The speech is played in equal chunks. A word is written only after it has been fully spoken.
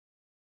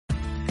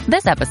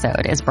This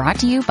episode is brought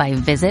to you by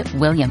Visit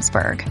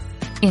Williamsburg.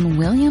 In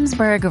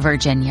Williamsburg,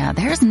 Virginia,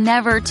 there's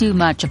never too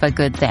much of a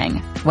good thing.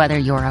 Whether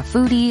you're a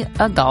foodie,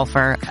 a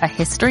golfer, a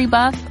history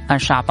buff, a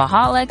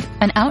shopaholic,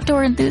 an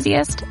outdoor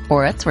enthusiast,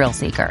 or a thrill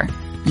seeker,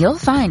 you'll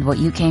find what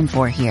you came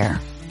for here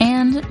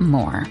and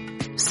more.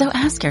 So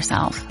ask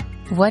yourself,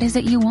 what is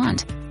it you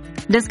want?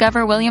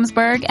 Discover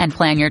Williamsburg and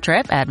plan your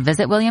trip at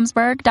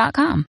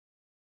visitwilliamsburg.com.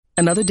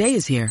 Another day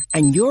is here,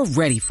 and you're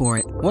ready for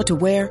it. What to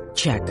wear?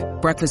 Check.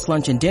 Breakfast,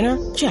 lunch, and dinner?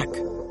 Check.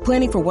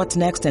 Planning for what's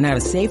next and how to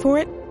save for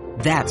it?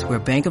 That's where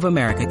Bank of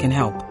America can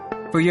help.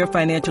 For your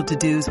financial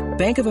to-dos,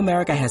 Bank of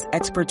America has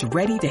experts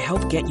ready to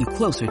help get you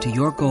closer to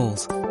your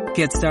goals.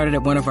 Get started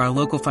at one of our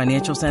local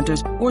financial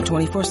centers or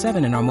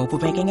 24/7 in our mobile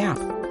banking app.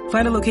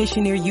 Find a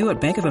location near you at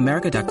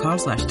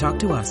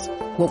bankofamerica.com/talktous.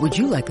 What would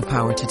you like the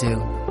power to do?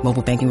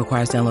 Mobile banking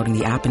requires downloading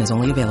the app and is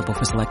only available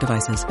for select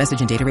devices.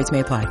 Message and data rates may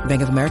apply.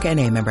 Bank of America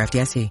N.A., member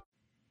FDIC.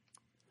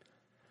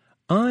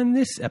 On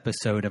this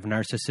episode of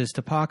Narcissist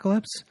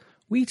Apocalypse,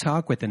 we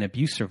talk with an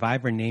abuse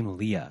survivor named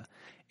Leah.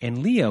 And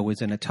Leah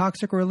was in a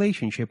toxic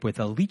relationship with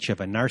a leech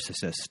of a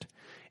narcissist.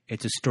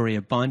 It's a story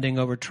of bonding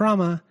over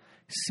trauma,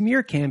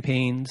 smear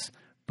campaigns,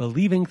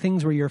 believing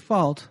things were your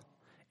fault,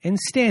 and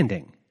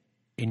standing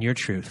in your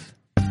truth.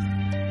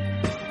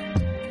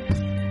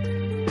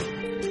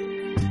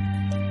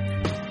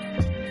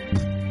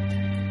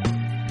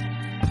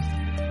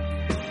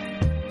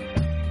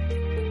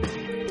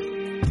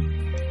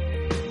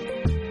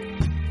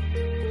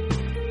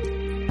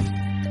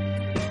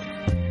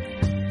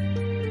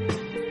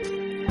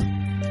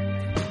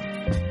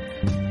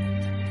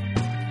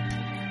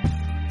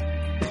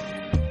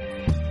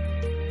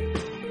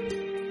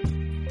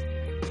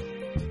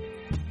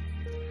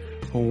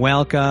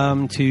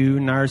 Welcome to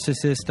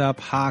Narcissist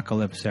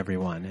Apocalypse,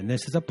 everyone. And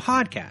this is a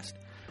podcast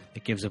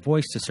that gives a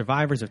voice to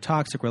survivors of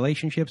toxic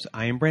relationships.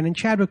 I am Brandon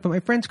Chadwick, but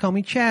my friends call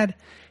me Chad.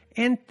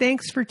 And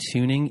thanks for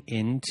tuning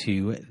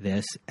into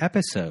this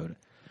episode.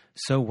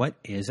 So what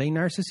is a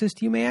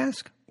narcissist, you may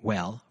ask?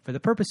 Well, for the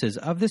purposes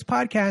of this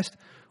podcast,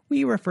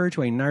 we refer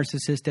to a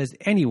narcissist as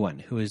anyone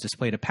who has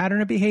displayed a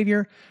pattern of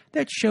behavior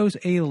that shows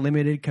a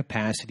limited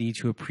capacity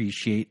to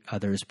appreciate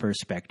others'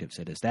 perspectives.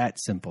 It is that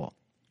simple.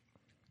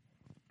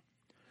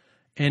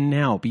 And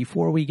now,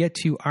 before we get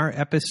to our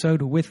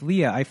episode with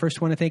Leah, I first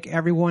want to thank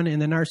everyone in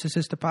the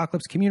Narcissist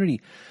Apocalypse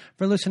community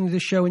for listening to the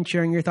show and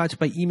sharing your thoughts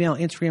by email,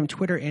 Instagram,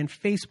 Twitter, and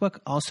Facebook.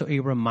 Also, a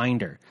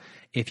reminder,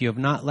 if you have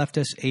not left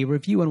us a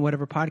review on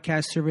whatever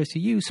podcast service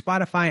you use,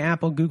 Spotify,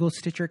 Apple, Google,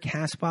 Stitcher,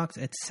 CastBox,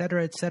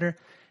 etc.,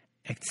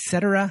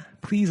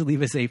 please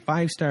leave us a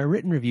 5-star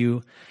written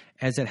review,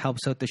 as it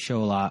helps out the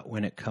show a lot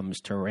when it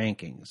comes to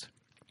rankings.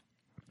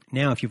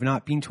 Now, if you've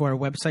not been to our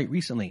website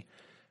recently,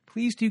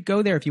 please do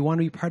go there if you want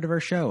to be part of our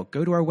show.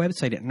 Go to our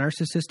website at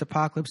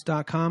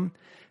narcissistapocalypse.com,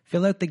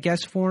 fill out the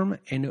guest form,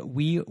 and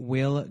we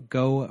will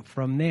go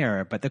from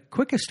there. But the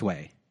quickest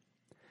way,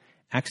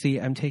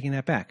 actually, I'm taking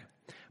that back.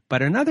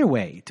 But another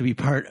way to be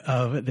part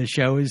of the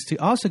show is to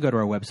also go to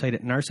our website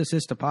at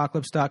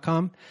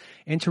narcissistapocalypse.com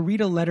and to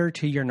read a letter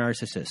to your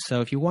narcissist. So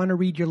if you want to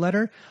read your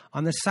letter,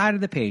 on the side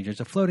of the page, there's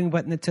a floating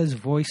button that says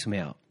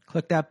voicemail.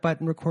 Click that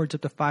button, records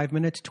up to 5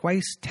 minutes,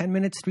 twice, 10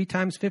 minutes, 3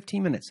 times,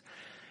 15 minutes.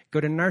 Go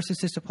to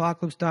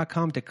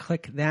narcissistapocalypse.com to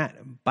click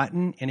that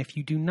button. And if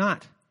you do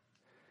not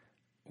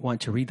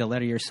want to read the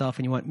letter yourself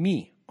and you want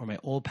me or my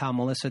old pal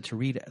Melissa to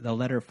read the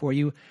letter for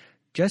you,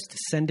 just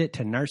send it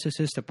to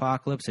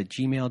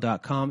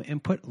narcissistapocalypse@gmail.com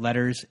and put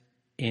letters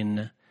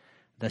in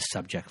the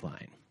subject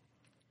line.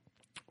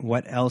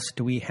 What else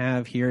do we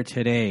have here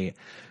today?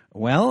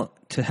 Well,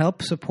 to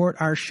help support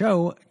our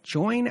show,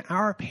 join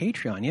our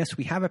Patreon. Yes,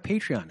 we have a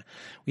Patreon.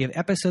 We have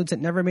episodes that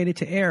never made it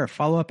to air,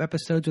 follow-up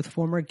episodes with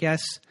former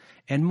guests,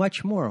 and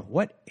much more.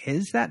 What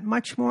is that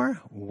much more?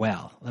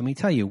 Well, let me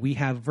tell you, we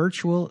have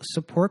virtual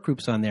support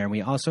groups on there, and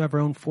we also have our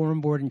own forum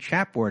board and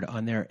chat board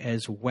on there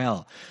as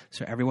well.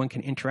 So everyone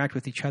can interact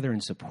with each other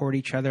and support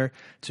each other.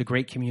 It's a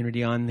great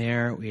community on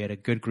there. We had a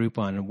good group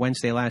on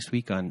Wednesday last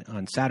week,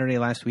 on Saturday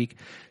last week.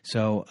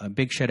 So a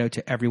big shout out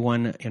to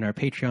everyone in our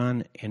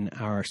Patreon, in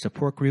our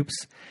support groups.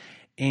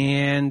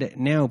 And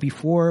now,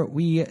 before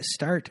we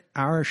start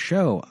our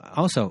show,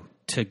 also,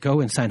 to go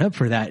and sign up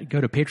for that, go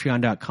to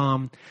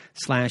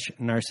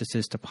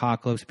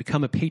patreon.com/narcissistapocalypse.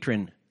 Become a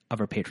patron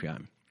of our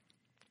Patreon.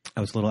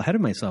 I was a little ahead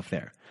of myself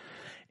there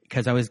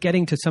because I was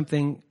getting to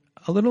something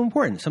a little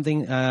important,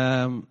 something,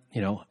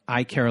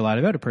 I care a lot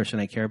about, a person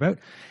I care about,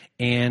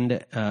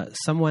 and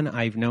someone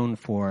I've known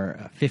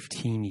for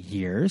 15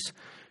 years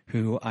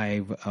who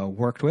I've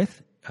worked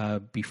with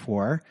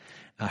before.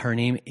 Her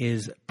name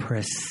is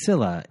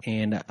Priscilla,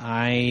 and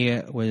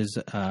I was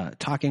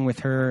talking with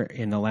her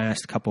in the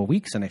last couple of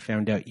weeks, and I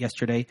found out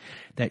yesterday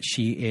that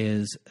she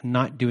is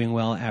not doing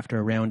well after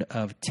a round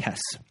of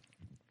tests,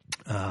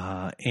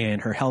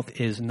 and her health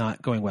is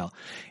not going well.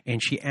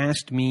 And she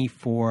asked me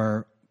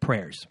for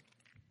prayers.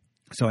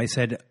 So I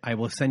said, I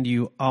will send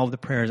you all the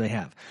prayers I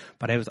have.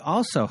 But I was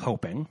also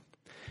hoping,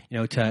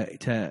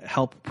 to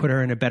help put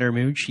her in a better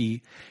mood.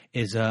 She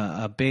is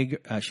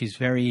she's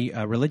very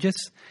religious,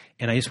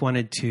 and I just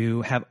wanted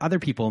to have other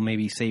people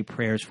maybe say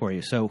prayers for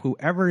you. So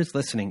whoever is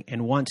listening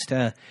and wants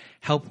to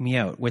help me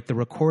out with the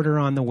recorder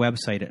on the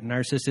website at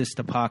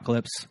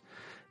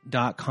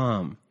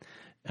narcissistapocalypse.com,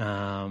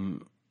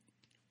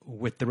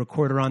 with the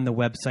recorder on the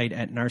website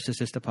at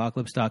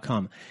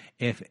narcissistapocalypse.com.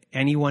 If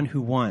anyone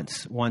who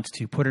wants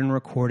to put in a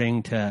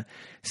recording to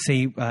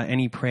say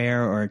any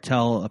prayer or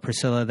tell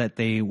Priscilla that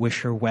they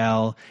wish her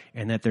well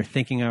and that they're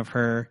thinking of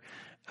her,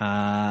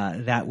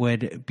 that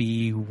would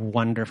be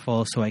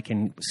wonderful, so I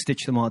can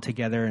stitch them all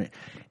together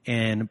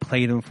and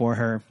play them for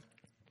her.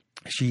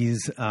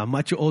 She's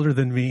much older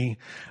than me,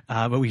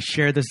 but we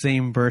share the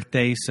same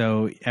birthday.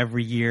 So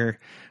every year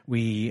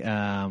we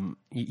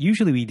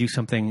usually we do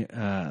something.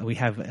 We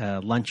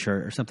have lunch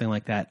or something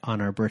like that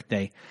on our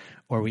birthday,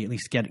 or we at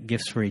least get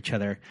gifts for each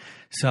other.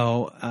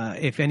 So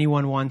if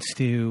anyone wants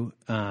to,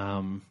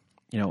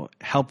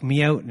 help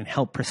me out and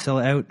help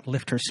Priscilla out,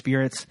 lift her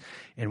spirits,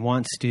 and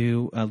wants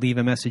to leave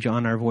a message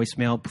on our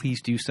voicemail,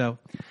 please do so.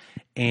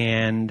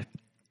 And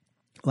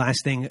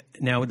last thing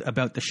now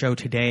about the show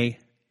today.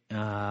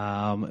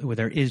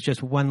 There is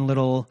just one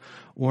little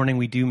warning.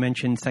 We do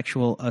mention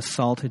sexual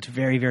assault. It's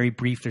very, very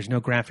brief. There's no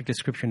graphic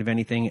description of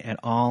anything at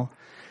all.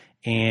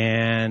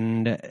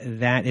 And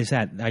that is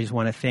that. I just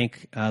want to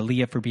thank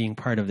Leah for being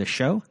part of the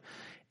show.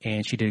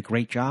 And she did a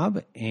great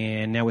job.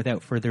 And now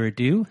without further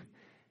ado,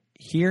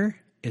 here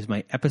is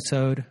my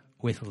episode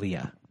with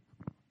Leah.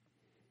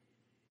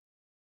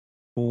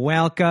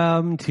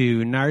 Welcome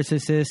to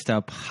Narcissist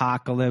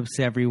Apocalypse,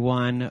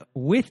 everyone.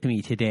 With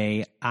me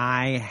today,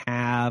 I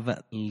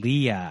have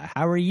Leah.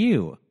 How are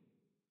you?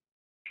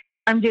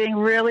 I'm doing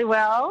really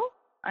well.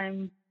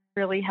 I'm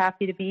really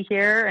happy to be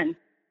here, and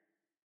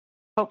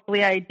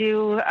hopefully I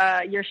do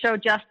your show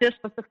justice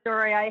with the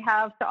story I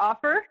have to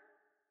offer.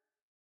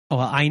 Oh,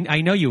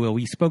 I know you will.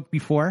 We spoke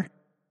before.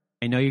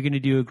 I know you're going to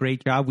do a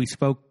great job. We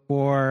spoke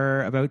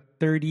for about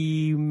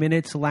 30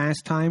 minutes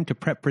last time to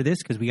prep for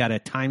this because we got a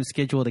time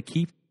schedule to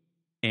keep,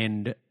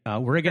 and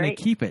we're going to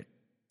keep it.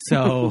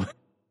 So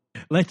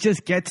let's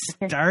just get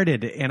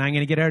started, and I'm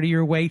going to get out of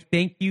your way.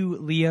 Thank you,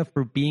 Leah,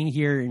 for being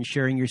here and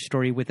sharing your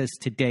story with us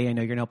today. I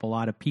know you're going to help a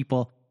lot of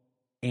people.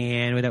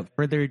 And without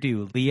further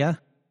ado, Leah,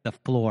 the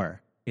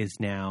floor is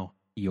now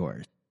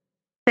yours.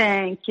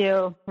 Thank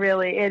you.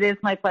 Really, it is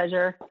my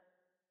pleasure.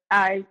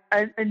 I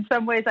in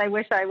some ways, I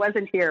wish I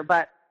wasn't here,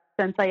 but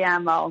since I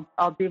am,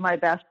 I'll do my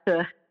best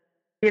to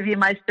give you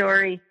my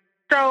story.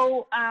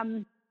 So,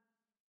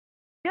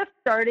 just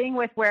starting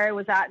with where I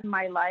was at in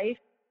my life,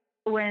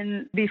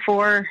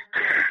 before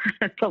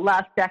the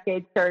last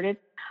decade started,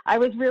 I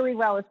was really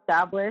well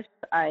established.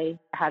 I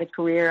had a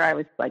career. I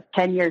was like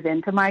 10 years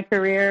into my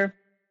career.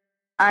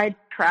 I'd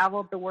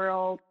traveled the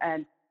world,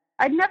 and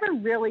I'd never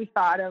really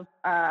thought of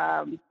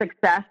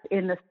success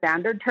in the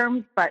standard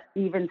terms, but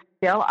even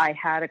still, I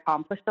had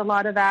accomplished a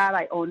lot of that.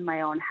 I owned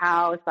my own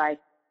house. I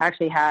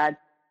actually had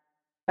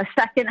a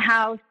second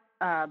house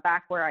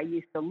back where I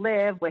used to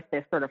live, with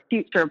this sort of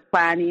future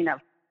planning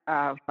of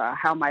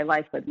how my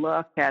life would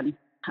look, and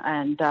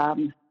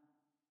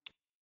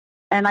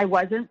I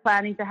wasn't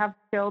planning to have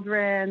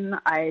children.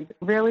 I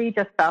really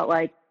just felt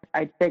like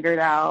I'd figured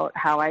out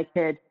how I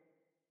could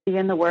be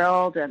in the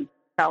world and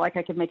felt like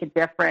I could make a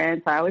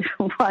difference. I always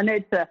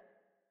wanted to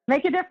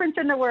make a difference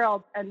in the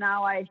world. And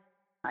now I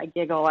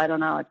giggle. I don't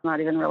know. It's not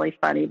even really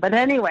funny. But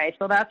anyway,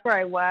 so that's where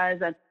I was.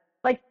 And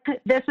like,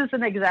 this is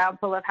an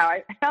example of how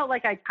I felt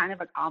like I kind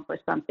of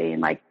accomplished something.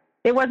 Like,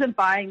 it wasn't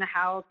buying the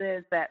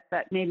houses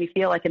that made me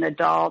feel like an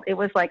adult. It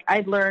was like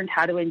I'd learned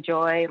how to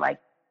enjoy like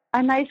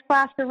a nice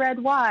glass of red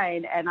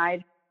wine, and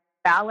I'd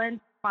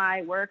balanced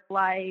my work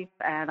life.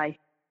 And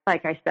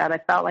like I said, I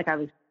felt like I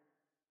was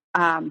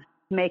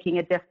making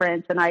a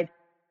difference. And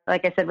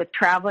like I said, with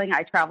traveling,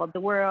 I traveled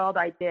the world.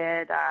 I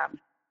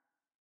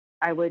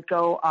would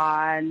go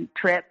on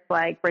trips,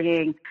 like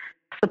bringing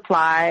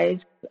supplies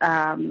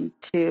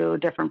to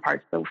different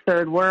parts of the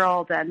third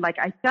world. And like,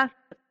 I just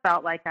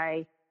felt like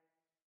I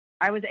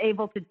was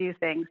able to do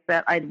things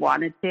that I'd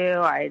wanted to.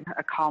 I'd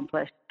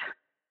accomplished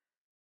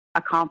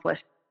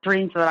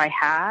dreams that I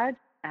had.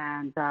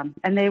 And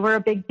they were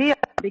a big deal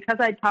because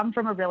I'd come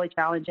from a really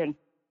challenging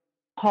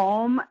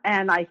home.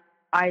 And I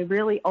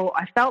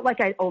felt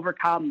like I'd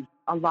overcome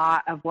a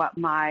lot of what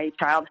my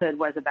childhood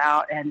was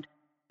about. And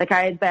like,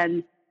 I had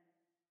been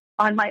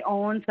on my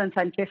own since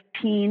I'm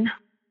 15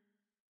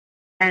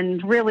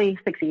 and really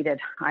succeeded.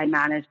 I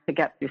managed to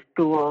get through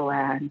school,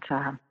 and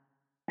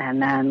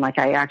then like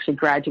I actually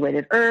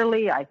graduated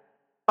early. I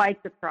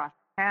biked across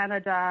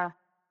Canada.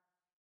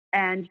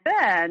 And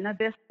then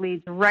this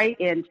leads right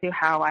into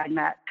how I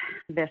met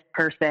this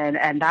person.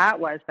 And that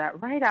was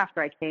that right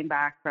after I came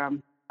back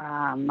from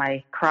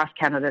my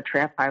cross-Canada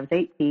trip. I was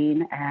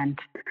 18, and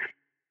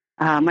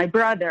my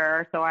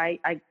brother, so I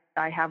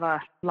have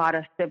a lot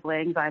of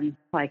siblings. I'm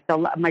like,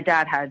 my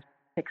dad had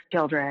 6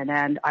 children,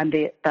 and I'm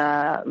the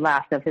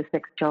last of his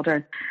 6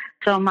 children.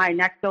 So my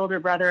next older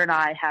brother and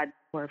I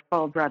were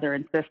full brother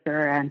and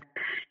sister, and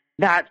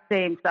that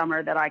same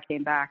summer that I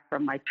came back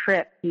from my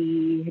trip,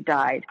 he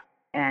died.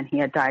 And he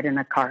had died in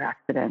a car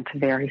accident,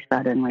 very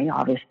suddenly,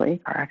 obviously,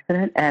 car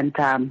accident.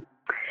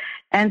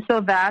 And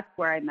so that's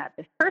where I met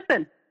this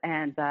person.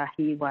 And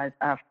he was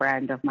a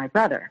friend of my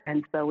brother.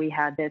 And so we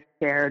had this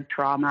shared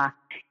trauma.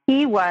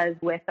 He was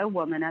with a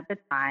woman at the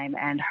time,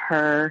 and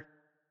her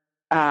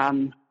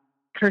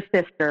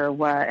sister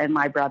and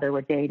my brother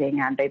were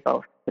dating, and they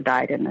both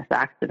died in this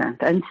accident.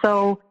 And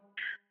so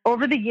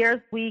over the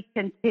years, we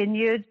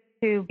continued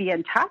to be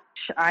in touch.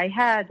 I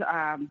had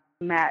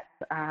met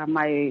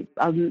my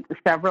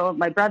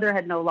brother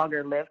had no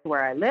longer lived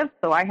where I lived,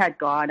 so I had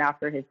gone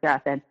after his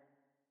death and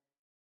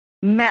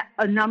met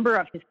a number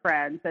of his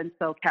friends, and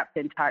so kept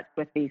in touch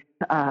with these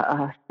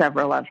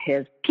several of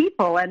his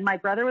people. And my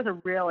brother was a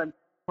real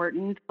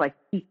important,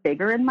 key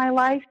figure in my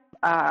life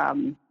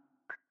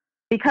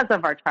because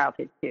of our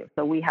childhood too.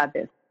 So we had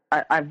this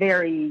a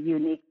very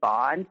unique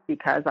bond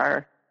because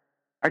our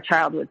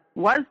childhood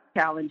was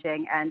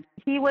challenging, and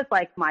he was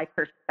like my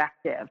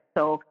perspective.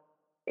 So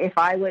if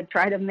I would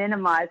try to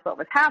minimize what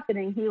was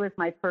happening, he was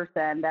my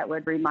person that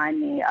would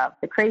remind me of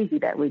the crazy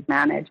that we'd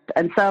managed.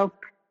 And so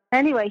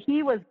anyway,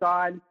 he was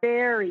gone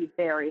very,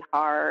 very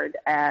hard.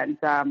 And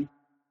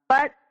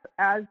but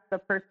as the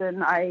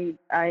person I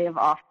have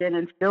often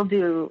and still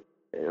do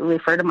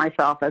refer to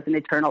myself as an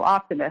eternal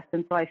optimist.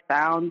 And so I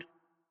found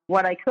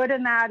what I could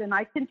in that, and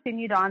I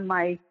continued on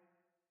my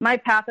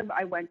path of,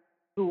 I went to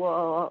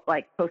school,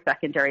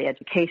 post-secondary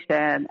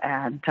education,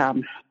 and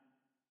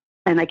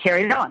I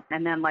carried it on.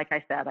 And then, like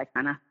I said, I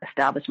kind of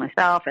established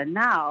myself. And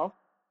now,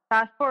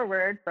 fast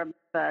forward from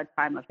the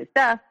time of his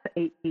death,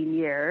 18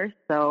 years.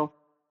 So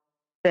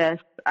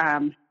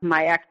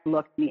my ex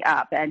looked me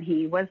up, and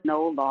he was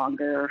no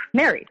longer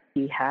married.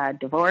 He had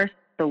divorced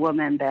the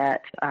woman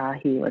that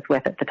he was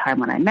with at the time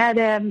when I met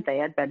him. They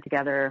had been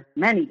together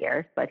many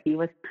years, but he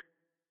was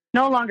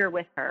no longer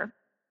with her.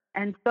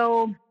 And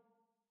so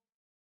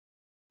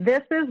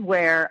this is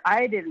where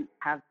I didn't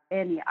have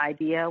any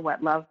idea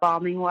what love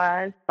bombing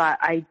was, but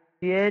I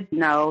did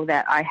know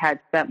that I had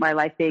spent my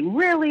life being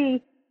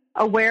really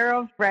aware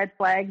of red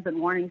flags and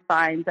warning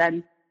signs,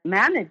 and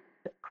managed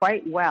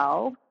quite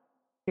well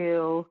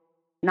to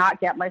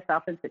not get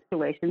myself in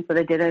situations that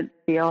I didn't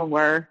feel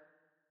were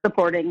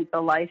supporting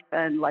the life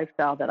and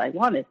lifestyle that I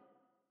wanted.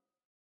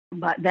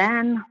 But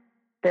then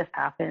this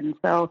happened.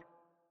 So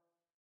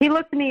he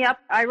looked me up.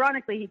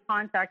 Ironically, he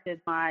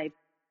contacted my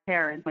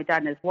parents, my dad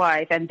and his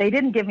wife, and they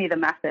didn't give me the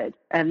message.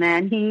 And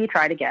then he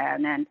tried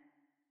again. And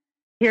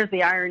here's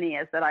the irony,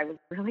 is that I was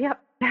really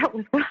upset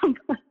with them.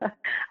 I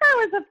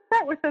was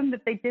upset with them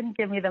that they didn't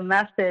give me the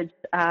message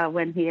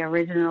when he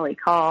originally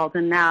called.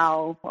 And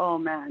now, oh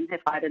man,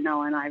 if I'd have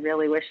known, I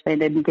really wish they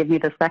didn't give me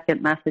the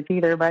second message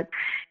either. But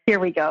here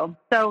we go.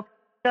 So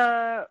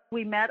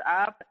we met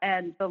up,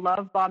 and the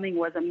love bombing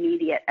was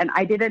immediate, and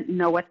I didn't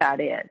know what that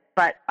is,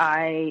 but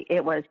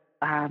it was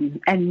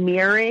and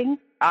mirroring.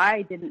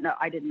 I didn't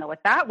know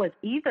what that was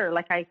either.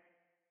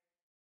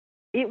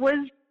 It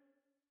was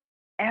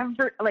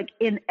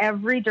in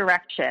every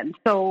direction.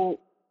 So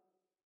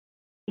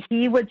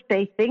he would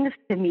say things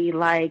to me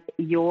like,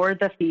 "You're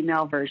the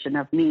female version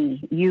of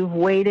me. You've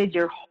waited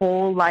your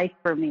whole life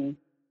for me.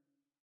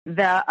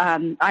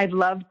 I've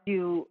loved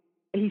you."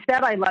 He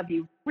said, "I love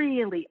you,"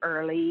 really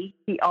early.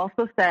 He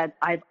also said,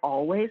 "I've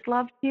always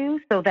loved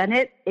you." So then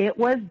it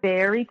was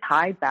very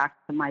tied back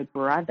to my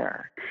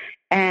brother.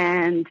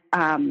 And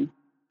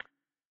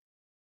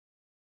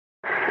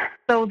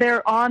so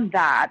they're on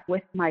that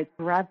with my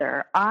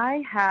brother.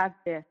 I had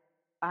this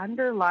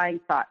underlying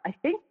thought. I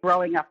think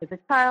growing up as a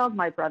child,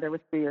 my brother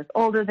was 3 years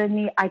older than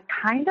me. I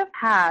kind of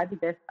had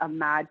this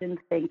imagined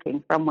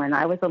thinking from when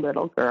I was a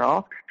little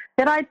girl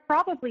that I'd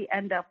probably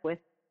end up with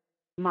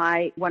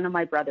one of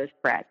my brother's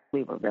friends.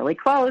 We were really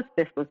close.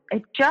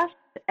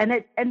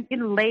 And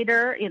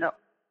later,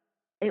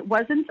 it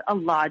wasn't a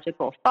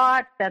logical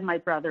thought. Then my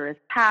brother is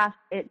passed.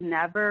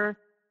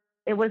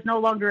 It was no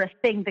longer a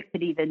thing that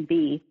could even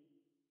be.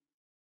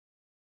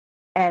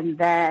 And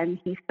then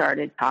he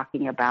started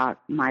talking about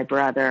my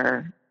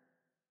brother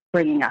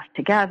bringing us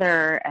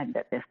together, and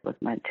that this was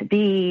meant to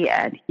be,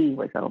 and he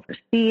was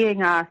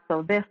overseeing us.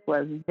 So this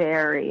was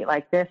very,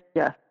 this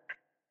just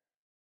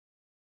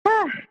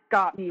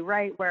got me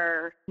right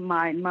where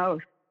my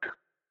most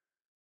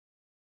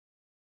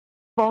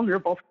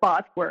vulnerable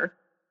spots were.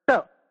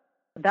 So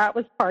that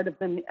was part of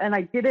them, and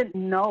I didn't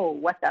know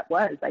what that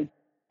was. I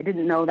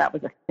didn't know that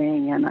was a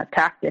thing and a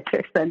tactic,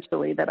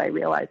 essentially, that I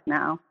realize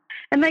now.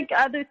 And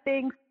other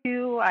things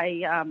too,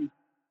 I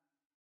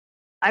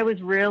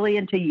was really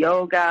into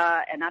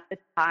yoga, and at the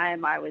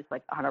time I was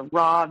on a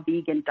raw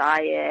vegan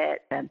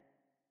diet, and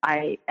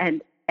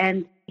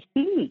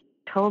he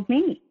told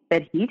me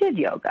that he did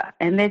yoga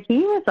and that he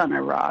was on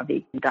a raw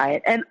vegan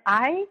diet, and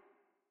I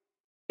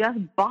just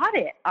bought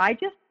it. I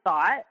just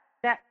thought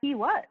that he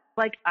was.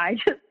 I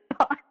just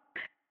thought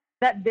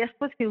that this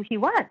was who he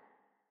was.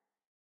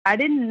 I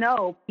didn't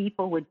know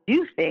people would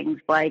do things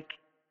like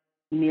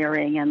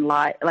mirroring and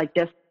lie,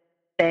 just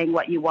saying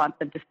what you want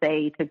them to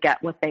say to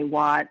get what they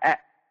want.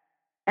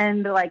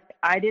 And like,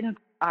 I don't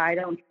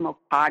smoke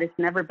pot. It's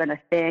never been a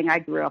thing. I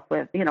grew up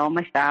with,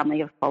 my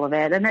family was full of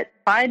it, and it's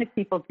fine if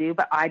people do,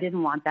 but I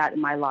didn't want that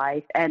in my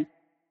life. And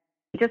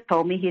he just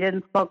told me he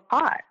didn't smoke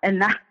pot. And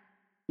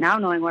now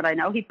knowing what I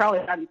know, he probably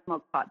hadn't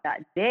smoked pot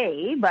that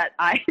day, but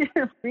I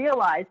didn't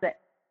realize that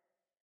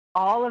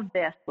all of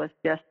this was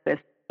just this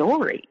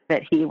story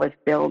that he was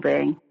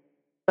building.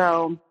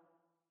 So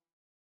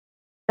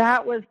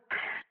that was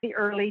the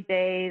early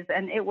days,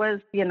 and it was,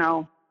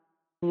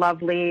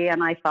 lovely.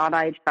 And I thought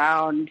I'd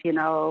found,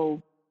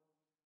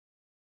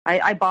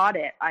 I bought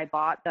it. I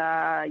bought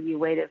you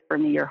waited for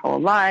me your whole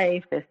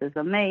life. This is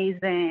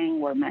amazing.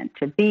 We're meant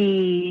to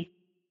be.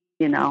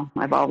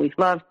 I've always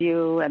loved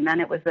you. And then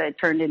it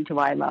turned into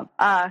I love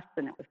us.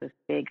 And it was this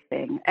big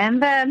thing.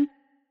 And then,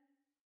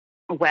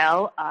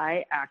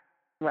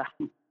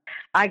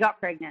 I got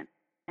pregnant,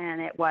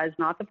 and it was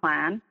not the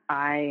plan.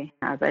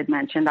 As I'd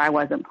mentioned, I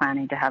wasn't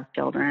planning to have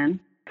children.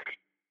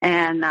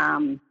 And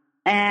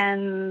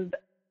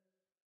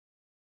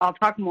I'll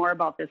talk more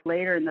about this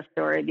later in the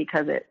story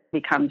because it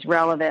becomes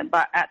relevant.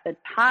 But at the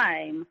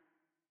time,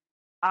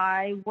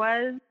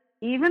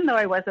 even though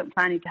I wasn't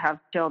planning to have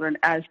children,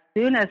 as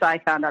soon as I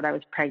found out I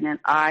was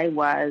pregnant, I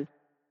was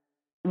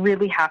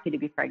really happy to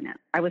be pregnant.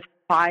 I was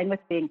fine with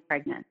being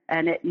pregnant.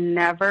 And it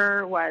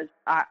never was,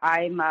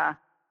 I'm a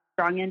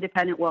strong,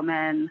 independent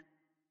woman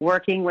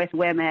working with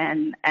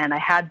women, and I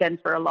had been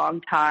for a long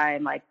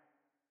time. Like,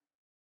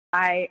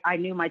 I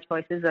knew my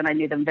choices, and I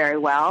knew them very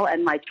well.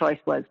 And my choice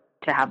was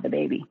to have the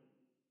baby.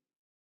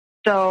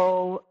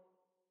 So,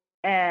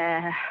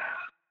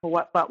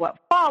 what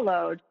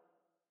followed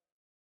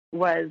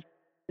was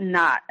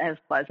not as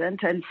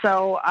pleasant. And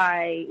so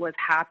I was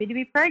happy to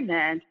be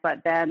pregnant,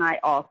 but then I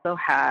also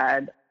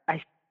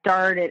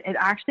it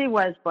actually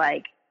was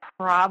like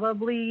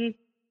probably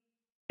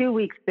 2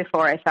 weeks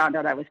before I found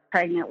out I was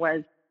pregnant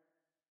was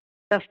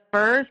the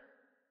first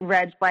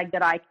red flag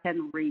that I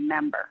can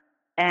remember.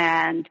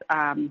 And,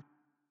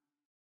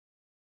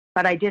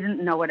 but I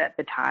didn't know it at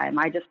the time.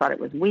 I just thought it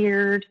was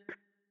weird.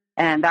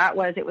 And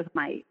it was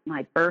my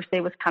birthday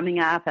was coming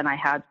up, and I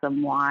had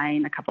some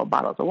wine, a couple of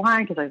bottles of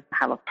wine, because I was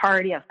have a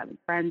party. I was having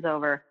friends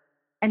over,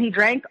 and he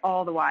drank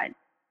all the wine.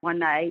 One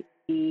night,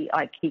 he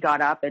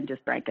got up and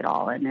just drank it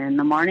all. And in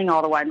the morning,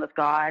 all the wine was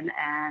gone.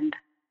 And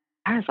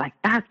I was like,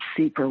 that's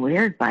super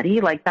weird, buddy.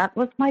 Like, that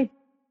was my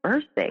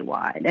birthday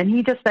wine. And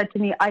he just said to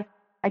me, I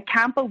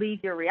can't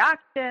believe your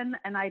reaction,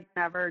 and I'd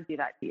never do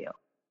that to you.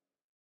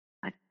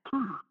 Like,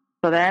 huh.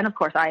 So then, of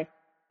course,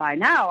 by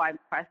now,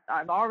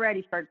 I've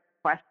already started to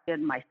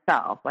question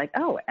myself, like,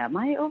 oh, am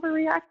I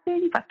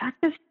overreacting? But that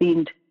just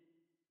seemed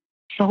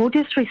so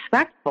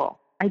disrespectful.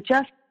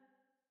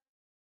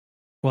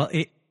 Well,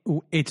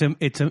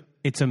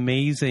 it's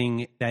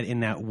amazing that in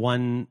that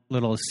one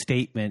little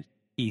statement,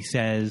 he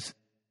says,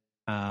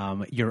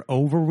 you're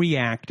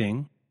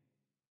overreacting,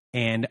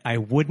 and I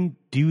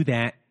wouldn't do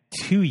that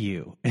to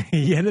you.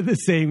 Yet at the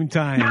same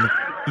time,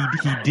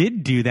 he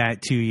did do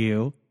that to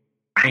you,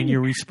 and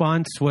your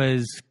response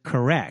was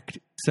correct.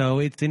 So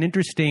it's an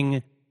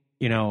interesting,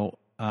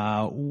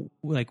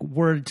 like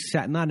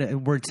not a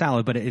word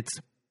salad, but it's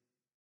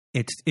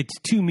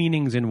two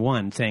meanings in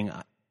one, saying,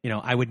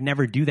 I would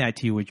never do that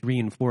to you, which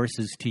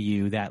reinforces to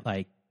you that,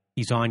 like,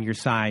 he's on your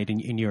side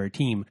and you're a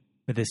team.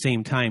 But at the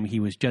same time, he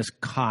was just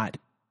caught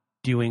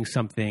doing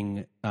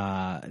something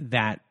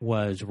that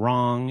was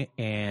wrong,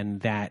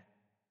 and that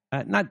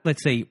not,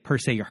 let's say, per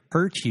se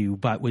hurt you,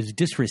 but was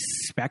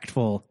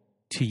disrespectful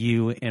to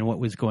you and what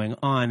was going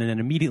on. And then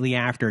immediately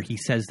after, he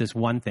says this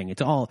one thing.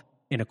 It's all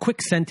in a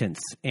quick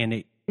sentence, and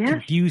it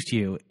confused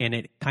you, and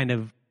it kind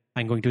of,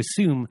 I'm going to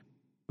assume,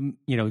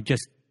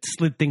 just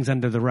slid things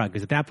under the rug.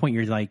 Because at that point,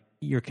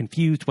 you're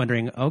confused,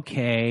 wondering,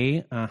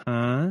 okay,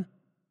 and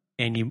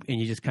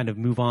you just kind of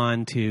move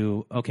on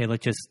to, okay,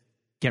 let's just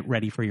get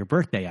ready for your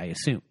birthday, I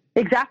assume.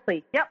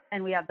 Exactly. Yep.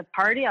 And we had the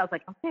party. I was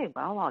like, okay,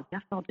 well, I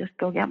guess I'll just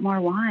go get more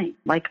wine.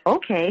 Like,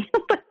 okay.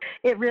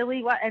 It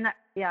really was. And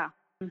yeah,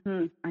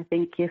 I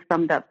think you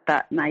summed up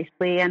that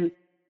nicely. And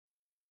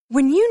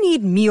when you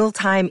need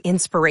mealtime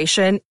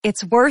inspiration,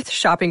 it's worth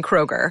shopping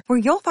Kroger, where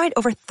you'll find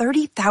over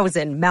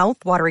 30,000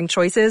 mouth-watering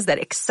choices that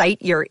excite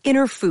your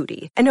inner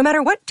foodie. And no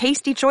matter what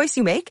tasty choice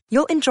you make,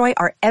 you'll enjoy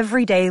our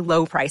everyday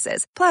low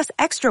prices, plus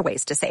extra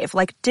ways to save,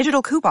 like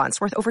digital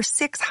coupons worth over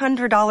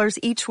 $600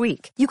 each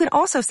week. You can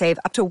also save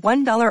up to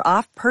 $1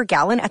 off per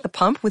gallon at the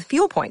pump with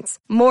fuel points.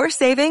 More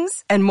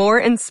savings and more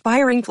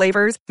inspiring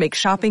flavors make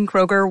shopping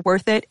Kroger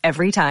worth it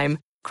every time.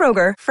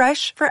 Kroger,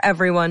 fresh for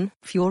everyone.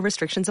 Fuel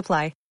restrictions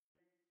apply.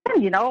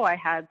 And,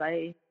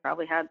 I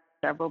probably had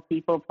several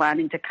people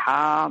planning to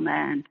come,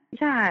 and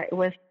yeah, it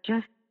was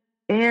just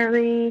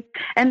very,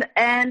 and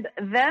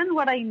then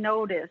what I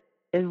noticed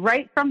is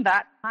right from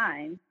that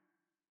time,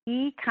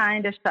 he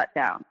kind of shut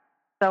down.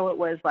 So it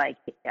was like,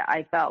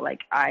 I felt like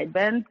I'd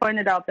been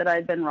pointed out that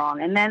I'd been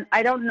wrong. And then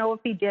I don't know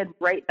if he did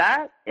right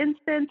that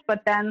instant,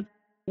 but then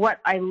what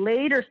I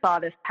later saw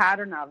this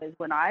pattern of is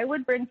when I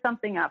would bring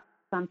something up,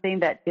 something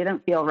that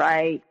didn't feel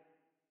right,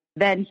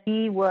 then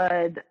he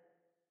would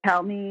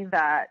tell me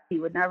that he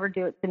would never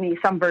do it to me,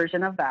 some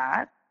version of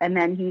that, and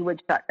then he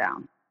would shut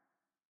down.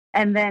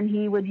 And then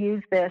he would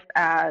use this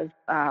as,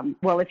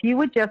 well, if you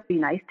would just be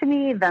nice to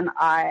me, then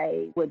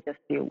I would just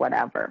do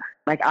whatever.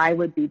 Like, I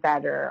would be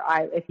better.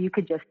 If you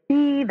could just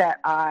see that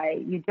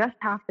you just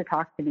have to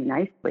talk to me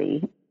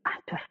nicely.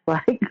 I'm just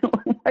like, oh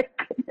my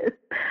goodness.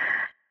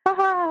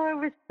 Oh, it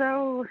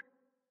was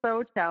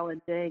so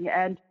challenging.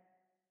 And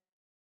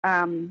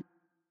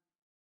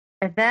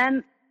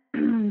then,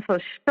 so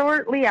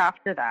shortly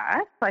after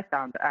that,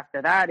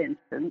 after that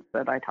instance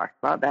that I talked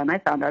about, then I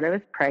found out I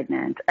was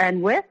pregnant.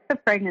 And with the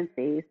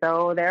pregnancy,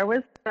 so there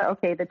was,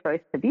 the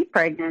choice to be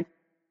pregnant,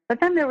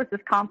 but then there was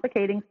this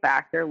complicating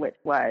factor, which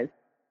was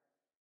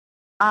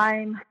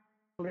I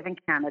live in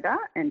Canada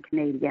and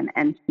Canadian,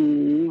 and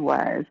he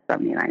was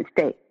from the United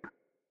States.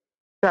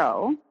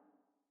 So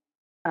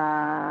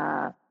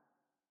I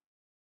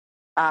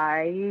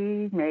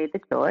made the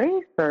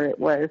choice,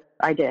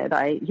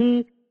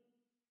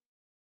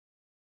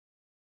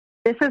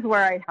 this is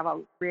where I have a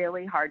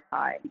really hard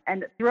time.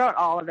 And throughout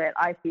all of it,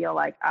 I feel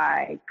like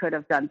I could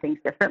have done things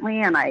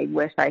differently, and I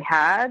wish I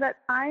had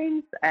at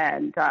times.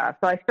 And so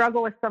I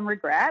struggle with some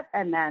regret,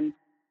 and then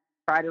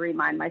try to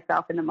remind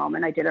myself in the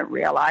moment I didn't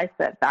realize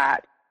that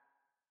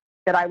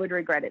I would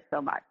regret it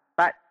so much.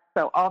 But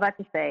so all that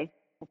to say,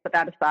 we'll put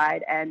that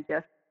aside and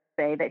just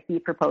say that he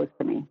proposed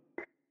to me.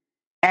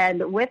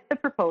 And with the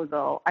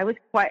proposal, I was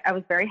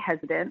very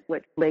hesitated,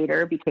 which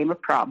later became a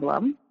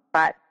problem.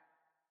 But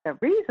the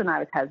reason I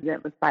was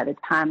hesitant was by the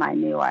time I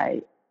knew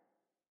I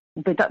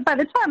was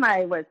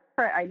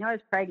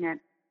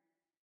pregnant,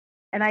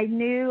 and I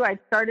knew I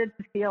started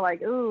to feel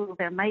like, ooh,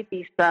 there might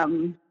be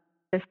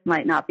this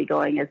might not be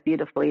going as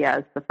beautifully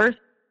as the first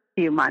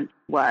few months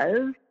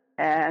was,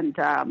 and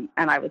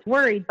I was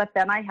worried. But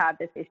then I had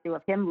this issue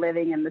of him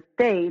living in the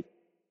States,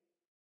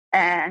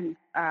 and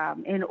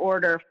in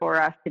order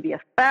for us to be a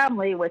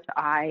family, which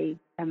I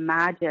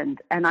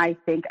imagined, and I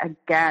think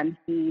again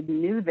he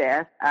knew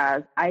this,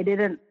 as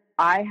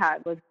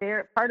was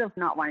there. Part of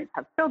not wanting to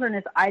have children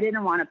is I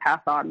didn't want to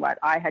pass on what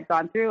I had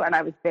gone through, and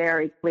I was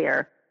very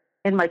clear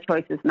in my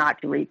choices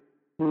not to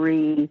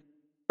repeat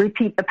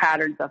the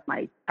patterns of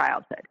my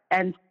childhood.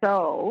 And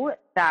so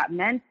that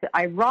meant,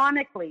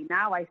 ironically,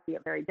 now I see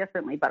it very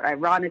differently, but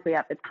ironically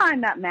at the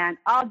time that meant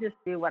I'll just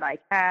do what I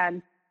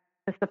can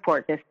to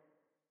support the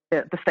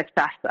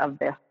success of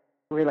this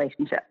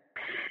relationship.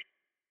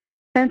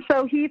 And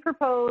so he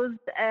proposed,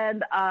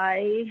 and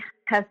I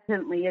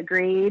hesitantly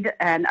agreed.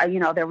 And,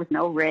 there was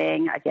no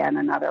ring. Again,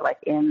 another, like,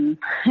 in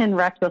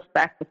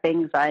retrospect, the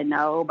things I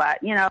know.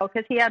 But,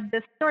 because he had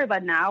this story,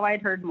 but now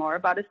I'd heard more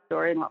about his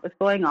story and what was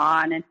going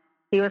on. And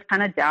he was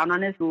kind of down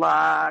on his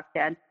luck.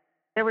 And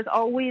there was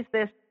always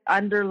this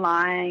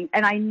underlying,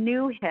 and I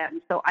knew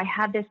him. So I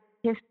had this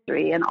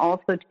history. And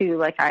also, too,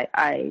 like,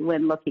 I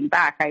when looking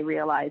back, I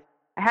realized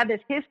I had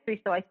this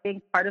history, so I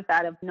think part of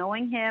that of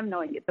knowing him,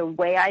 knowing the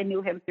way I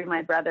knew him through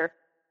my brother,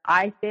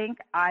 I think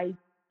I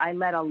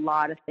let a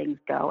lot of things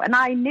go. And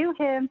I knew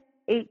him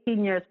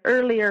 18 years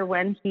earlier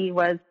when he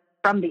was,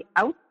 from the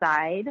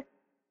outside,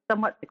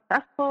 somewhat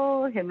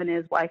successful. Him and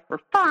his wife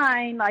were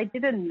fine. I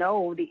didn't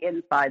know the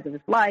insides of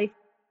his life.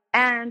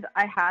 And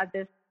I had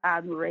this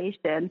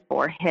admiration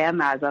for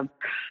him as a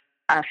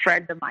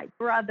friend of my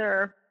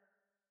brother.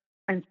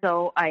 And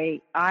so I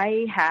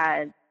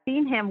had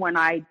seen him when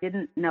I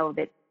didn't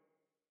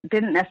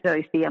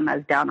necessarily see him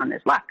as down on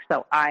his luck.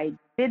 So I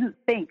didn't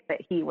think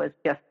that he was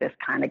just this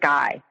kind of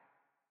guy.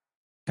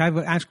 Can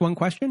I ask one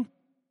question?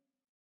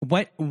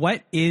 What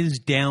is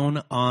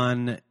down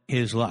on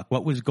his luck?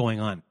 What was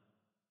going on?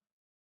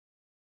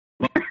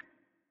 Right.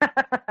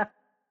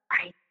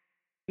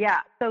 Yeah.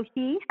 So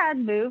he had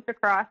moved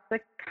across the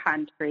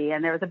country,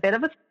 and there was a bit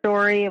of a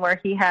story where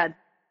he had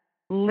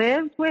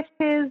lived with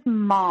his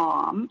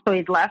mom. So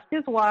he'd left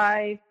his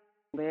wife,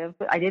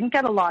 I didn't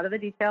get a lot of the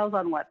details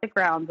on what the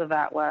grounds of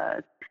that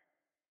was.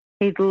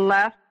 He'd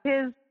left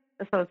his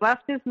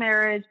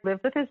marriage,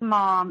 lived with his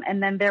mom,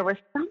 and then there was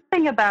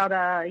something about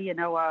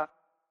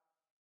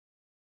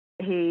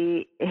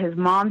his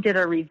mom did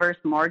a reverse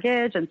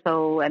mortgage, and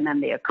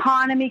then the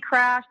economy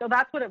crashed. So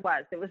that's what it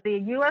was. It was the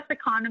U.S.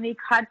 economy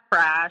had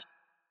crashed.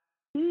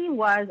 He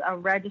was a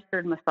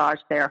registered massage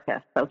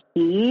therapist, so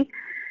he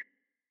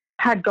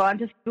had gone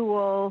to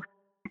school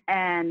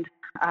and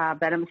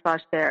been a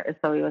massage therapist.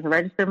 So he was a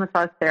registered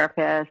massage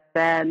therapist.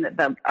 Then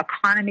the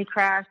economy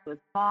crashed. His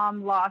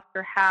mom lost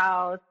her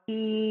house.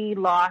 He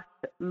lost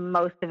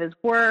most of his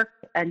work.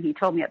 And he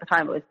told me at the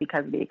time it was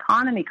because of the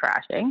economy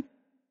crashing.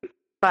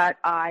 But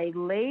I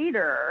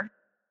later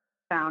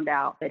found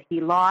out that he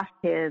lost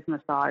his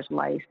massage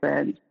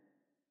license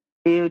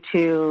due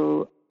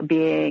to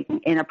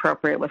being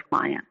inappropriate with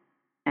clients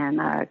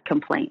and a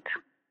complaint.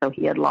 So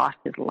he had lost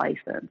his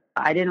license.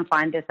 I didn't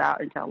find this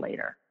out until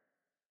later.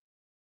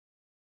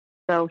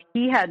 So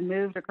he had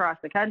moved across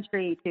the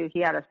country he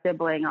had a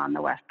sibling on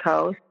the West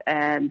Coast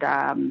and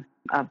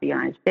of the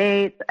United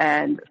States,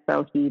 and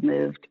so he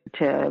moved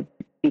to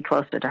be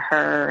closer to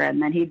her.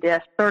 And then he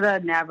just sort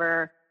of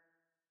never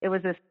it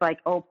was this like,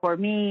 oh, poor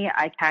me,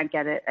 I can't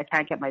get it. I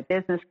can't get my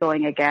business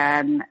going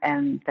again.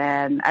 And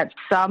then at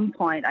some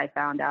point I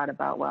found out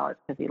about, well, it's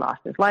because he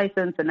lost his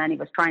license, and then he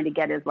was trying to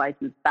get his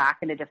license back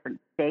in a different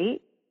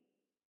state.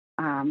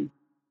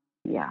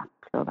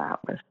 So that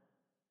was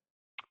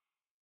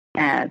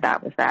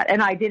that.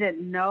 And I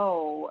didn't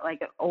know,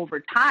 like, over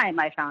time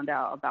I found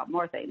out about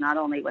more things. Not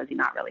only was he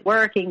not really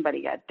working, but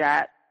he had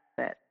debt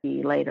that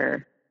he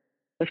later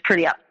was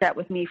pretty upset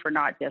with me for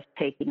not just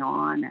taking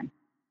on. And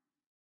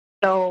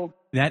so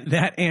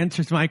that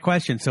answers my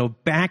question. So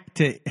back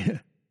to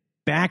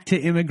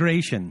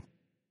immigration.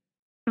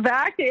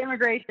 Back to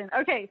immigration.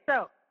 Okay,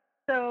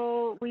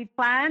 so we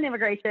plan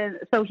immigration.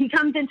 So he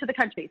comes into the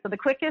country. So the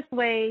quickest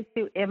way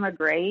to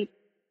immigrate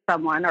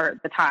someone, or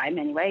at the time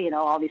anyway,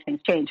 all these things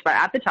change, but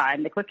at the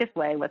time, the quickest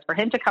way was for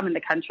him to come in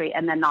the country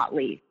and then not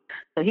leave.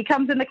 So he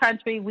comes in the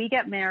country, we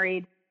get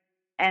married,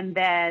 and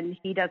then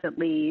he doesn't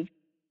leave.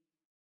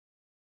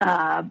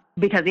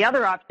 Because the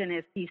other option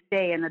is he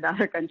stay in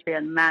another country,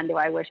 and man, do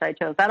I wish I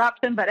chose that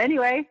option. But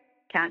anyway,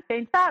 can't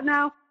change that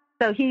now.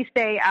 So he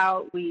stay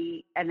out,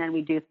 and then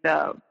we do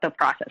the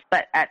process.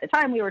 But at the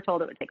time, we were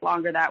told it would take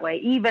longer that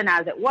way. Even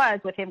as it was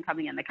with him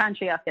coming in the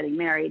country, us getting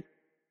married,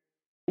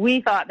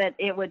 we thought that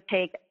it would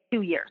take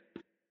 2 years.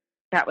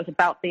 That was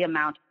about the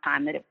amount of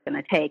time that it was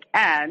going to take.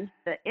 And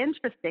the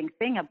interesting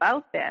thing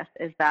about this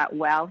is that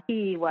while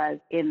he was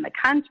in the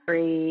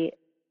country,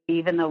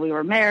 even though we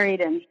were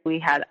married and we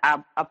had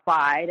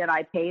applied, and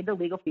I paid the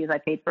legal fees, I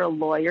paid for a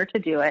lawyer to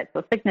do it,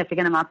 so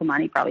significant amounts of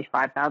money, probably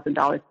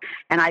 $5,000.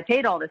 And I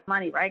paid all this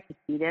money, right,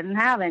 because he didn't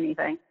have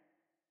anything.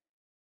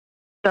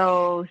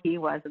 So he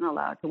wasn't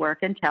allowed to work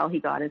until he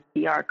got his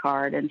PR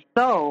card. And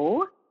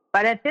so,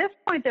 but at this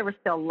point, there was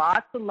still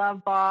lots of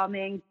love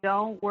bombing.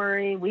 Don't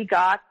worry, we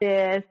got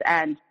this.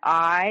 And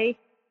my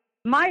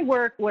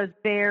work is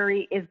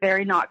very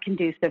not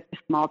conducive to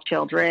small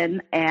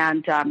children.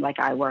 And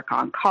I work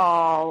on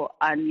call,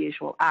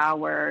 unusual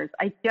hours.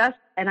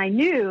 And I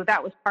knew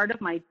that was part of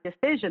my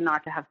decision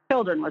not to have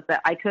children, was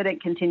that I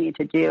couldn't continue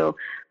to do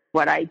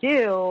what I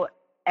do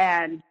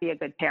and be a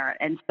good parent.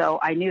 And so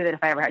I knew that if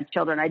I ever had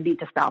children, I'd need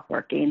to stop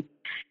working.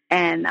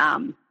 And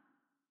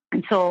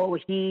so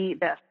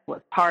this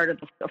was part of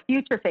the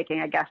future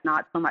faking, I guess,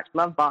 not so much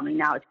love bombing.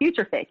 Now it's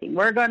future faking.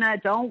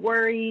 Don't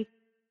worry.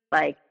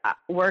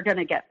 We're going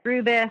to get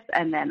through this,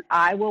 and then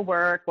I will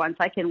work. Once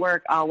I can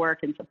work, I'll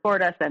work and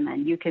support us, and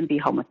then you can be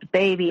home with the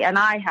baby. And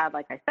I had,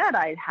 like I said,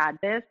 I'd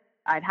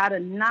had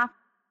enough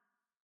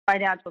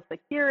financial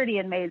security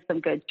and made some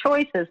good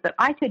choices that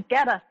I could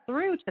get us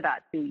through to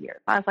that 2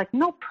 years. I was like,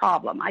 no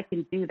problem, I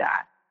can do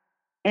that.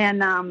 And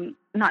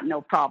not no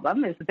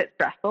problem, it was a bit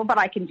stressful, but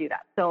I can do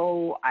that.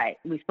 So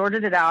we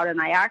sorted it out,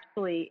 and I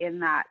actually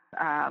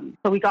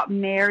so we got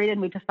married,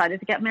 and we decided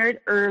to get married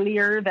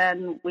earlier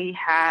than we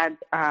had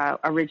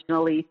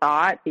originally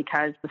thought,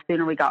 because the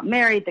sooner we got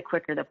married, the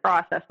quicker the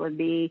process would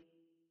be.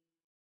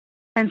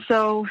 And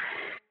so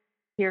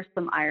here's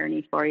some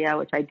irony for you,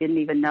 which I didn't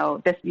even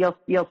know. This you'll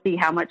see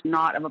how much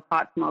not of a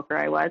pot smoker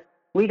I was.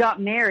 We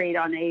got married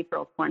on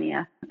April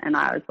 20th, and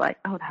I was like,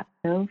 oh, that's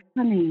so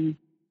funny.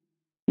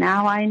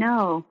 Now I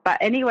know. But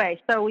anyway,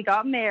 so we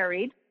got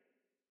married,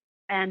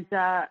 and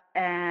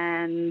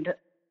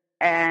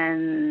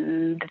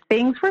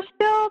things were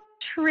still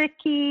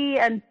tricky,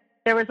 and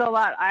there was a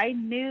lot. I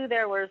knew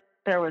there was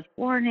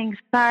warning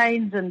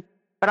signs,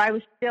 but I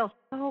was still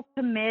so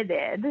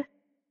committed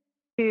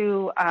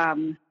to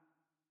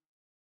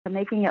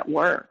making it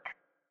work.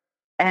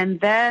 And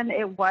then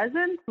it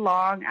wasn't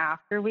long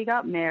after we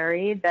got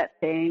married that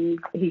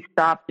he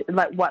stopped,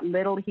 like what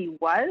little he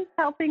was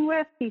helping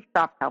with, he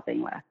stopped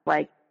helping with.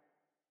 Like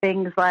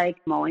things like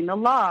mowing the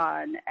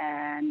lawn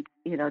and,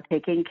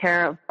 taking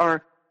care of,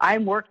 or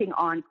I'm working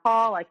on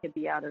call. I could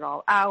be out at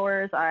all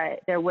hours.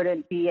 There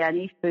wouldn't be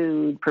any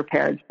food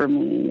prepared for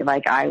me.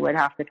 Like I would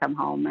have to come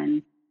home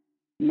and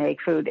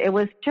make food. It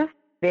was just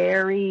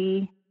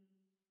very,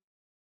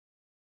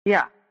 he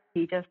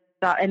just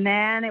stopped. And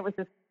then it was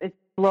just,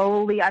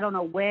 slowly, I don't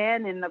know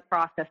when in the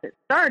process it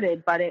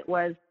started, but if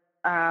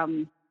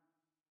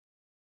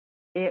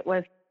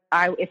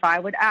I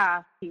would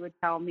ask, he would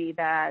tell me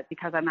that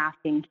because I'm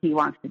asking, he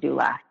wants to do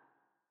less.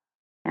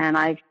 And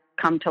I've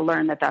come to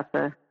learn that that's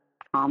a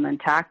common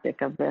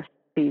tactic of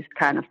these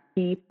kind of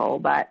people.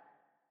 But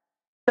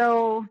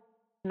so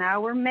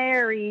now we're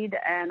married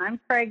and I'm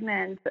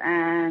pregnant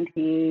and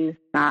he's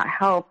not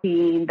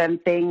helping. Then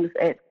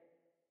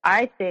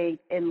I think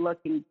in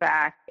looking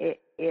back,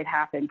 it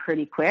happened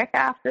pretty quick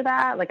after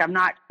that. Like, I'm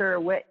not sure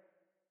which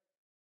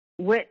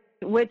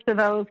of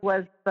those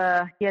was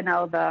the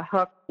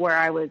hook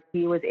where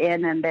he was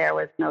in and there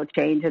was no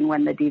change, and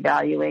when the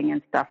devaluing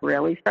and stuff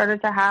really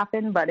started to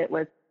happen, but it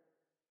was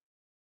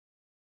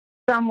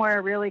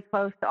somewhere really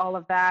close to all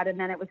of that. And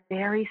then it was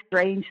very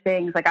strange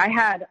things. Like I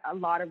had a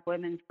lot of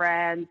women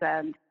friends,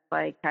 and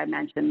like I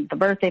mentioned, the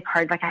birthday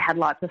party, like I had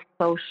lots of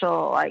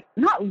social, like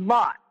not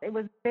lots. It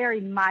was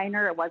very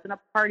minor. It wasn't a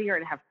party, or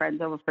to have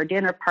friends over for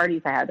dinner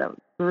parties. I had a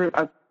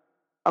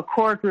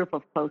core group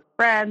of close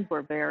friends.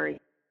 We're very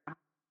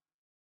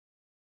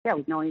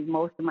we've known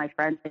most of my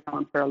friends. I've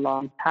known for a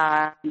long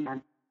time.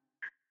 And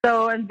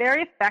so I'm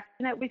very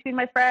affectionate between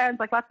my friends,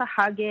 like lots of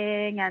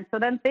hugging. And so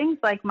then things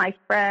like my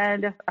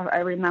friend, I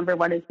remember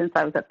one instance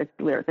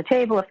we were at the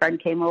table, a friend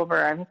came over.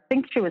 I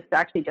think she was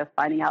actually just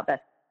finding out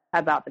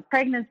about the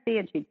pregnancy,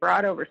 and she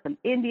brought over some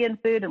Indian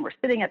food, and we're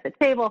sitting at the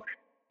table,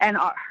 and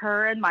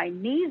her and my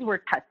knees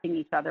were touching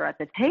each other at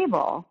the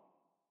table.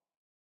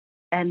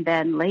 And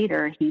then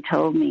later he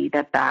told me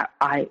that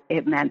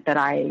it meant that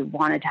I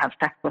wanted to have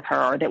sex with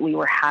her, or that we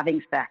were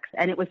having sex.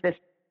 And it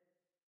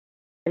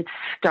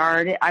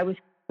started, I was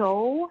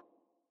so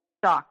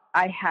shocked.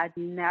 I had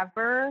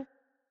never,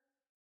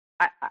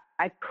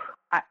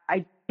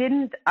 I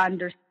didn't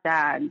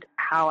understand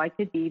how I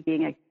could be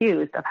being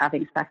accused of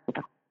having sex with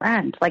a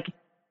friend. Like,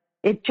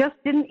 it just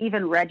didn't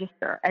even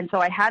register. And so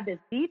I had this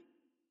deep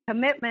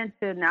commitment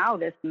to now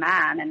this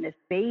man and this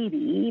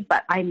baby,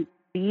 but I'm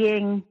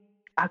being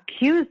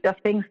accused of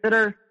things that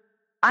are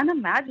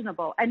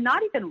unimaginable and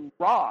not even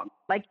wrong.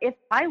 Like, if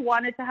I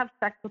wanted to have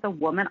sex with a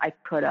woman, I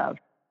could have.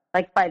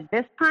 Like, by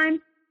this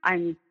time,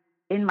 I'm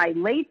in my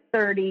late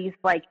 30s.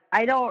 Like,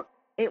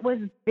 it was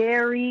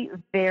very,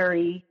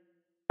 very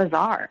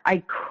bizarre.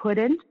 I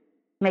couldn't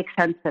make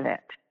sense of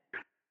it.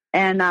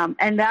 And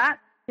that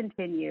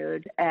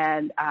continued.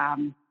 And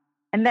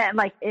then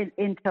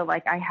until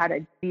I had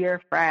a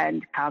dear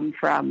friend come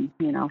from,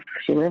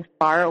 she lives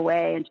far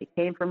away, and she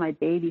came for my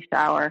baby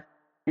shower,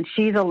 and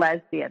she's a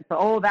lesbian.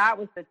 So, that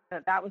was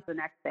the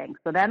next thing.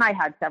 So then I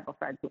had several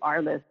friends who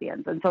are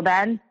lesbians. And so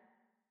then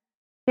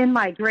in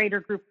my greater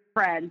group of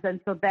friends, and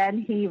so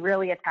then he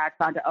really attached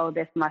onto,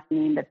 this must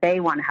mean that they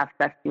want to have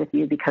sex with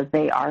you because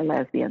they are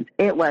lesbians.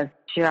 It was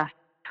just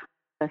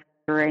the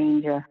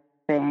strangest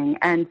thing.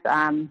 And,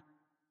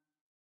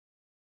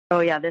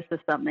 this is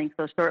something.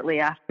 So shortly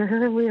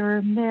after we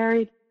were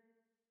married,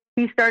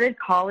 he started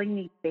calling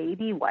me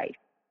baby wife.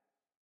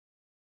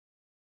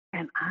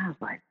 And I was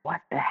like,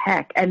 what the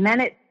heck? And then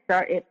it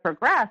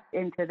progressed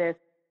into this.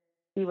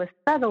 He was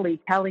subtly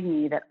telling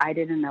me that I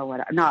didn't know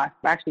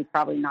actually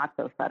probably not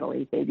so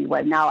subtly, baby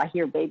wife. Now I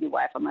hear baby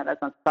wife. I'm like,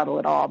 that's not subtle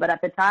at all. But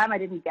at the time I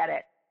didn't get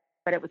it.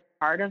 But it was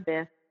part of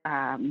this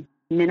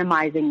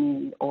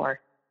minimizing me,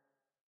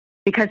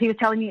 because he was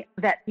telling me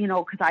that,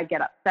 because I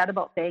get upset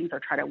about things or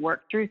try to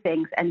work through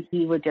things. And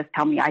he would just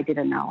tell me, I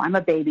didn't know. I'm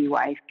a baby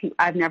wife.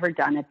 I've never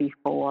done it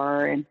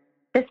before. And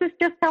this is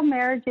just how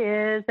marriage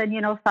is. And,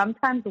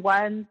 sometimes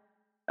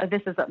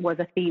was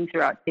a theme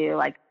throughout too.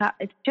 Like,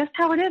 it's just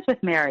how it is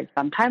with marriage.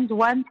 Sometimes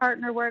one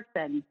partner works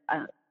and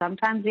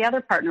sometimes the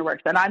other partner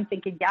works. And I'm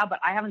thinking, yeah, but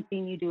I haven't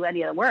seen you do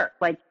any of the work.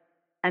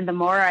 And the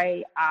more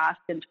I asked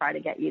and try to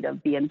get you to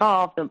be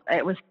involved,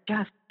 it was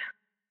just,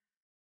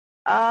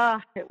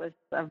 it was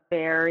a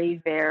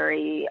very,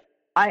 very,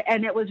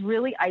 and it was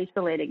really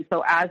isolating.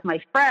 So as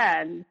my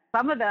friends,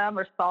 some of them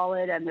are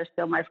solid and they're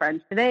still my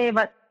friends today,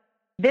 but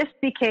this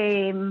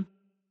became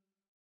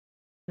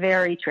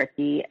very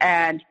tricky.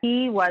 And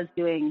he was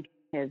doing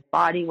his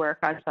body work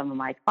on some of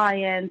my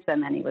clients,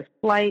 and then he was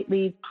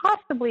slightly,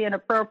 possibly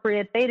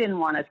inappropriate. They didn't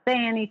want to say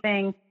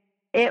anything.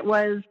 It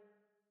was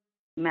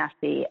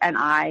messy, and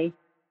I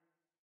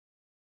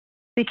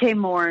became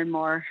more and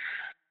more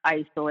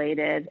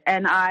isolated.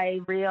 And I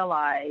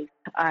realized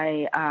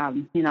here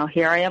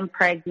I am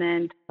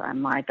pregnant.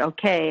 I'm like,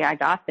 okay, I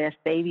got this,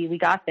 baby, we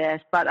got this.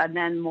 But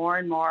then more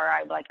and more,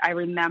 I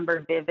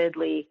remember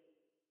vividly,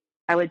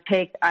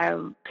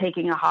 I'm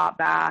taking a hot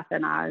bath,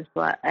 and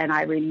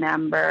I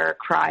remember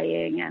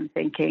crying and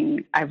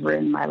thinking, I've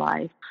ruined my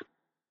life.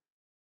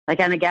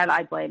 And again,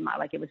 I blame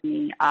it was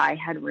me. I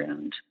had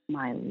ruined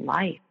my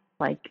life.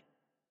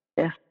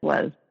 This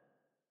was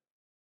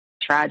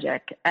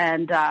tragic,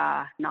 and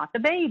not the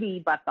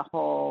baby, but the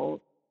whole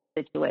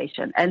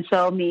situation. And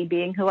so me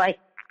being who I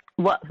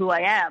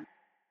am,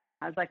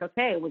 I was like,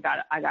 okay,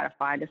 I gotta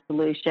find a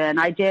solution.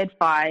 I did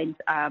find,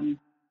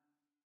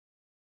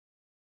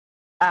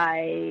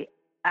 I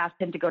asked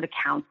him to go to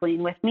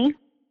counseling with me.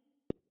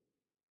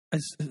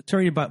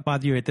 Sorry to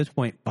bother you at this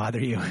point.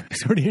 Sorry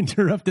to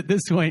interrupt at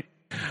this point.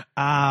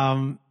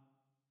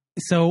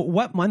 So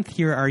what month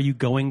here are you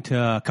going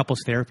to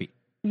couples therapy?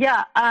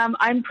 Yeah,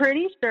 I'm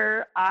pretty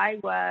sure I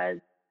was,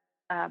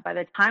 by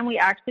the time we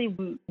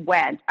actually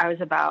went, I was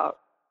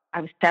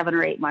 7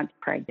 or 8 months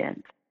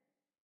pregnant.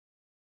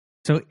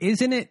 So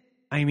isn't it,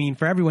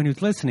 for everyone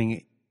who's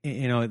listening,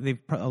 a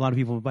lot of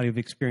people might have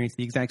experienced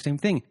the exact same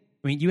thing.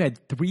 You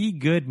had 3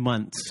 good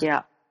months.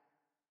 Yeah.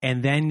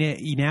 And then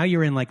now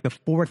you're in the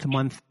 4th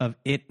month of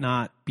it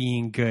not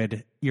being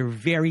good. You're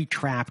very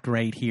trapped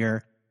right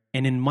here.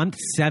 And in month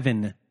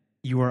 7,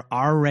 you are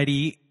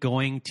already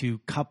going to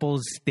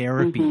couples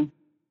therapy. Mm-hmm.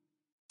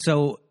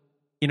 So,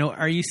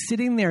 are you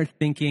sitting there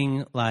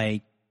thinking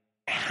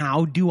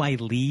how do I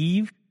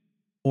leave?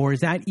 Or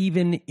is that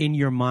even in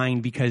your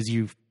mind because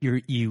you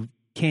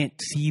can't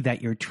see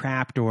that you're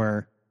trapped,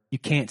 or you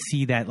can't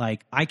see that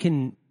I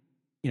can,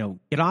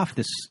 get off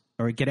this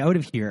or get out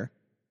of here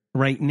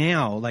right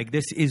now.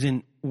 This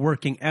isn't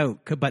working out.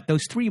 But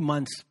those 3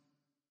 months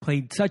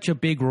played such a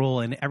big role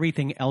in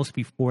everything else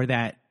before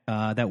that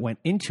that went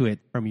into it,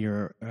 from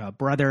your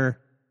brother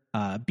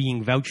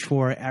being vouched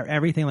for,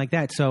 everything like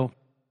that. So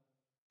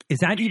is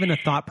that even a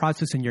thought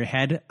process in your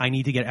head? I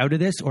need to get out of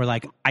this, or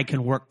like I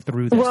can work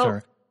through this,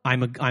 or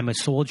I'm a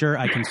soldier,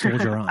 I can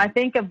soldier on. I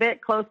think a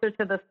bit closer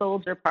to the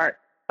soldier part,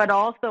 but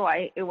also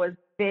it was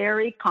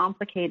very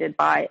complicated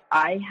by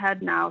I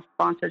had now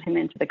sponsored him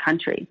into the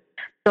country.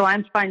 So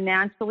I'm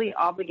financially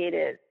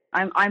obligated.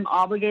 I'm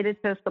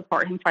obligated to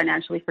support him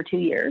financially for 2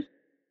 years.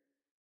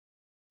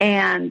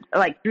 And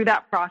like through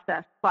that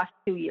process, plus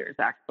 2 years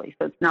actually.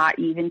 So it's not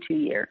even 2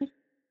 years.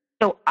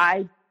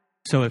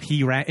 So if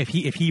he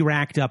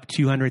racked up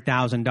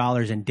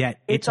 $200,000 in debt,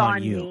 it's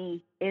on you.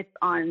 Me. It's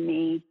on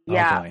me.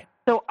 Yeah. Oh boy.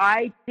 So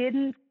I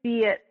didn't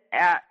see it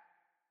at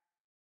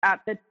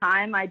the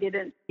time. I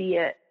didn't see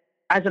it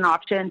as an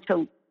option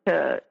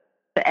to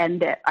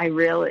end it.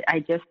 I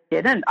just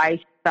didn't.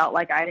 I felt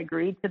like I'd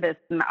agreed to this,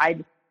 and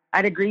I'd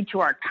agreed to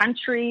our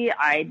country.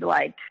 I'd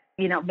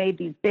made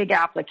these big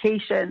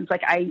applications.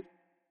 Like I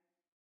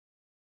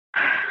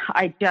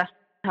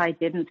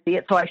didn't see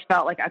it. So I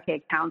felt like,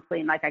 okay,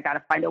 counseling, like I got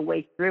to find a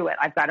way through it.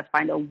 I've got to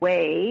find a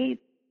way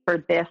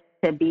for this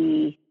to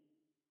be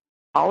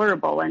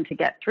tolerable and to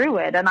get through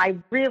it. And I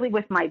really,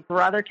 with my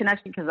brother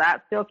connection, because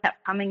that still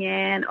kept coming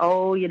in.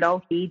 Oh,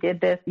 he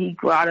did this. He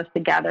brought us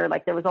together.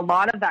 Like there was a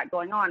lot of that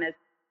going on. As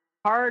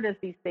hard as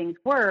these things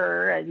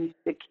were, and he's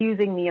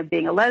accusing me of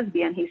being a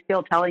lesbian, he's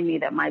still telling me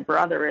that my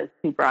brother is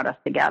who brought us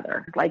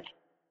together. Like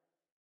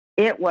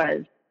it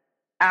was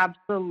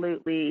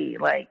absolutely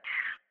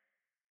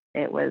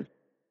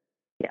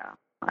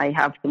I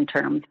have some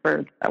terms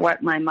for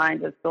what my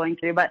mind was going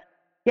through, but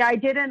yeah, I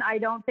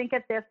don't think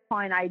at this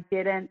point I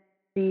didn't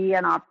see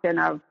an option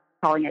of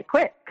calling it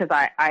quits, because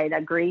I'd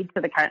agreed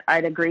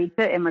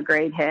to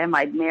immigrate him.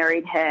 I'd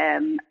married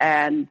him,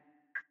 and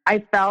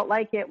I felt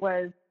like it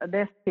was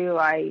this too.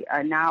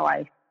 Now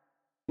I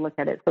look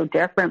at it so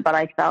different, but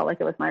I felt like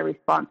it was my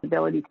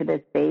responsibility to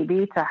this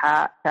baby to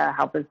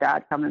help his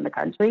dad come in the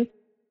country.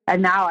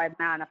 And now I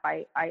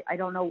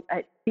don't know,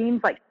 it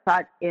seems like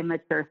such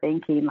immature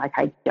thinking. Like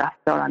I just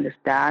don't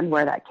understand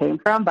where that came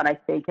from, but I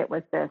think it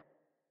was this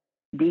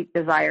deep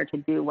desire to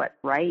do what's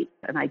right.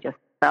 And I just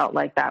felt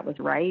like that was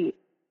right.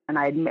 And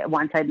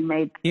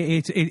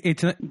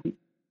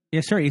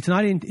it's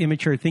not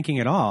immature thinking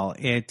at all.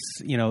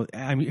 It's,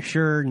 I'm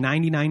sure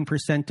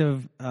 99%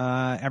 of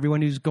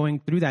everyone who's going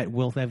through that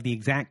will have the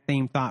exact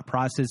same thought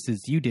process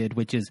as you did,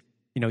 which is,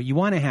 you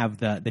want to have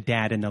the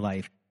dad in the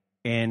life.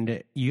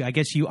 And I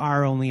guess you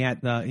are only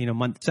at the,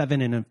 month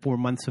 7 and in 4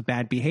 months of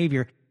bad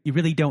behavior. You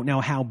really don't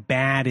know how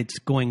bad it's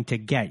going to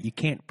get. You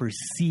can't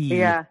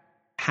perceive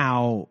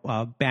how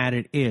bad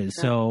it is.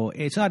 So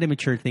it's not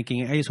immature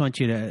thinking. I just want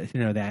you to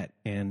know that.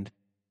 And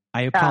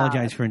I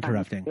apologize for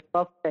interrupting.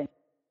 Oh,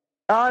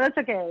 that's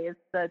okay.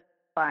 That's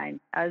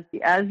fine. As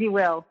you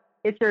will.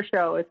 It's your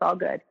show. It's all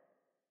good.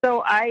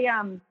 So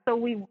so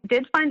we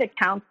did find a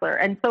counselor.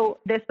 And so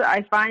there's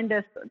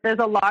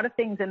a lot of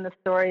things in the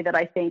story that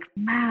I think,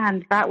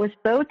 man, that was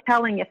so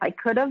telling. If I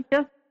could have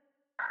just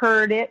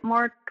heard it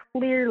more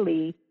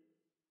clearly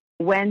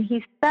when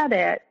he said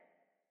it,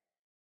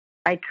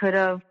 I could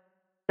have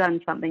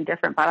done something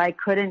different, but I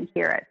couldn't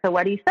hear it. So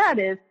what he said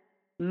is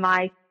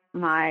my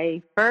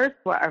wife,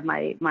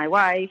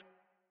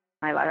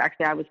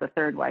 actually I was the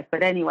third wife,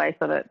 but anyway,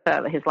 so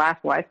that his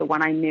last wife, the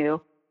one I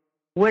knew,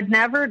 would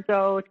never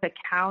go to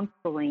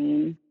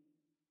counseling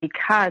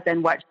because,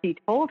 and what she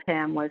told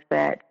him was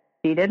that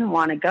she didn't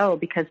want to go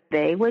because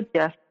they would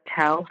just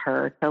tell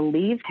her to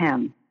leave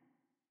him.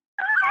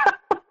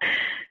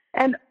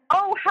 And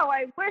oh, how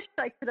I wished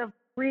I could have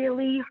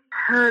really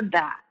heard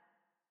that,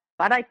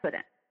 but I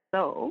couldn't.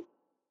 So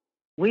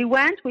we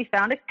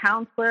found a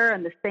counselor,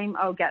 and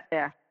get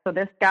this. So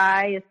this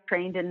guy is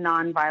trained in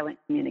nonviolent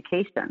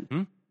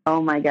communication.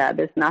 Oh my God,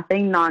 there's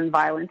nothing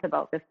nonviolent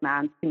about this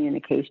man's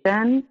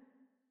communication.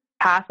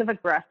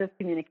 Passive-aggressive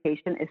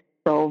communication is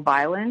so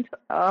violent,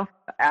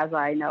 as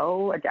I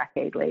know a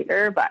decade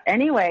later. But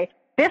anyway,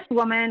 this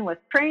woman was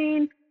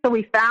trained, so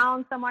we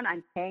found someone.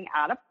 I'm paying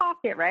out of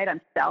pocket, right?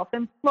 I'm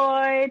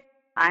self-employed.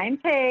 I'm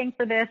paying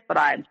for this, but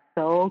I'm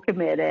so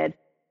committed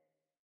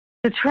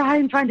to try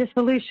and find a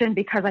solution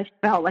because I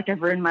felt like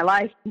I've ruined my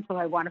life, and so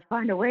I want to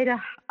find a way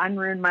to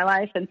unruin my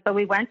life. And so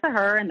we went to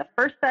her, and the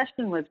first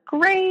session was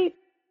great.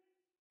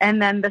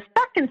 And then the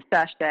second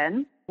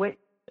session, which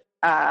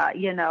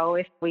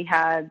if we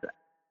had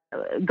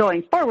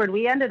going forward,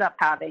 we ended up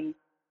having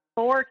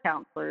 4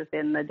 counselors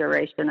in the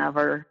duration of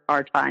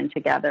our time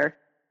together.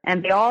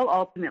 And they all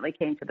ultimately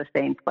came to the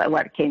same place.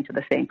 What came to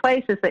the same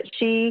place is that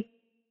she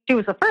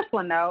was the first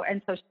one, though.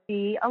 And so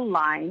she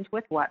aligned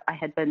with what I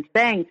had been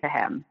saying to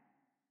him.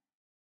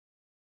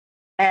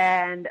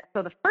 And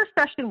so the first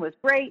session was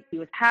great. He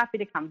was happy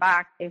to come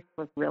back. It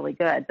was really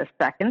good. The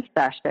second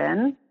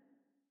session,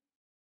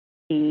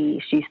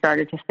 she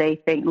started to say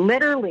things,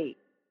 literally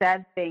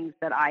said things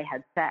that I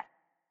had said,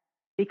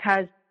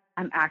 because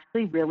I'm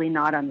actually really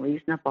not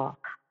unreasonable.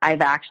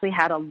 I've actually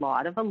had a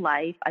lot of a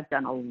life. I've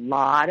done a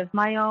lot of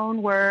my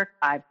own work.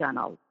 I've done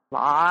a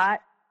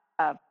lot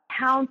of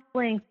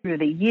counseling through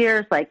the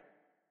years. Like,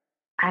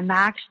 I'm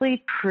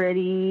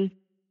pretty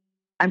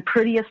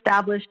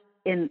established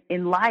in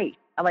life.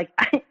 Like,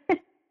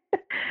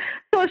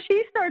 so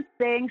she starts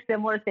saying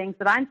similar things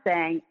that I'm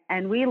saying,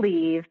 and we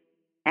leave,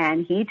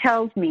 and he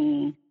tells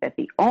me that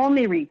the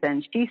only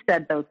reason she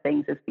said those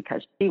things is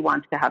because she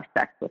wants to have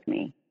sex with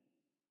me.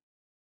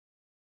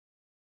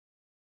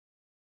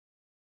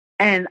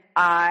 And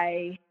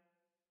I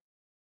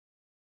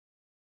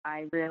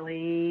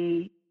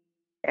really,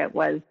 it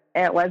was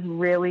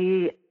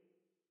really,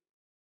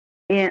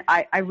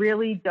 I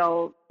really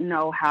don't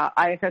know how,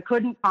 I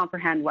couldn't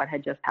comprehend what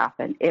had just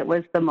happened. It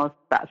was the most,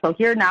 so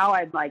here now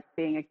I'm like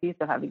being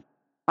accused of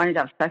wanting to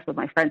have sex with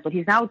my friend. So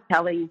he's now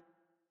telling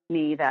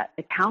me that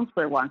the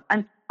counselor wants,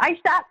 and I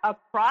sat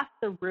across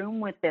the room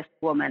with this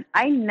woman.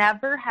 I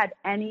never had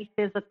any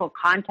physical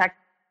contact.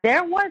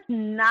 There was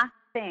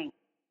nothing.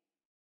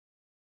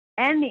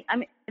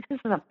 This is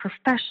a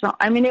professional.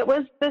 It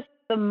was just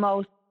the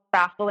most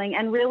baffling.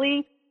 And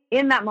really,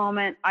 in that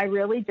moment, I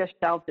really just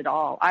shelved it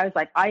all. I was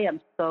like, I am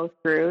so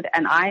screwed.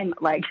 And I'm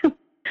like,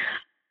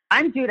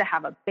 I'm due to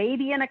have a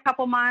baby in a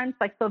couple months.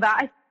 Like, so that,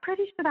 I'm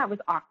pretty sure that was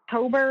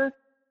October.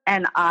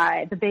 And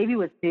the baby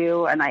was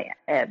due. And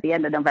at the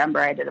end of November,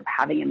 I ended up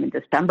having him in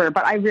December.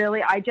 But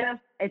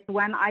it's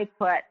when I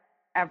put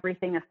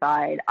everything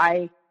aside.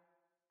 I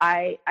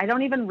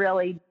don't even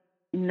really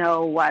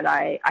know what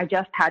I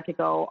just had to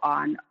go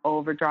on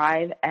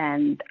overdrive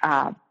and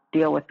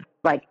deal with,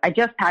 like, I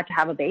just had to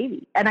have a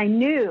baby. And I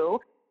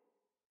knew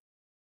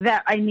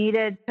that I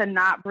needed to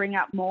not bring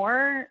up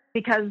more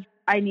because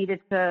I needed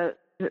to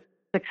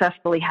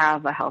successfully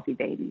have a healthy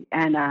baby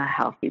and a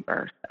healthy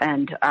birth.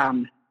 And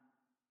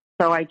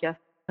so I just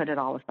put it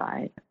all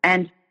aside.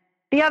 And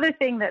the other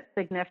thing that's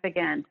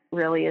significant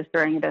really is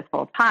during this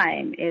whole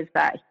time is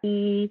that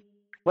he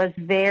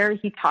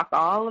talked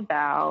all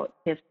about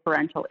his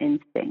parental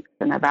instincts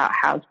and about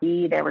how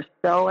they were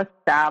so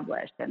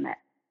established and that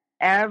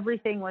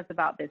everything was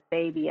about this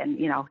baby. And,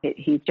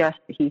 he just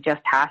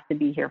has to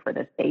be here for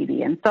this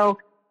baby. And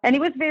he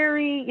was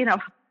very,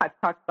 I've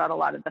talked about a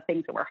lot of the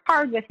things that were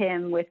hard with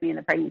me in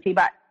the pregnancy,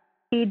 but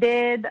he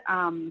did,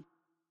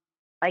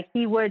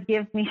 he would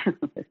give me,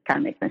 this kind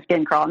of makes my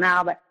skin crawl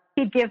now, but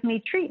he'd give me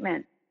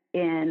treatment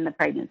in the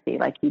pregnancy.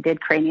 Like, he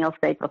did cranial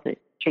sacral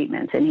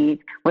treatments, and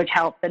which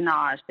helped the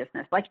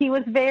nauseousness. Like, he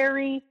was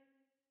very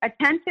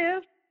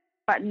attentive,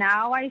 but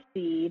now I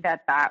see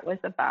that was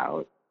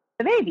about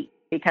the baby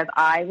because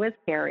I was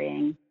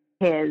carrying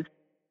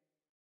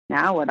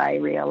now what I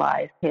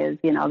realize,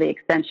 the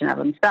extension of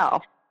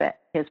himself,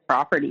 his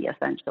property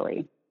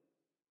essentially.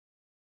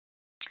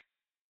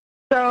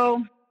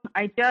 So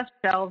I just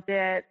shelved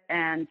it,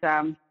 and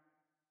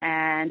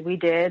we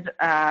did.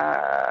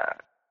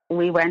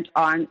 We went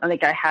on.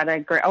 Like, I had a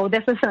great. Oh,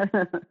 this is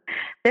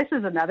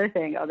another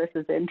thing. Oh, this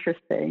is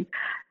interesting.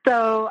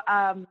 So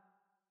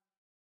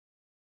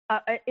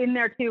in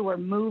there too, we're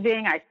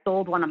moving. I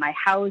sold one of my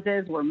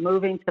houses. We're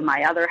moving to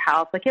my other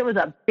house. Like, it was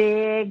a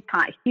big,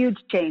 huge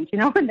change.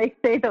 When they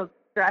say those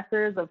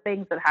stressors of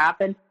things that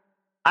happen,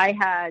 I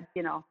had,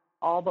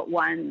 all but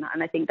one,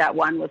 and I think that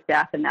one was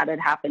death, and that had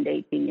happened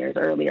 18 years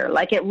earlier.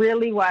 Like, it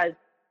really was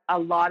a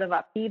lot of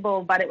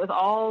upheaval, but it was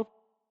all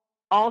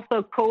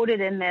also coded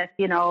in this,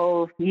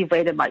 you've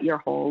waited about your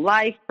whole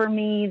life for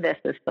me. This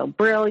is so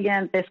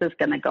brilliant. This is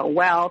going to go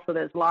well. So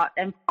there's a lot.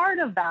 And part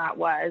of that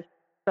was,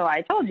 so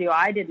I told you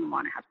I didn't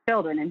want to have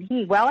children.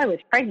 And while I was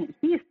pregnant,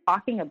 he's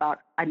talking about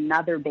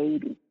another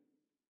baby.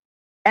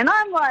 And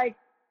I'm like,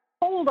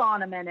 hold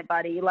on a minute,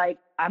 buddy. Like,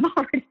 I'm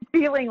already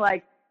feeling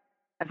like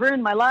I've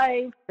ruined my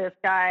life. This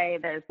guy,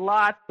 there's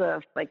lots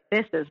of,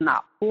 this is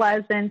not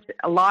pleasant.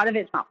 A lot of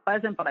it's not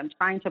pleasant, but I'm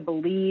trying to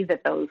believe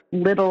that those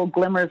little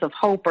glimmers of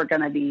hope are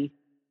going to be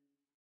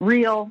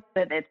real,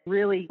 that it's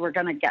really, we're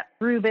going to get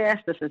through this.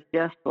 This is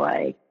just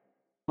like,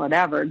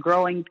 whatever,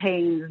 growing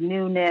pains,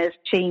 newness,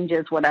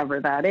 changes,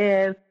 whatever that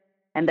is.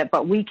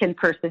 But we can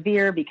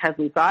persevere because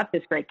we've got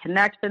this great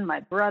connection. My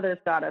brother's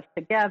got us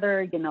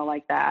together,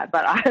 like that.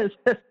 But I was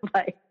just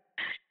like,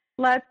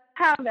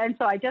 and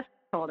so I just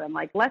told him,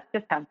 like, let's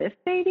just have this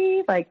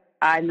baby. Like,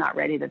 I'm not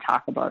ready to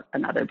talk about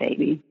another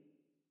baby.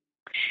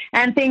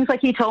 And things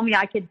like, he told me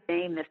I could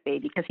name this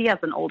baby because he has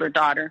an older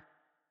daughter,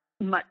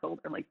 much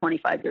older, like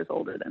 25 years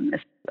older than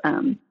this,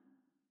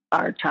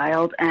 our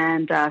child.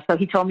 And so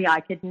he told me I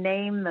could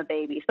name the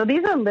baby. So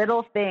these are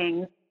little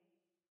things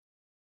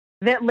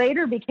that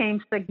later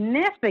became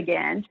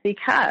significant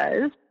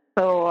because,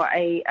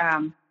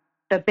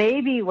 the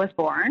baby was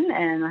born,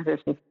 and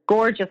there's this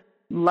gorgeous,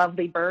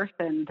 lovely birth,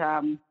 and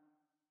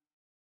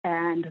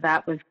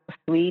that was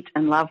sweet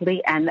and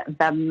lovely. And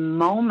the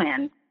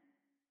moment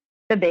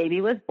the baby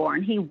was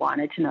born, he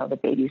wanted to know the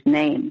baby's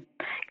name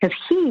because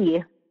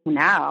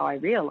now I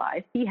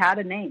realized he had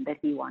a name that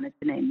he wanted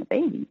to name the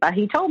baby. But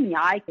he told me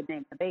I could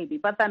name the baby,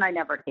 but then I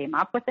never came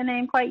up with the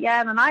name quite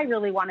yet. And I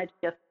really wanted to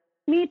just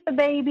meet the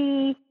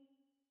baby,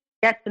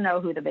 get to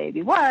know who the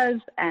baby was,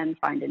 and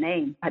find a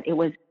name. But it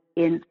was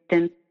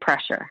instant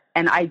pressure.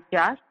 And I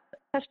just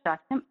to shut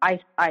him, I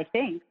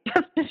think,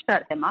 just to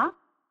shut him up,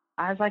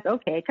 I was like,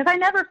 okay, because I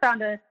never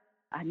found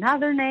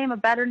another name, a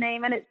better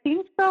name, and it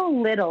seems so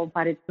little,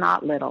 but it's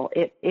not little.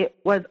 It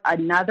was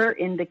another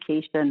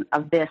indication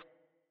of this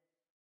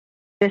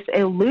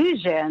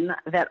illusion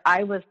that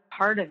I was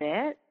part of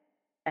it,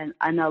 and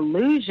an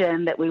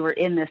illusion that we were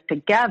in this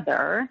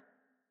together,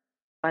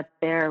 but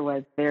there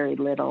was very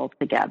little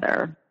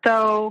together.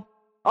 So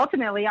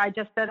ultimately, I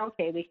just said,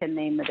 okay, we can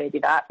name the baby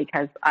that,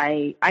 because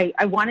I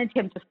wanted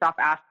him to stop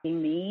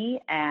asking me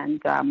and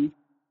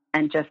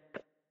just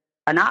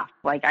enough.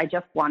 Like, I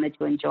just wanted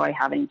to enjoy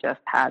having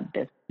just had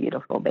this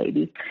beautiful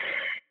baby.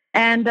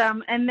 And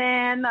then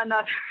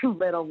another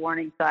little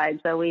warning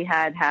sign. So we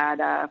had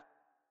a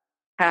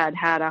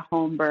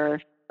home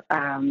birth.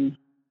 And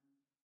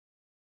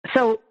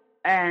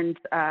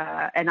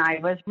I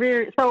was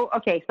really, so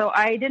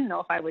I didn't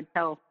know if I would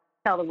tell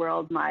the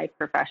world my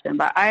profession,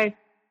 but I'm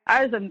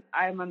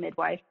a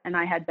midwife, and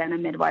I had been a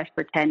midwife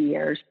for 10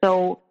 years.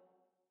 So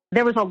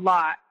there was a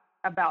lot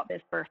about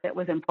this birth that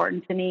was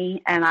important to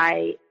me. And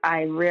I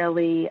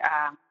really,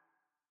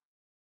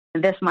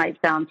 this might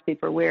sound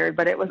super weird,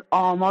 but it was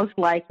almost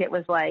like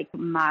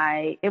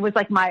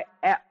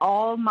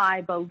all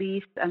my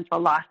beliefs and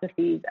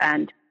philosophies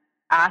and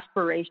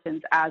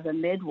aspirations as a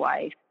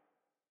midwife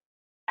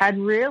had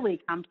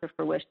really come to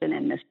fruition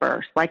in this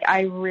birth. Like,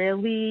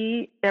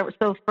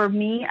 so for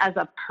me as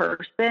a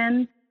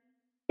person,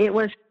 it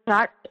was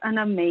such an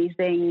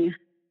amazing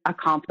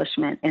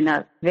accomplishment in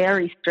a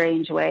very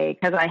strange way,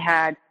 because I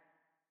had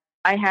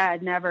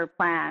never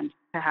planned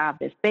to have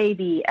this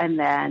baby, and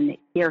then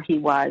here he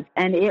was,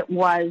 and it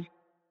was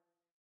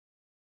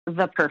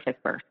the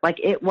perfect birth. Like,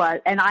 it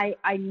was, and I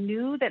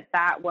knew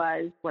that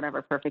was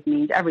whatever perfect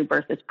means. Every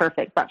birth is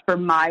perfect, but for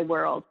my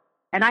world,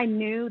 and I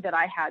knew that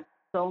I had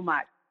so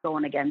much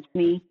going against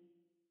me.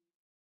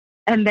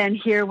 And then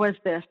here was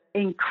this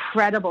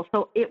incredible.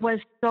 So it was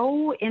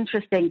so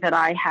interesting that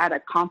I had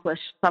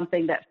accomplished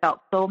something that felt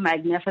so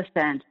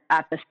magnificent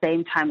at the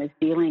same time as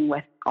dealing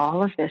with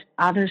all of this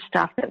other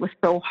stuff that was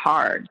so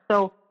hard.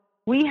 So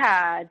we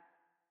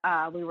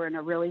were in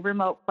a really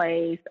remote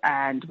place,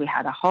 and we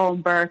had a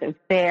home birth. It was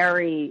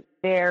very,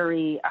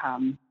 very,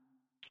 I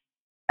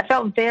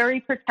felt very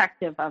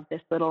protective of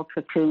this little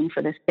cocoon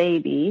for this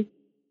baby.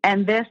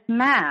 And this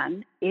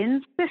man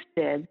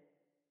insisted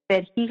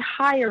that he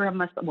hire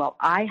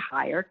I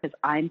hire, because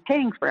I'm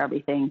paying for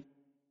everything,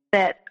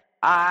 that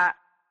I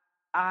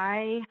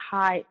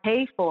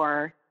pay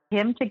for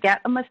him to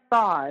get a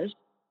massage,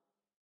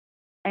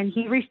 and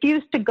he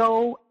refused to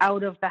go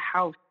out of the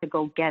house to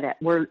go get it.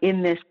 We're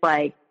in this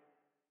like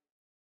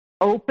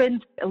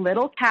open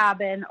little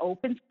cabin,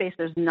 open space.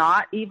 There's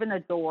not even a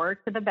door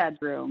to the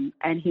bedroom,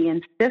 and he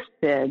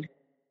insisted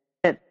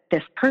that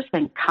this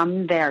person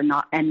come there,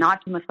 not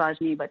to massage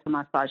me, but to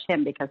massage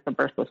him, because the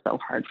birth was so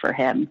hard for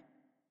him.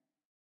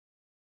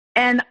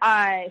 And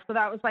so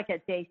that was like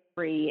at day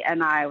 3,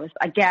 and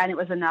it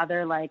was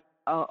another like,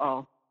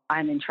 oh,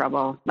 I'm in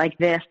trouble. Like,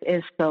 this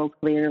is so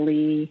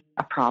clearly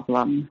a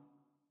problem.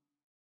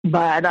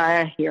 But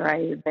there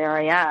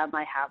I am.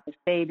 I have this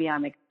baby.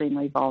 I'm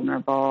extremely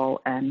vulnerable,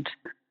 and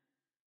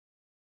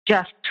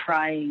just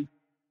trying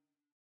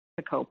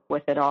to cope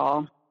with it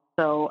all.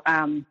 So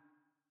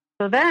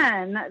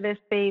then this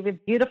baby,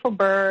 beautiful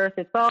birth,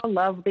 it's all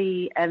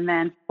lovely. And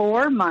then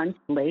 4 months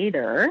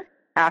later,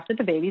 after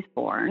the baby's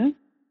born,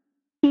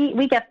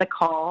 we get the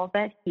call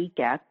that he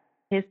gets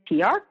his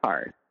PR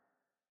card.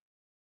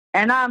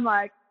 And I'm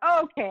like,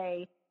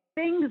 okay,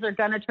 things are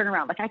going to turn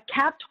around. Like, I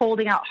kept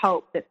holding out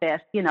hope that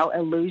this,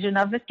 illusion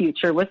of the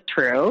future was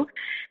true,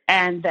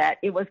 and that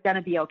it was going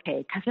to be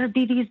okay, because there'd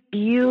be there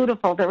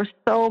was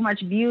so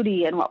much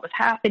beauty in what was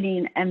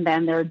happening. And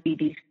then there would be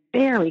these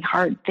very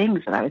hard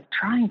things that I was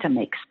trying to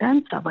make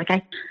sense of. Like,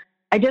 I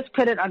just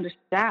couldn't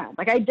understand.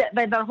 Like,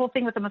 the whole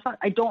thing with the massage,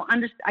 I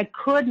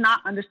could not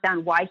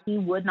understand why he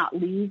would not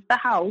leave the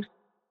house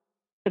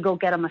to go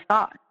get a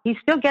massage. He's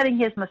still getting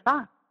his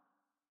massage,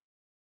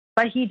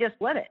 but he just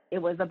wouldn't.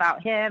 It was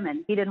about him,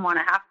 and he didn't want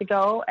to have to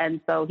go, and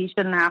so he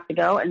shouldn't have to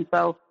go, and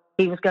so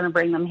he was going to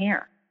bring them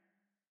here.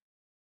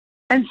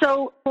 And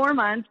so 4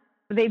 months,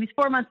 the baby's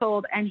 4 months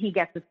old, and he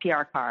gets his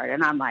PR card,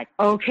 and I'm like,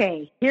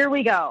 okay, here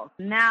we go.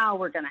 Now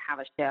we're going to have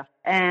a shift.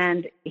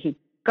 And he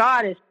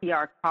got his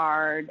PR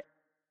card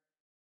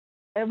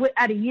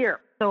at a year.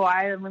 So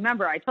I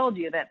remember I told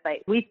you that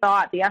we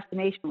thought the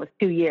estimation was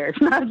 2 years.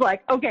 And I was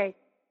like, okay,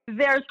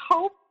 there's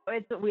hope.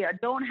 We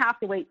don't have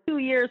to wait 2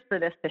 years for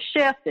this to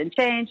shift and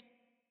change.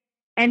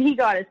 And he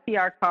got his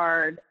PR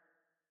card,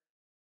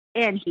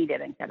 and he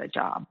didn't get a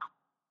job.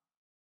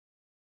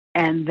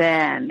 And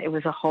then it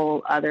was a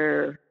whole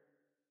other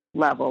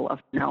level of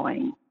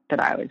knowing that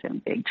I was in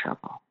big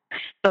trouble.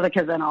 So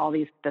because then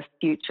this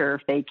future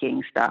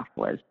faking stuff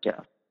was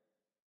just,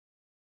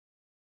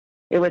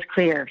 it was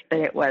clear that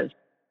it wasn't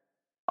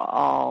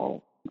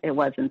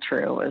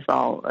true. It was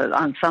all,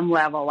 on some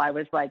level, I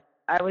was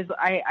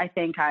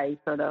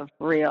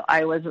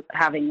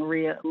having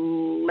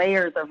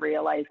layers of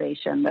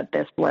realization that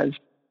this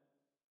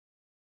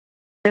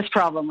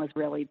problem was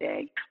really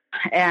big.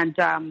 And,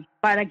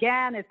 but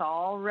again, it's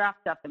all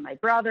wrapped up in my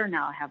brother.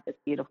 Now I have this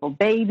beautiful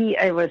baby.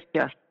 It was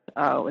just,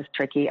 it was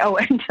tricky. Oh,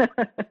 and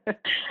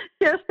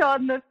just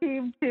on the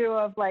theme too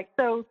of like,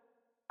 so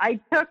I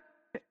took,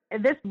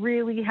 this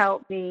really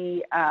helped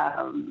me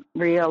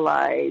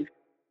realize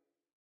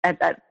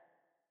that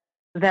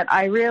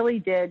I really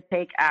did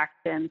take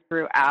action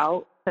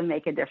throughout to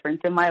make a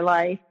difference in my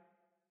life.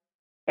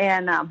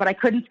 And, but I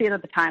couldn't see it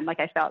at the time. Like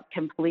I felt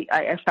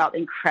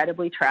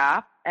incredibly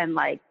trapped. And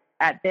like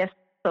at this,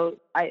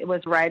 it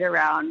was right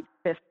around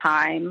this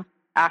time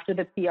after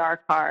the PR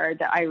card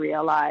that I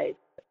realized,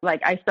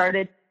 like I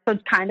started, so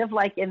it's kind of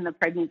like in the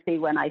pregnancy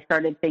when I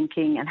started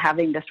thinking and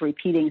having this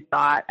repeating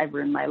thought, I've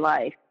ruined my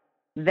life.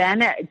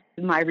 Then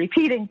my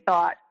repeating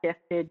thought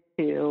shifted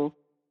to,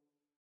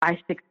 I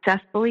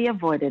successfully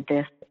avoided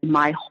this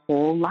my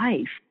whole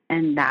life.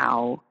 And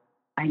now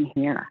I'm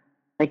here.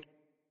 Like,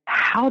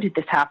 how did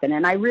this happen?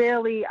 And I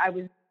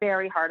was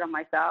very hard on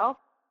myself.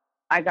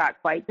 I got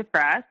quite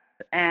depressed.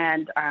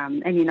 And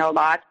you know,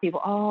 lots of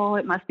people, oh,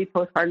 it must be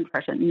postpartum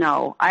depression.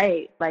 No,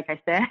 like I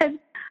said,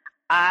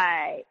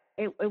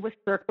 it was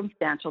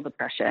circumstantial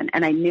depression,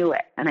 and I knew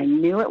it. And I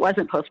knew it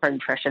wasn't postpartum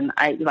depression.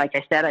 Like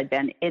I said, I'd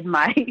been in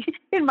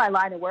my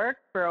line of work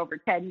for over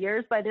 10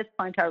 years by this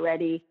point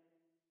already.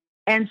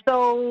 And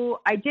so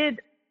I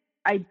did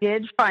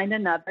find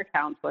another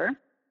counselor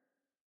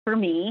for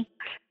me.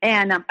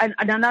 And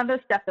another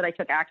step that I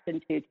took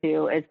action to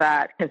too is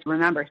that, because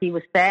remember, he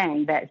was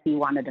saying that he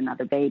wanted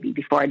another baby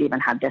before I'd even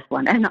had this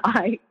one. And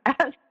I,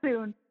 as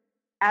soon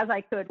as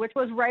I could, which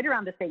was right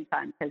around the same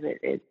time, because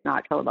it's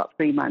not till about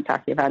 3 months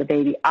after you've had a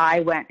baby, I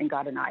went and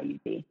got an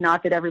IUD.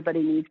 Not that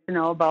everybody needs to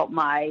know about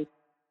my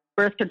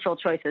birth control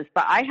choices,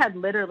 but I had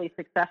literally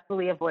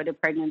successfully avoided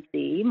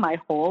pregnancy my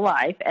whole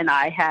life, and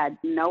I had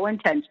no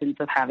intentions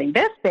of having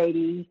this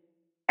baby,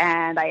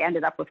 and I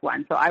ended up with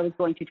one. So I was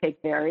going to take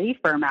very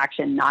firm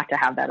action not to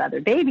have that other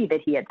baby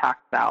that he had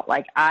talked about.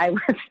 Like I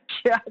was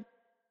just,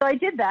 so I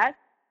did that,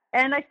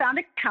 and I found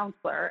a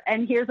counselor.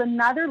 And here's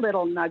another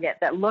little nugget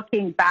that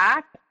looking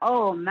back,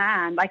 oh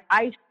man, like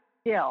I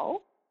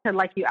still,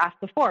 like you asked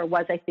before,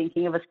 was I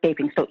thinking of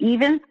escaping? So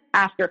even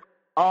after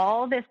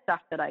all this stuff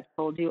that I've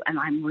told you, and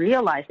I'm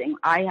realizing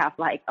I have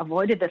like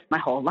avoided this my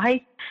whole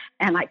life,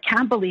 and I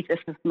can't believe this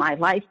is my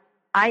life,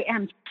 I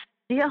am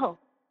still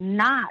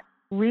not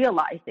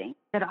realizing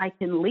that I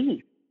can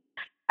leave.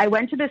 I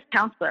went to this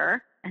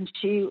counselor, and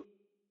she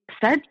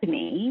said to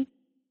me,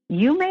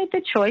 you made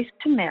the choice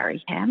to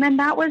marry him, and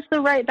that was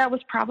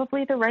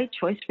probably the right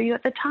choice for you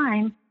at the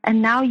time,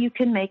 and now you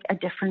can make a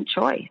different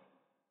choice.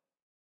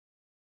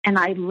 And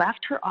I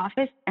left her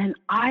office, and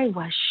I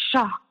was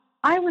shocked.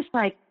 I was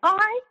like, and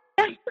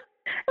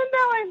now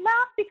I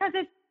laugh because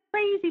it's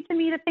crazy to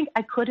me to think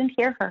I couldn't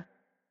hear her.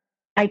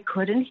 I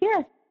couldn't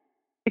hear,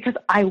 because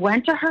I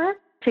went to her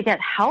to get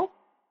help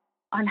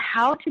on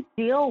how to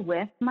deal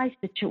with my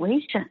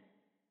situation.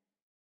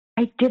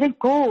 I didn't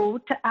go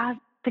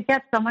to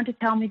get someone to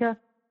tell me to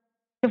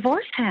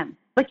divorce him.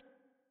 Like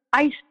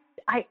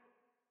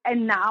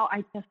and now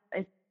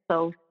it's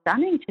so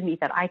stunning to me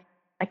that I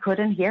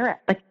couldn't hear it.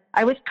 Like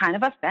I was kind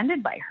of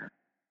offended by her.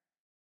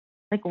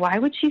 Like, why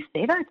would she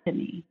say that to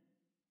me?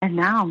 And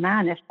now,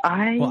 man, if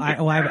I...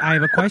 Well, I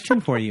have a question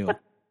for you.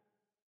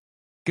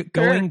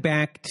 Going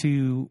back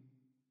to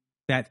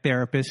that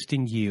therapist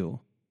and you,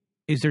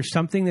 is there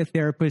something the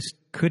therapist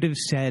could have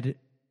said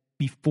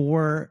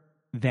before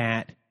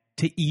that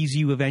to ease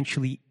you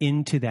eventually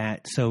into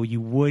that so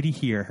you would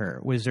hear her?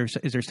 Is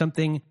there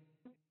something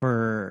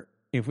for...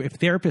 If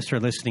therapists are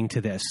listening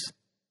to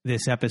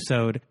this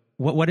episode,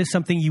 what is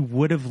something you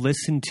would have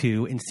listened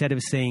to instead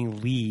of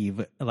saying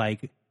leave?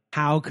 Like...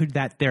 How could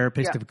that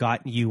therapist have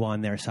gotten you on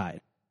their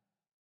side?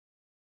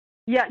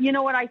 Yeah, you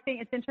know what? I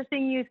think it's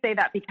interesting you say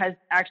that, because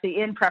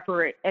actually in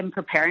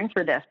preparing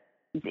for this,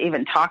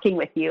 even talking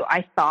with you,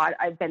 I thought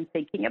I've been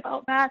thinking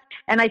about that.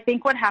 And I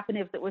think what happened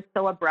is it was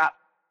so abrupt.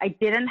 I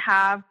didn't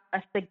have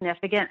a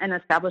significant and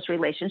established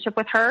relationship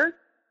with her.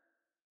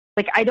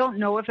 Like, I don't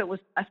know if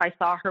I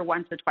saw her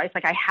once or twice.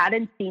 Like, I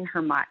hadn't seen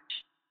her much.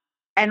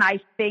 And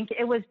I think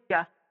it was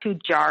just too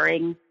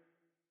jarring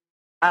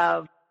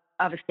of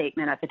a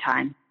statement at the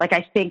time. Like,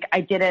 I think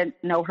I didn't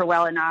know her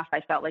well enough.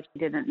 I felt like she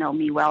didn't know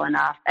me well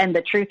enough. And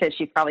the truth is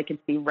she probably could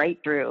see right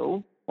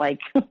through, like,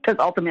 because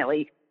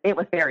ultimately it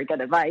was very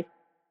good advice.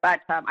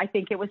 But I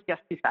think it was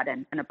just too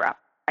sudden and abrupt.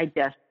 I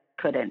just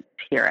couldn't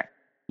hear it.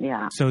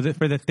 Yeah. So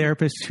for the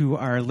therapists who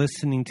are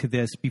listening to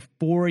this,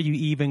 before you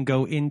even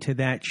go into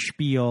that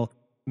spiel,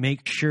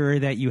 make sure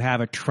that you have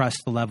a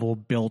trust level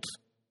built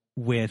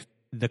with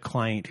the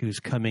client who's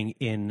coming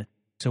in.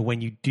 So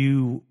when you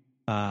do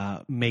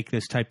make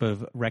this type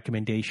of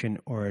recommendation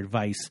or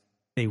advice,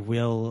 they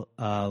will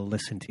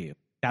listen to you.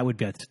 That would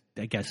be,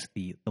 I guess,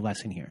 the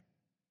lesson here.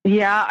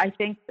 Yeah, I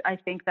think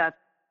that's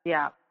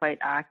quite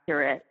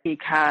accurate,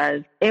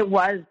 because it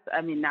was,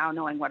 I mean, now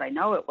knowing what I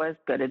know, it was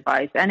good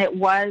advice, and it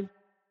was,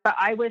 but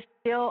I was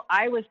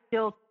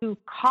still too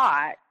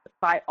caught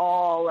by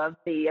all of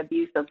the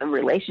abuse of the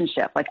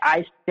relationship. Like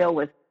I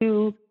was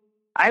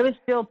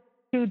still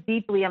too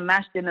deeply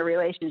enmeshed in the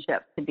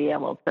relationship to be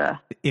able to.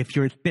 If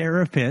your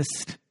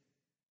therapist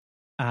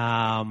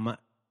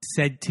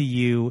said to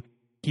you,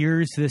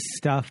 here's this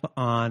stuff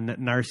on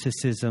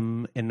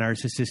narcissism and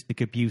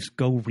narcissistic abuse,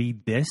 go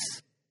read this,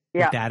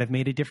 would that have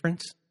made a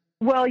difference?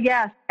 Well,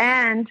 yes.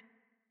 And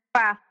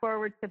fast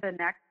forward to the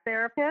next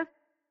therapist,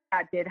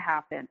 that did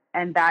happen.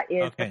 And that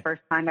is the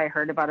first time I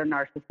heard about a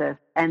narcissist.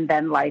 And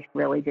then life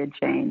really did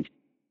change.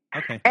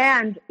 Okay.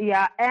 And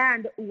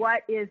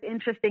what is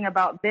interesting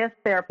about this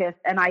therapist,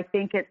 and I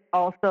think it's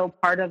also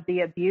part of the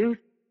abuse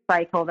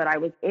cycle that I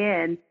was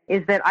in,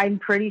 is that I'm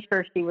pretty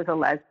sure she was a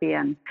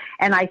lesbian.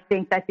 And I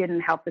think that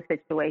didn't help the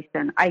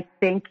situation. I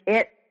think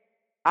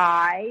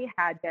I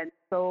had been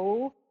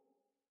so,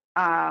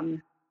 I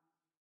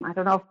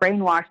don't know if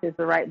brainwashed is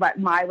the right, but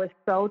I was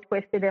so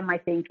twisted in my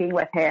thinking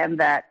with him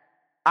that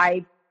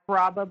I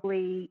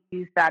probably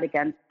used that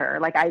against her.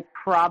 Like, I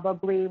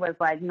probably was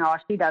like, no,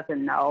 she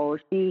doesn't know.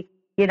 She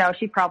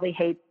probably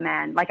hates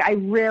men. Like, I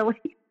really,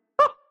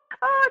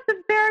 it's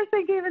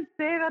embarrassing to even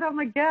say that. Oh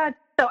my God.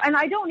 So, and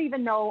I don't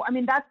even know. I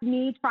mean, that's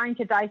me trying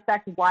to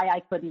dissect why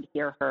I couldn't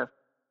hear her.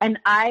 And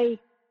I,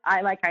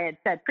 like I had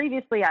said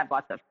previously, I have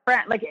lots of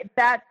friends. Like,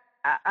 that,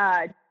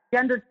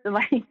 gender,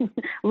 like,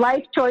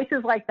 life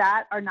choices like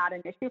that are not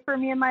an issue for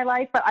me in my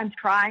life, but I'm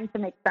trying to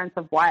make sense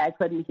of why I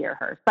couldn't hear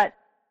her. But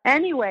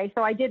anyway,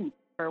 so I didn't,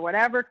 for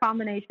whatever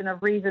combination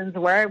of reasons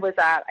where I was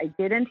at, I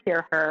didn't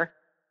hear her.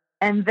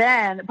 And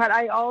then, but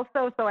I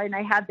also, and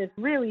I had this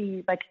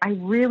really, like, I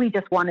really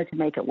just wanted to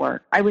make it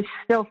work. I was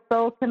still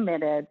so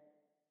committed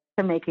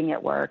to making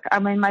it work. I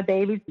mean, my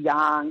baby's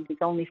young. He's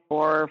only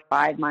 4 or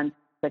 5 months,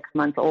 6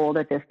 months old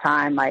at this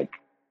time. Like,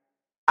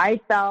 I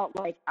felt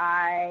like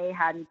I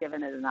hadn't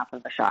given it enough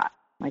of a shot.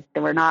 Like, they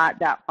were not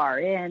that far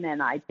in.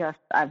 And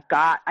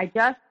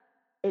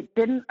it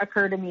didn't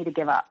occur to me to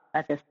give up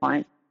at this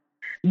point.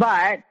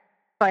 But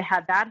so I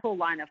had that whole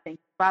line of things,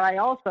 but I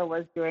also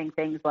was doing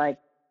things like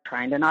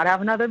trying to not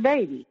have another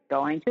baby,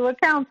 going to a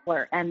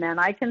counselor. And then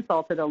I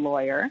consulted a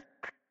lawyer,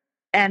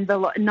 and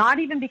not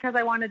even because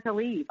I wanted to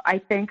leave. I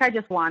think I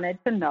just wanted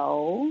to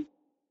know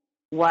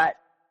what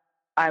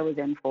I was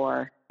in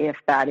for, if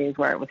that is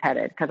where it was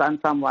headed. Because on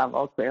some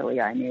level,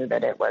 clearly I knew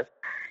that it was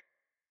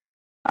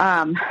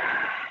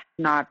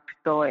not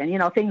going,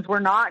 things were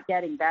not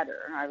getting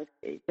better. I was,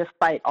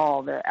 despite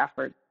all the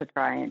efforts to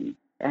try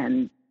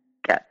and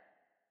get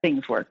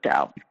things worked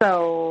out.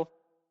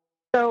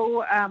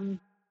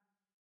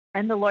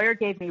 And the lawyer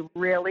gave me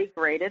really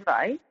great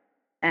advice.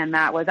 And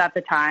that was, at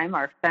the time,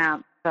 our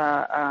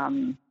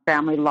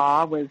family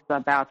law was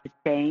about to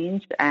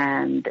change.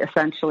 And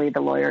essentially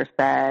the lawyer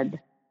said,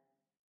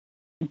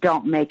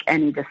 don't make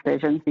any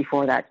decisions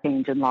before that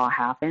change in law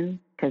happens,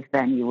 because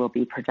then you will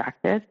be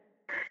protected.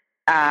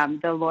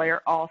 The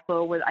lawyer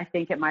also was, I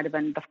think it might have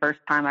been the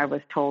first time I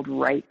was told,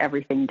 write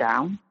everything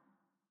down.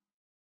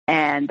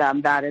 And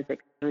that is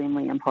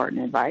extremely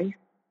important advice.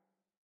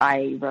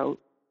 I wrote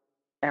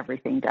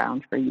everything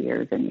down for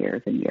years and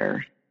years and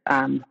years.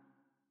 And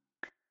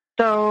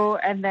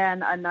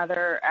then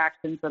another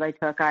actions that I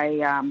took,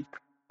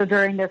 so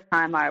during this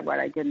time, what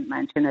I didn't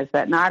mention is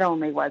that not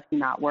only was he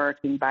not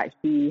working, but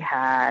he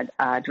had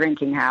a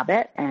drinking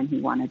habit, and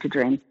he wanted to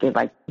drink,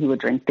 he would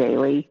drink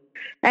daily,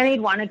 and he'd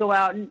want to go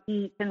out and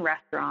eat in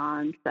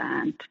restaurants,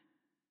 and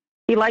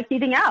he liked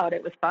eating out.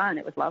 It was fun.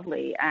 It was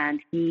lovely. And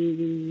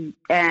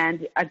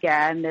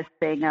again, this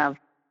thing of,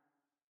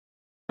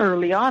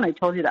 early on, I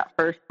told you that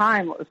first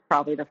time, it was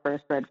probably the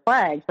first red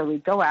flag. So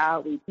we'd go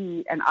out, we'd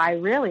eat, and I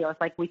was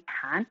like, we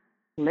can't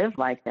live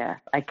like this.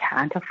 I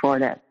can't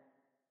afford it.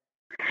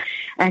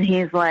 And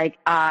he's like,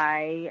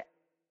 I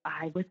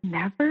would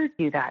never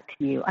do that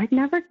to you. I'd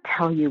never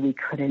tell you we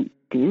couldn't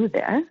do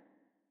this.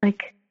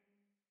 Like,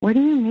 what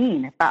do you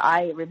mean? But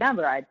I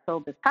remember I'd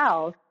sold this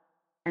house,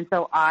 and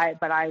so I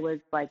was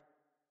like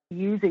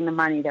using the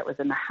money that was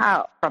in the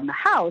house, from the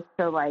house,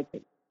 to like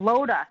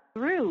float us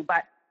through.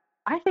 But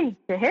I think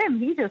to him,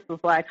 he just was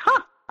like,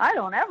 I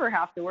don't ever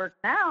have to work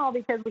now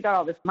because we got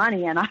all this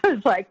money. And I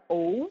was like,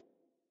 oh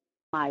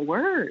my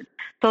word.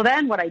 So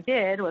then what I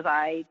did was,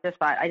 I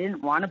decided I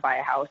didn't want to buy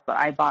a house, but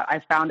I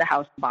found a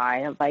house to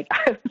buy. I was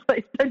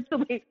like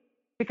essentially,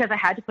 because I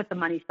had to put the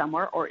money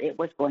somewhere or it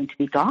was going to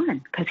be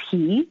gone, because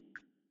he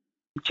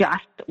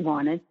just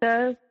wanted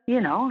to,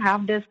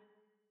 have this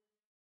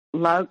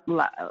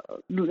living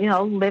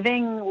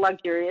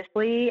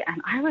luxuriously.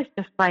 And I was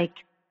just like,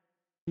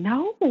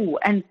 no.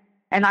 And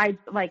I,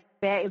 like,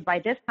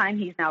 by this time,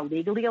 he's now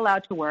legally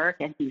allowed to work,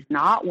 and he's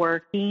not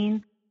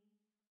working.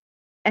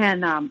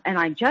 And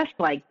I'm just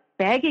like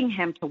begging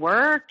him to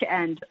work.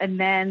 And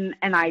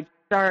I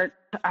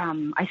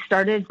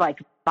started like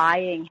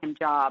buying him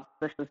jobs.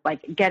 This is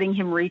like getting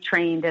him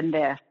retrained in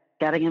this,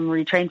 getting him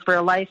retrained for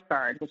a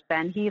lifeguard, which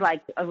then it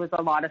was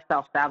a lot of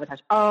self-sabotage.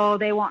 Oh,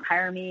 they won't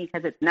hire me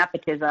because it's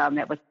nepotism.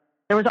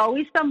 There was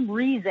always some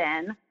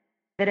reason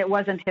that it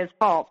wasn't his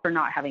fault for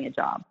not having a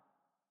job.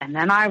 And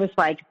then I was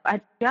like,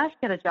 I'd just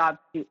get a job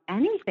to do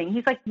anything.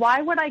 He's like,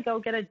 why would I go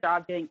get a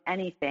job doing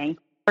anything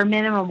for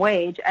minimum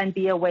wage and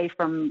be away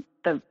from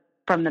the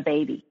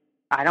baby?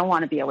 I don't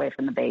want to be away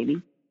from the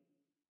baby.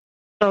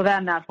 So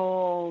then that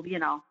whole,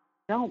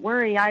 don't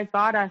worry, I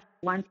got us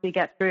once we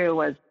get through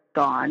was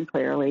gone,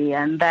 clearly.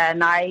 And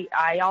then I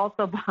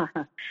also,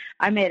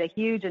 I made a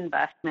huge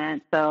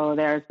investment. So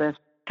there's this,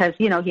 because,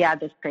 he had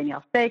this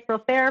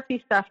craniosacral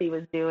therapy stuff he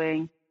was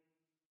doing.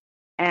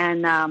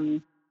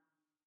 And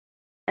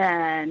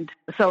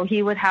so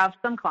he would have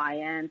some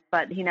clients,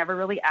 but he never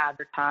really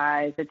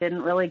advertised. It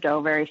didn't really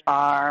go very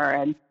far.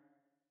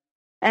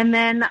 And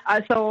then,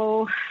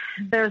 so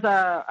there's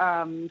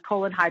a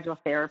colon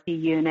hydrotherapy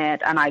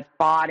unit, and I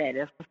bought it.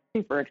 It was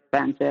super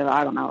expensive.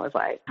 I don't know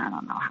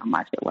how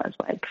much it was,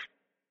 like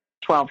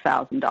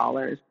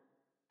 $12,000.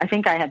 I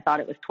think I had thought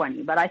it was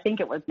 20, but I think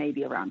it was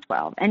maybe around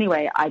 12.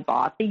 Anyway, I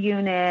bought the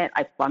unit.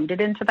 I plumbed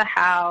it into the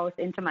house,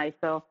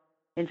 so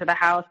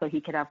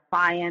he could have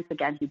clients.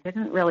 Again, he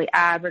didn't really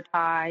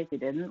advertise. He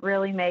didn't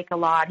really make a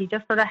lot. He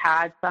just sort of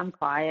had some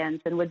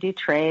clients and would do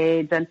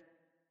trades. And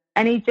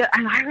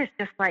I was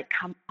just like,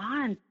 come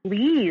on,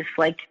 please.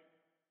 Like,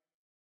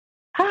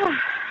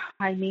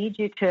 I need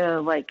you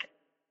to like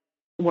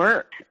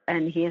work.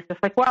 And he's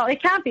just like, well,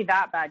 it can't be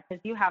that bad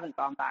because you haven't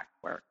gone back to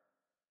work.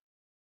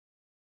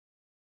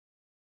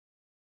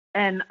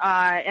 And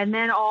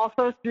then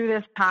also through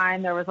this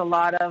time, there was a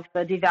lot of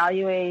the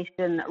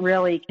devaluation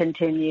really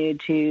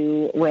continued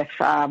with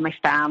my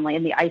family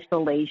and the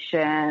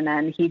isolation.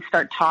 And he'd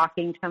start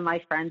talking to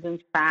my friends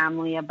and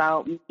family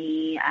about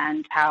me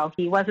and how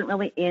he wasn't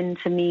really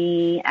into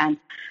me.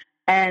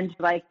 And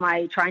like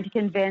trying to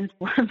convince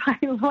one of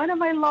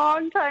my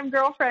longtime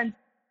girlfriends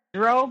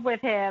drove with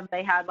him.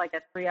 They had like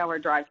a 3-hour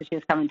drive because she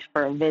was coming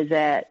for a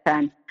visit.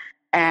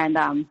 And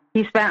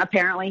he spent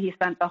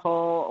the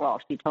whole, well,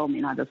 she told me,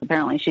 not just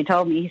apparently, she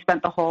told me he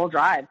spent the whole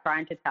drive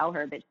trying to tell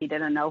her that she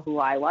didn't know who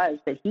I was,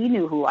 that he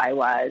knew who I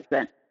was,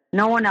 that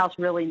no one else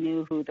really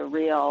knew who the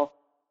real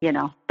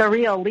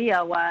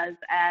Leah was.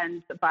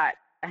 And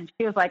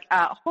she was like,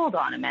 hold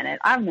on a minute.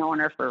 I've known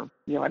her for,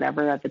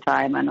 whatever at the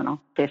time, I don't know,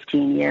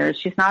 15 years.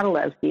 She's not a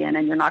lesbian,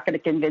 and you're not going to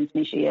convince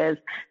me she is.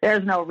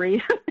 There's no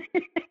reason.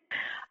 It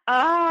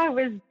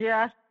was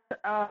just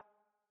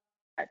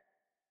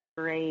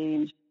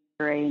strange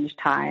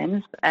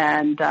times,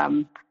 and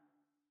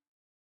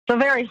so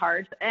very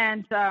hard,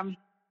 and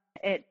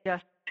it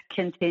just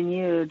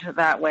continued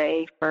that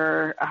way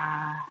for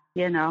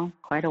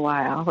quite a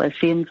while. It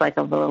seems like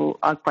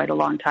quite a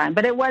long time,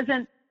 but it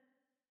wasn't.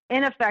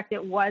 In effect,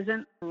 it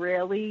wasn't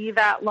really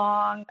that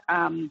long,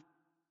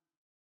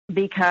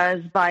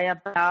 because by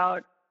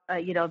about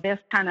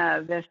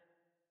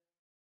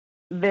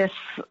this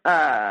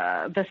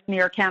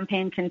smear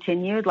campaign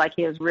continued. Like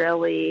he was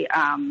really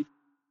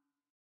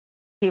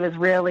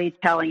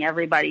telling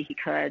everybody he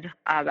could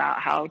about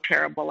how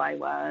terrible I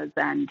was.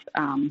 And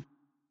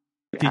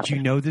did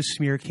you know the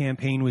smear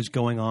campaign was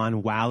going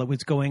on while it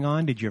was going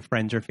on? Did your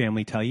friends or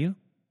family tell you?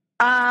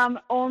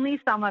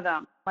 Only some of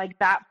them. Like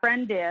that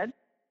friend did.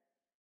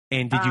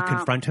 And did you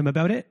confront him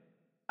about it?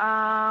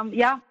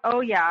 Yeah.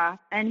 Oh, yeah.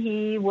 And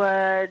he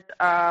would,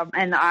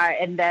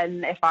 and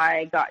then if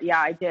I got,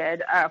 I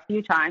did a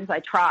few times.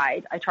 I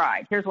tried.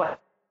 Here's what.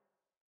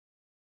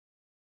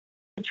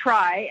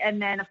 Try,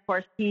 and then of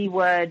course he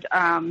would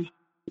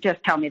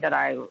just tell me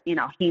that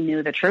he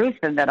knew the truth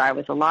and that I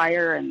was a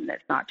liar and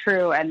it's not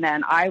true. And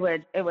then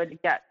it would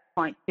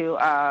point to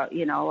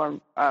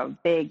a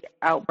big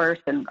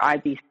outburst, and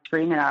I'd be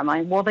screaming at him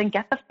like, well, then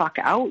get the fuck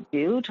out,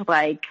 dude.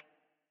 Like,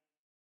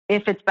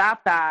 if it's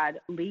that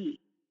bad, leave.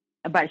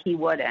 But he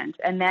wouldn't.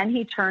 And then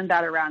he turned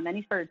that around. Then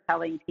he started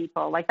telling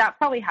people, like, that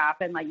probably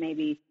happened, like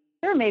there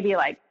were maybe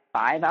like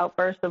 5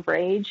 outbursts of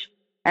rage.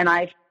 And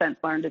I've since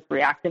learned it's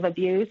reactive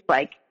abuse.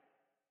 Like,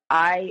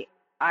 I'm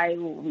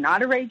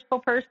not a rageful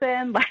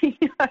person, like,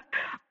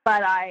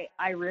 but I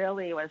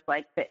really was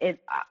like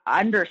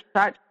under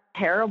such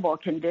terrible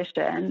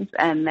conditions.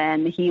 And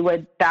then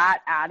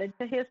that added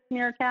to his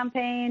smear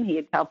campaign.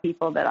 He'd tell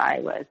people that I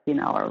was,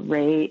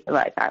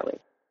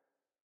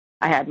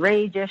 I had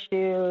rage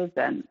issues,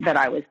 and that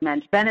I was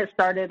then it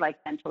started like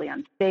mentally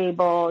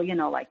unstable,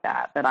 like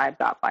that I've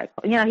got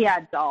bipolar. He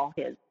had all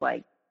his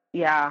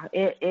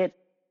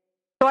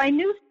so I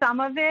knew some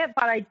of it,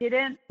 but I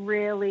didn't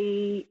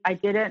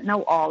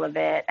know all of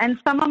it. And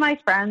some of my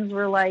friends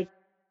were like,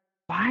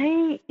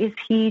 why is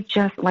he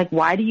just like,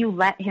 why do you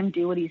let him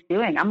do what he's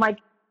doing? I'm like,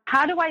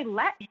 how do I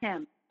let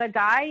him? The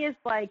guy is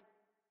like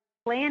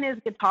playing his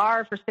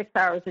guitar for 6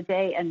 hours a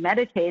day and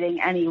meditating,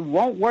 and he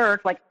won't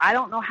work. Like, I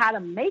don't know how to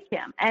make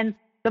him. And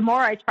the more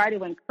I try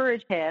to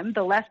encourage him,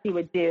 the less he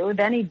would do.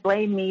 Then he'd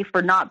blame me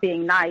for not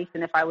being nice.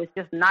 And if I was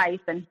just nice,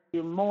 then he'd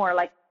do more.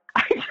 Like,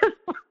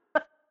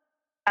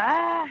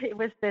 it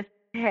was this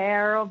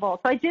terrible.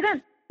 So I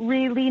didn't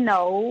really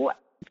know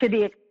to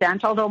the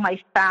extent, although my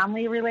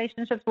family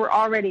relationships were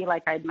already,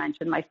 like I'd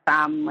mentioned, my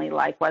family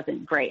life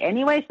wasn't great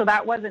anyway. So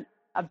that wasn't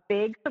a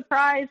big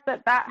surprise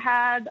that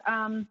had,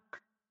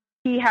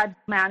 he had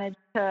managed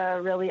to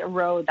really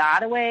erode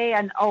that away.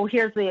 And,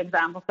 here's the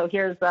example. So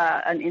here's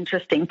an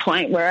interesting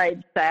point where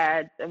I'd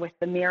said with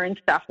the mirroring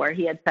stuff where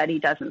he had said he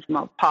doesn't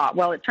smoke pot.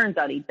 Well, it turns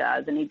out he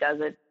does, and he does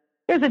it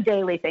was a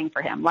daily thing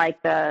for him.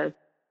 Like the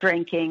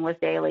drinking was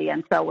daily,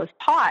 and so was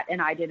pot,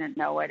 and I didn't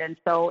know it. And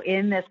so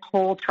in this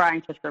whole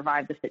trying to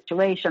survive the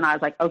situation, I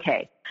was like,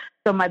 okay,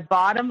 so my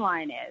bottom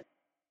line is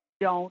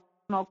don't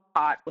smoke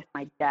pot with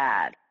my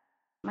dad.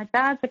 My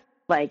dad's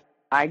like,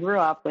 I grew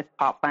up with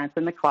pot plants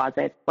in the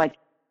closet. Like,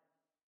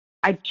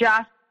 I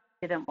just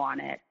didn't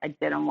want it. I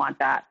didn't want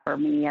that for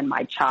me and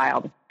my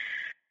child.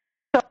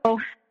 So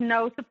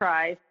no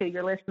surprise to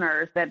your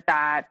listeners that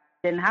that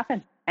didn't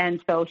happen.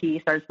 And so he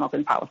started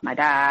smoking pot with my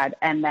dad,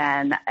 and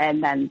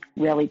then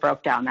really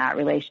broke down that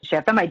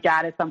relationship. And my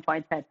dad at some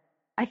point said,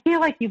 I feel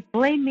like you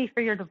blame me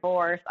for your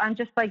divorce. I'm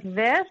just like,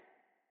 this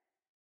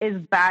is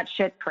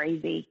batshit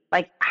crazy.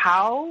 Like,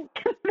 how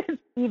can this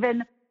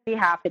even be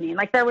happening?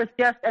 Like, there was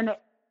just, and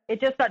it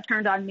just got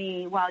turned on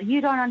me. Well,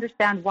 you don't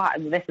understand why.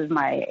 This is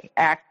my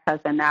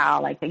ex-husband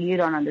now. Like, you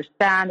don't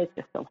understand. It's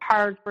just so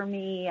hard for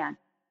me. And,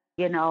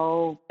 you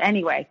know,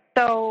 anyway,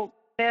 so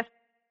this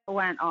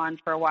went on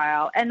for a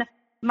while. And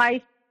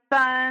my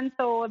son,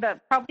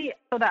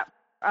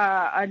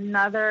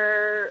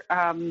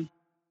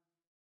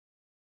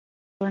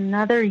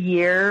 another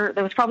year,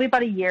 there was probably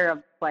about a year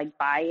of like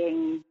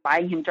buying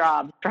him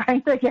jobs,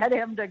 trying to get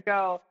him to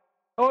go.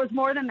 Oh, it was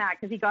more than that,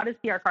 because he got his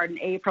PR card in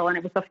April, and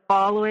it was by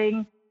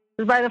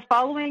the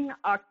following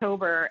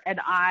October, and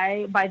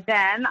by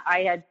then I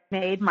had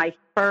made my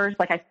first,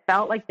 like, I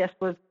felt like this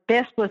was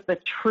the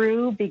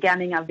true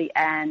beginning of the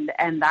end.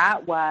 And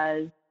that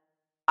was,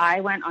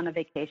 I went on a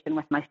vacation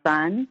with my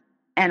son,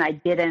 and I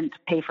didn't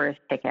pay for his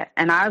ticket.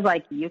 And I was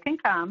like, you can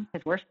come,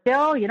 because we're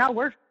still,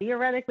 we're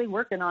theoretically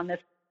working on this.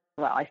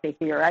 Well, I say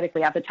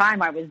theoretically. At the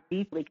time, I was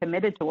deeply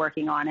committed to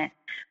working on it.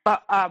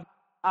 But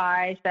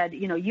I said,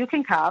 you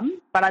can come,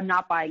 but I'm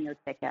not buying your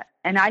ticket.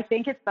 And I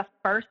think it's the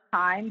first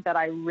time that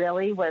I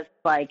really was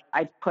like,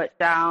 I put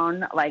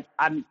down, like,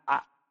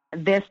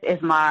 this is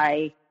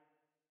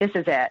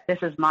it. This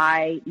is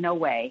my no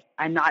way.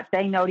 I'm not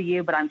saying no to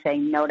you, but I'm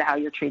saying no to how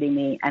you're treating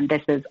me. And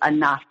this is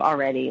enough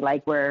already.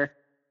 Like, what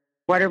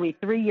are we,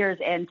 3 years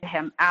into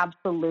him?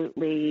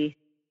 Absolutely.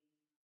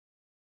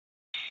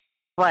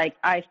 Like,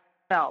 I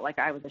felt like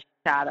I was a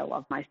shadow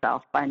of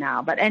myself by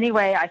now. But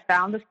anyway, I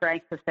found the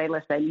strength to say,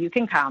 listen, you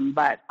can come,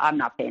 but I'm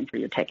not paying for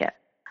your ticket.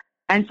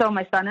 And so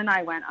my son and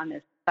I went on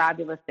this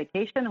fabulous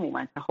vacation, and we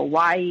went to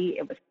Hawaii.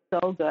 It was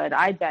so good.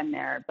 I'd been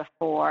there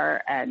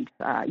before. And,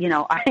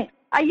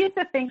 I used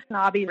to think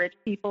snobby rich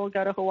people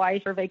go to Hawaii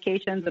for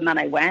vacations. And then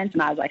I went,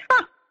 and I was like,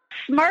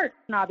 smart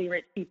snobby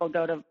rich people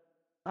go to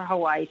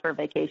Hawaii for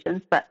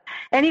vacations. But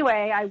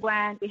anyway, I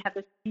went. We had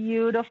this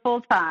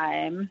beautiful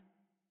time.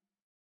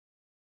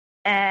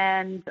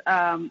 And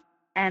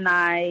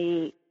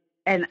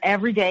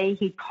every day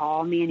he'd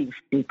call me, and he was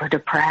super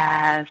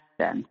depressed,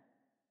 and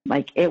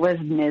like, it was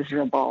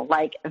miserable.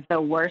 Like, the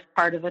worst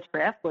part of the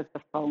trip was the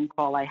phone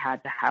call I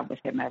had to have with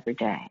him every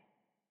day.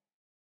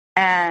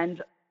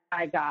 And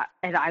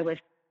I was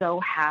so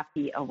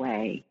happy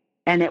away.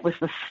 And it was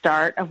the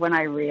start of when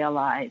I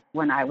realized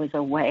when I was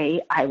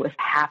away, I was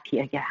happy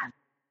again.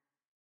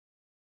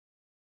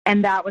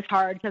 And that was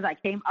hard, because I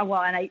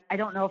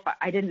don't know if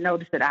I didn't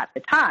notice it at the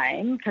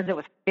time, because it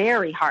was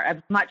very hard. As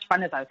much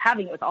fun as I was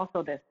having, it was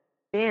also this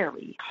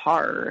very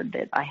hard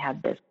that I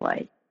had this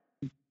like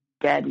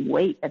dead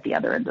weight at the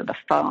other end of the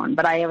phone.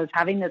 But I was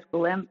having this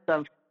glimpse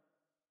of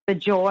the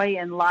joy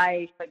in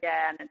life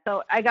again. And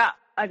so I got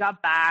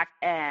back,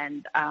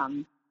 and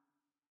I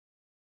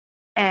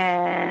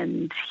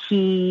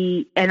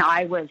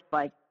was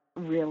like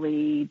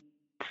really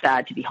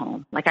sad to be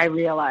home. Like, I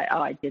realized,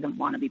 I didn't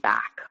want to be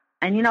back.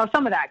 And,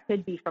 some of that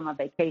could be from a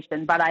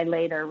vacation, but I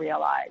later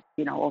realized,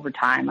 over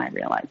time, I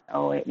realized,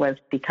 it was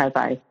because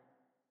I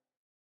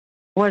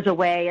was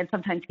away, and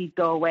sometimes he'd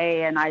go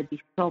away and I'd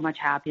be so much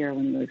happier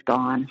when he was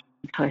gone.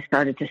 So I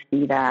started to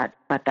see that.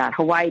 But that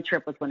Hawaii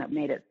trip was when it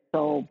made it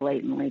so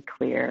blatantly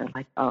clear,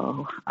 like,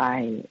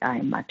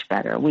 I'm much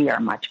better. We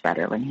are much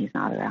better when he's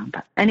not around.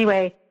 But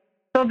anyway,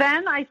 so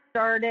then I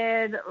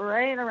started,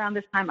 right around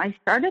this time, I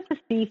started to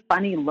see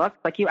funny looks.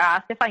 Like, you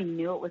asked if I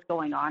knew what was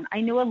going on.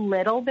 I knew a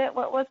little bit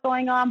what was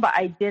going on, but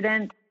I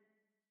didn't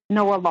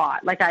know a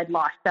lot. Like, I'd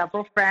lost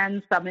several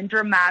friends, some in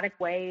dramatic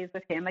ways,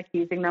 with him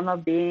accusing them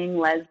of being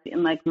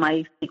lesbian, like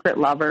my secret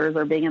lovers,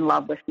 or being in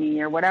love with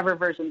me, or whatever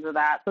versions of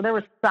that. So there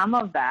was some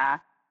of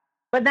that.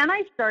 But then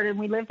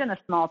we lived in a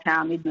small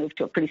town. We'd moved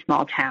to a pretty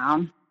small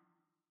town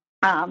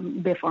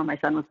before my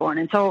son was born.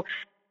 And so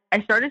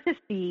I started to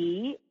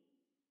see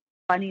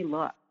funny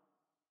look.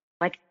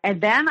 Like,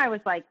 and then I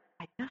was like,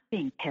 am I just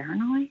being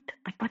paranoid?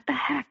 Like, what the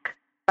heck?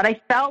 But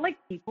I felt like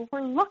people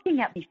were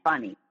looking at me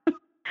funny.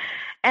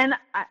 And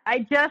I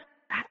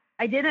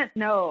didn't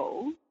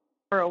know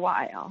for a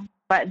while.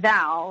 But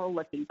now,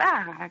 looking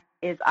back,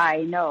 I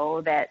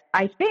know that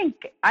I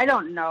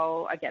don't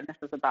know, again, this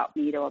is about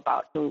me to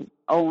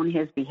own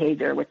his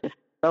behavior, which is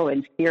so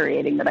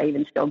infuriating that I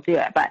even still do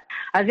it. But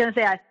I was going to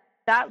say,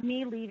 that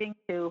me leaving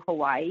to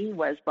Hawaii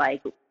was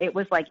like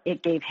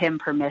it gave him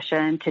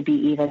permission to be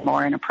even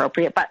more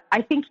inappropriate. But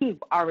I think he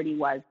already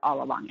was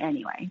all along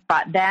anyway.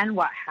 But then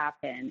what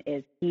happened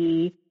is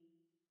he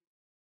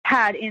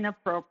had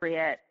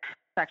inappropriate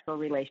sexual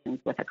relations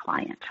with a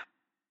client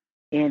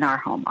in our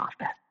home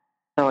office.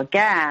 So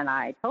again,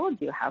 I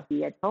told you how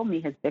he had told me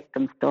his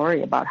victim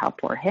story about how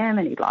poor him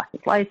and he'd lost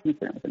his license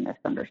and it was a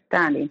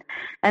misunderstanding.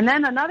 And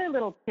then another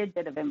little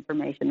tidbit of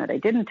information that I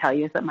didn't tell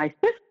you is that my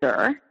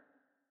sister,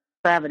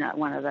 so I have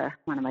one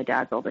of my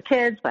dad's older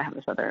kids, so I have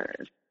this other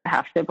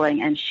half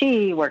sibling, and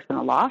she works in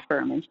a law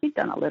firm, and she'd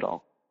done a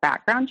little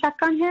background check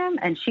on him,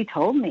 and she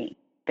told me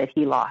that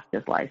he lost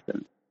his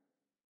license.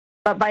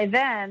 But by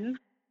then,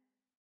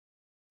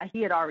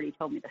 he had already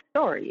told me the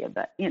story of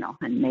that,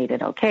 and made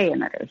it okay,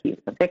 and that he was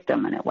the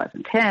victim and it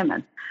wasn't him.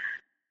 And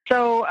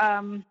so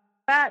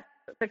that's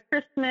the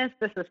Christmas.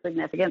 This is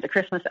significant. The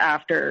Christmas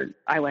after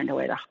I went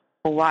away to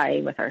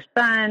Hawaii with our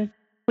son,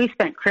 we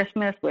spent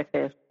Christmas with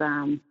this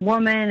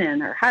woman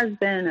and her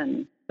husband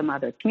and some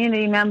other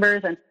community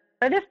members. And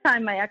by this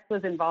time, my ex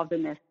was involved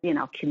in this,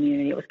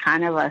 community. It was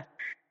kind of a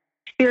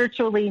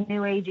spiritually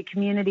new agey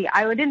community.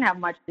 I didn't have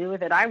much to do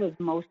with it. I was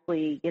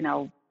mostly,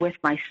 with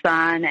my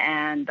son,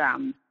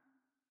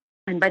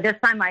 and by this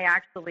time I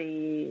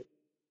actually,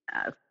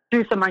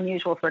 through some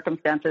unusual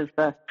circumstances,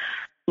 the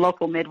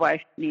local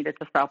midwife needed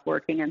to stop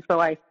working, and so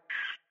I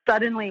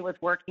suddenly was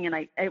working,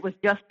 and it was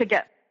just to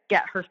get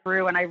her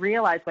through, and I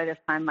realized by this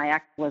time my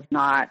ex was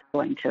not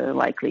going to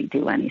likely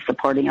do any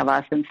supporting of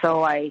us, and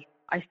so I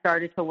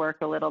started to work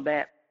a little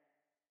bit,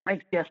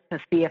 like just to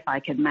see if I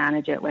could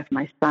manage it with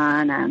my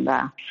son. And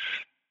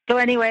so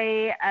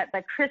anyway, at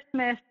the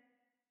Christmas,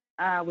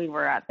 we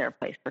were at their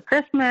place for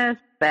Christmas.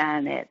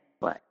 Then it's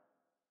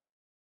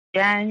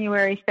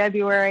January,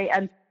 February,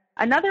 and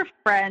another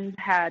friend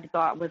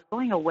was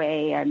going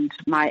away, and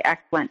my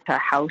ex went to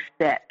house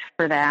sit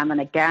for them.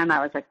 And again, I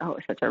was like, oh,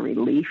 it's such a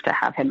relief to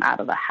have him out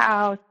of the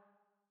house.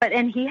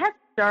 And he had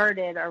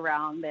started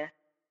around this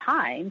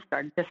time,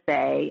 started to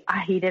say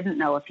he didn't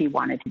know if he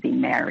wanted to be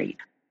married.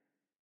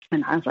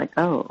 And I was like,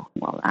 oh,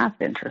 well, that's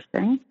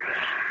interesting.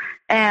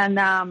 And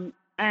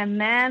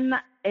then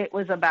it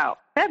was about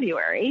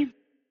February,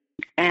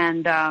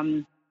 and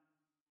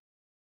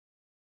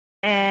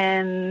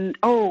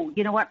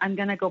you know what? I'm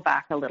going to go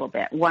back a little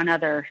bit.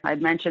 I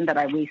mentioned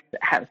that we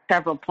have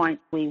several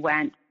points we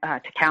went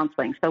to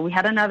counseling. So we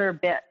had another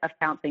bit of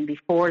counseling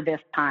before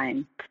this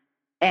time,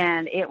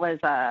 and it was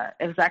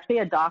actually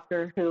a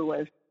doctor who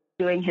was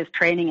doing his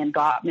training in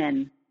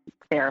Gottman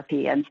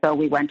therapy, and so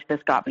we went to this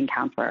Gottman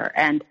counselor,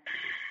 and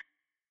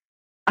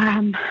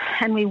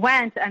we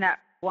went, and at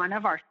one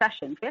of our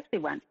sessions, we actually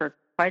went for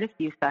quite a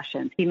few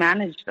sessions. He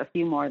managed a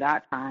few more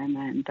that time,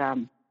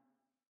 and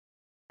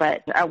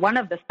but at one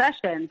of the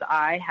sessions,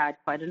 I had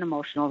quite an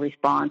emotional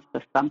response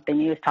to something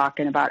he was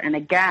talking about, and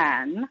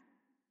again,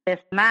 this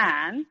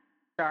man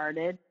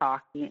started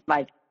talking,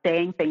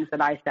 saying things that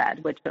I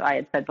said, which I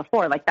had said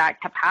before. That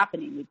kept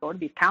happening. We'd go to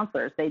these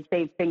counselors. They'd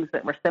say things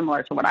that were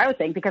similar to what I was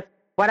saying because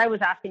what I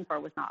was asking for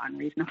was not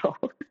unreasonable.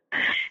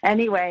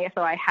 Anyway,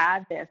 so I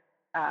had this.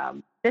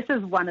 This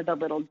is one of the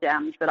little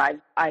gems that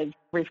I've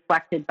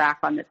reflected back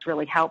on that's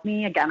really helped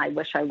me. Again, I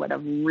wish I would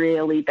have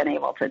really been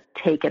able to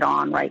take it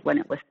on right when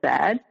it was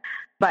said.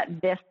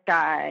 But this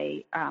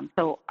guy,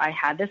 so I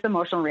had this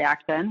emotional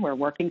reaction. We're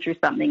working through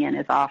something in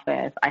his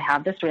office. I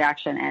have this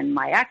reaction, and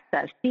my ex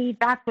says, see,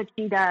 that's what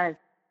she does.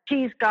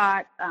 She's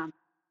got,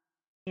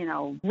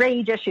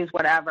 rage issues,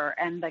 whatever.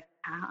 And the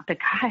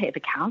guy,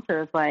 the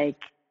counselor, is like,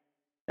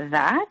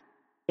 that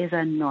is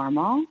a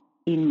normal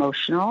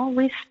emotional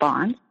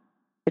response.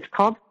 It's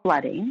called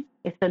flooding.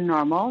 It's a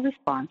normal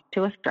response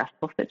to a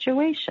stressful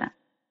situation.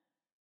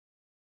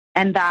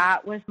 And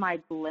that was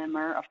my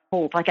glimmer of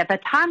hope. At the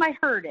time I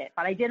heard it,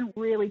 but I didn't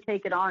really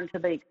take it on to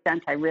the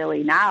extent I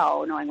really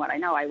now, knowing what I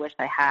know, I wish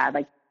I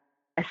had.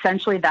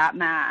 Essentially that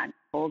man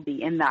told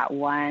me in that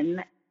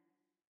one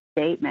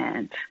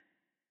statement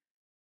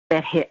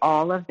that hit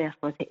all of this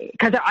was,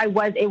 because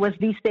it was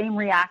the same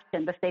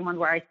reaction, the same one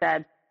where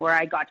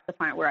I got to the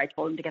point where I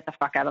told him to get the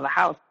fuck out of the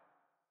house.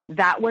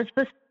 That was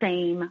the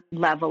same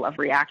level of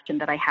reaction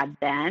that I had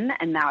then,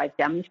 and now I've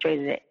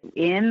demonstrated it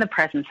in the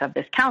presence of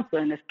this counselor,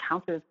 and this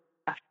counselor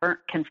is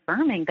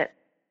confirming that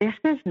this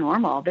is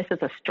normal. This is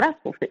a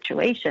stressful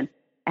situation,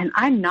 and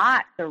I'm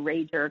not the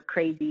rager,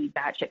 crazy,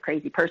 batshit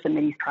crazy person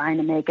that he's trying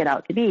to make it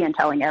out to be and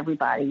telling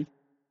everybody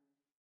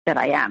that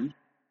I am.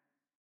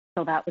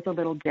 So that was a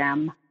little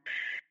gem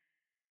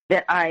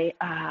that I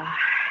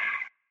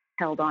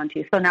held on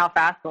to. So now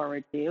fast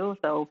forward to,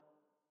 so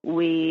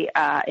we,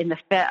 I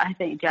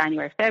think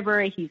January,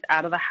 February, he's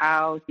out of the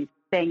house. He's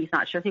saying he's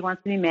not sure if he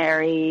wants to be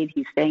married.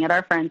 He's staying at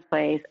our friend's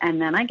place.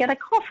 And then I get a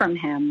call from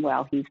him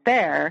while he's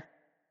there.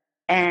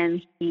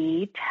 And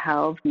he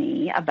tells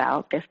me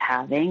about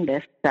having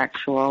this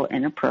sexual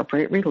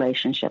inappropriate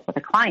relationship with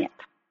a client.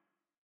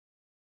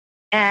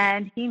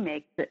 And he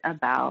makes it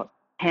about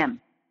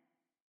him.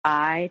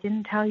 I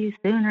didn't tell you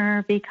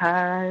sooner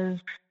because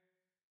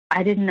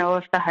I didn't know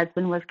if the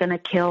husband was going to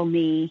kill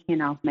me,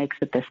 makes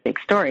it this big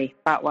story.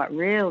 But what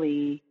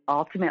really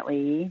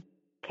ultimately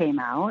came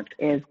out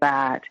is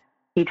that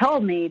he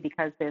told me,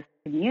 because this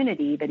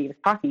community that he was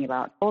talking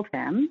about told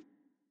him,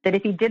 that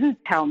if he didn't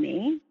tell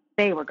me,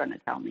 they were going to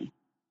tell me.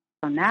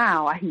 So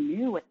now I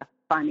knew what the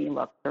funny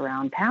looks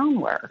around town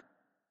were.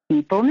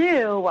 People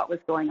knew what was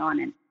going on,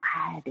 and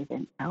I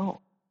didn't know.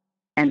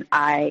 And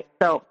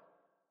so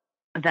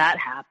that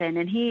happened.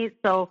 And it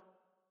was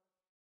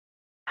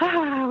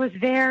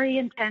very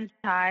intense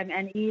time.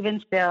 And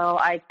even still,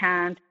 I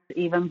can't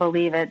even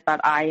believe it,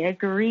 but I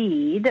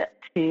agreed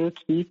to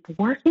keep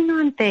working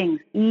on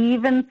things,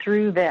 even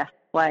through this.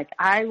 Like,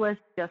 I was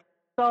just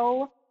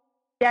so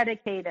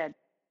dedicated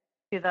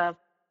to the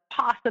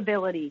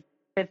possibility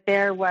that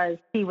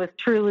he was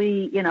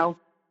truly,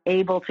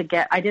 able to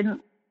get,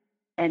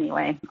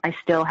 anyway, I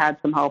still had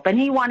some hope. And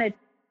he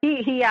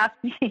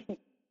asked me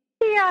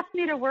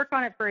to work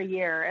on it for a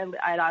year. And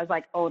I was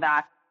like, oh,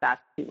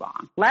 that's too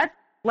long. Let's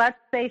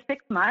say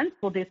 6 months.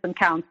 We'll do some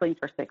counseling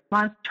for 6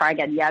 months. Try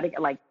again.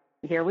 Like,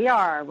 here we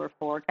are. We're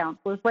 4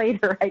 counselors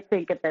later, I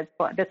think, at this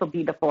point. This will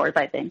be the 4th,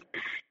 I think.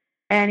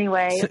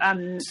 Anyway.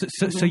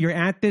 So you're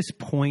at this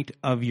point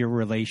of your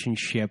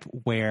relationship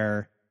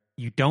where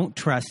you don't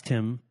trust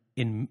him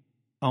in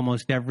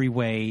almost every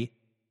way.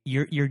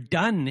 You're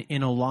done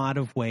in a lot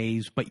of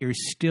ways, but you're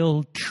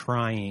still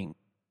trying.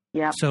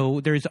 Yeah.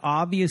 So there's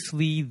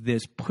obviously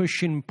this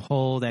push and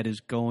pull that is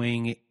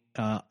going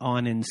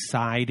on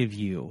inside of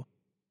you.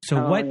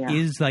 So what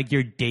is like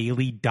your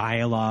daily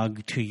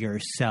dialogue to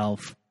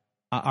yourself?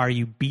 Are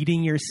you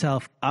beating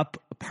yourself up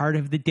part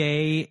of the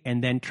day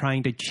and then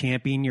trying to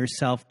champion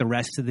yourself the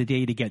rest of the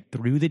day to get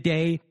through the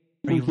day?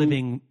 Are you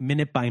living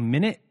minute by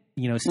minute,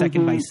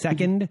 second by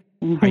second?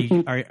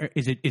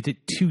 Is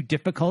it too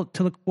difficult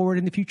to look forward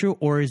in the future,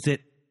 or is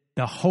it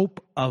the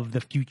hope of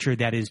the future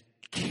that is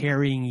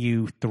carrying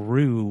you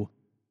through,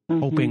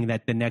 hoping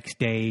that the next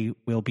day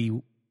will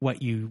be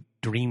what you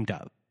dreamed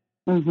of?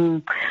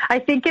 I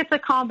think it's a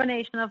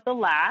combination of the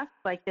last,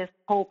 like this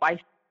hope. I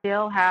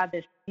still had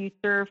this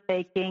future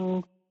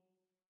faking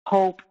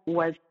hope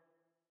was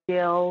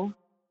still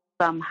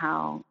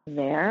somehow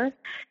there.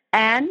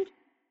 And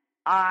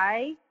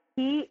a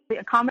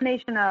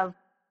combination of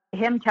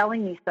him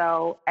telling me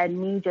so and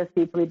me just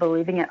deeply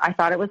believing it, I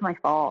thought it was my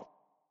fault.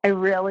 I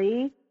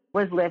really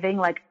was living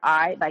like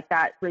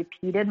that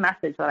repeated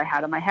message that I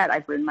had in my head.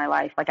 I've ruined my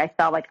life. Like, I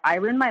felt like I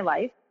ruined my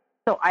life,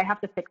 so I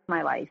have to fix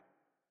my life.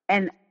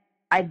 And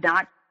I'm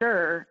not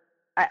sure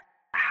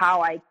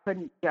how I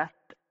couldn't just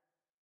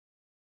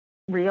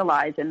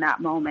realize in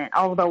that moment,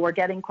 although we're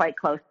getting quite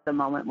close to the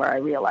moment where I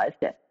realized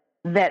it,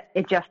 that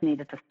it just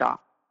needed to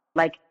stop.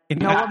 Like,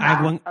 I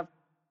have one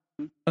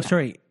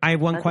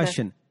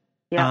question.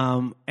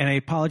 Yeah. And I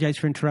apologize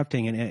for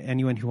interrupting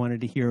anyone who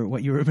wanted to hear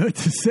what you were about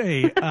to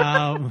say.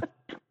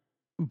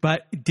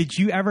 But did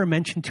you ever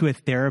mention to a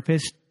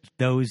therapist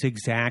those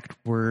exact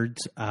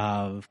words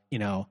of,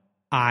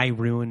 I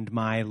ruined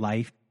my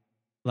life?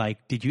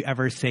 Like, did you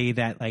ever say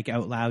that like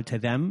out loud to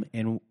them?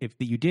 And if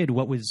you did,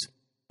 what was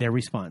their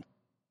response?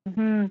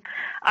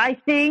 I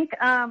think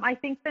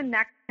the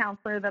next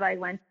counselor that I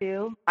went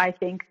to, I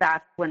think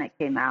that's when it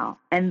came out.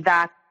 And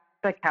that's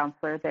the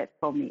counselor that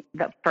told me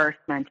that first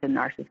mentioned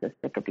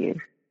narcissistic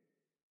abuse.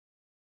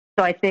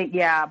 So I think,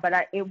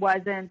 but it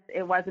wasn't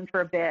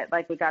for a bit.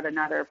 Like, we got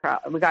another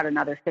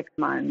 6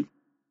 months,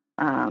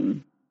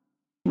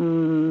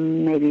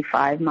 maybe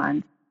 5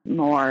 months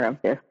more of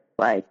this,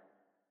 like,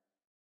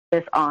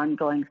 this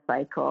ongoing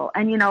cycle.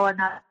 And,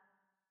 another,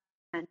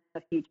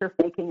 the future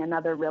faking,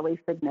 another really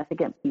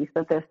significant piece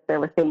of this, there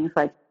were things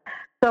like,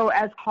 so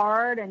as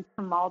hard and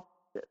so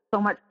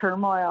much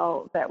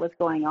turmoil that was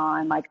going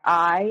on, like,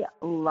 I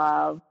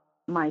love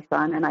my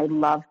son and I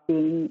love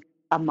being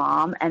a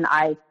mom. And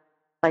I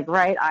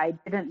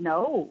didn't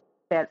know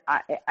that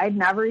I'd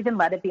never even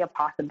let it be a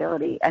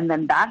possibility. And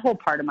then that whole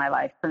part of my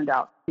life turned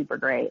out super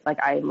great.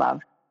 Like, I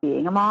loved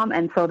being a mom.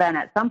 And so then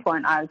at some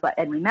point I was like,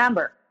 and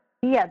remember,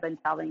 he had been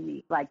telling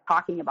me, like,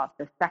 talking about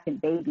the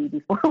second baby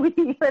before we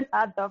even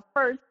had the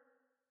first.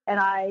 And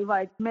I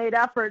made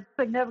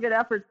significant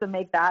efforts to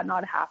make that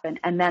not happen.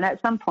 And then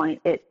at some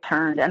point it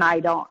turned, and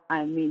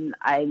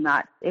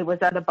it was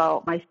at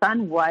about, my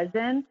son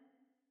wasn't,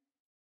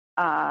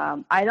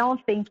 I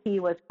don't think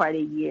he was quite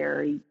a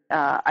year.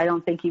 I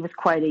don't think he was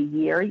quite a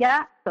year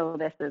yet. So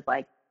this is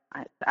like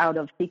out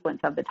of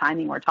sequence of the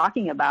timing we're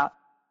talking about.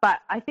 But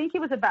I think he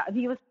was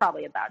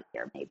probably about a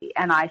year maybe.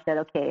 And I said,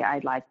 okay,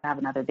 I'd like to have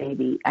another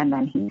baby. And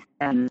then he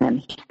said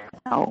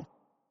no.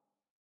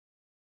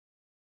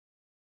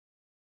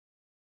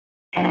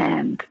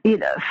 And,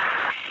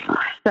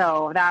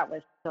 so that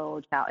was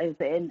so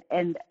challenging.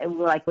 And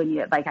like, when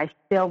I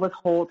still was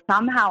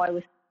somehow I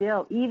was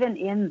still, even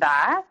in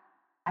that,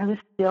 I was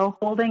still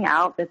holding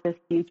out that this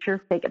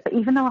future fake, but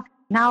even though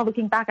now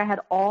looking back, I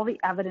had all the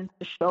evidence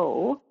to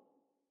show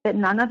that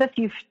none of the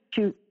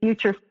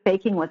future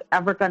faking was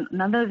ever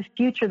none of the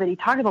future that he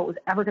talked about was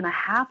ever going to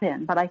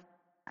happen. But I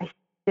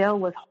still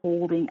was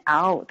holding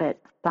out that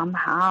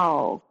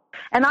somehow,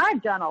 and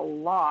I've done a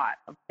lot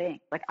of things.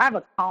 Like, I've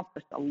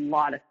accomplished a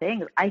lot of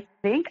things. I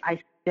think I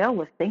still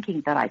was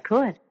thinking that I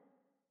could,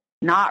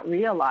 not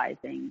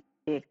realizing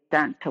the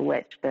extent to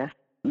which this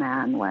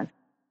man was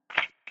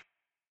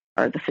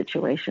or the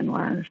situation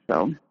was.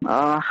 So,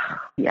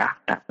 yeah,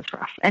 that was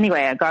rough.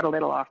 Anyway, I got a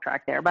little off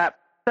track there. But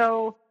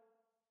so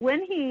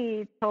when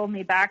he told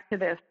me back to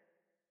this,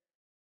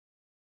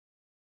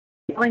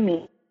 telling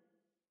me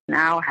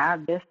now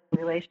have this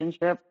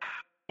relationship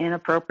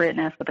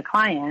inappropriateness with a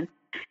client,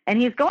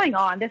 and he's going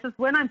on, this is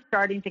when I'm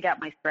starting to get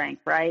my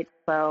strength, right?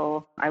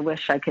 So I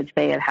wish I could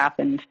say it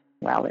happened.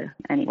 Well,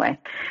 anyway,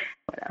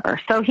 whatever.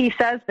 So he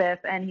says this,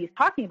 and he's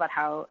talking about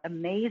how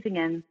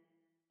amazing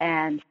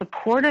and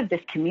supportive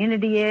this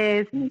community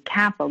is, and he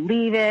can't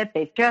believe it.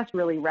 They've just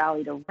really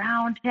rallied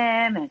around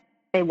him, and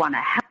they want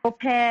to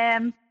help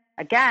him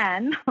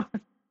again.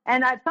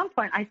 And at some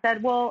point I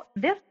said, well,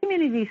 this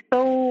community is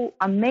so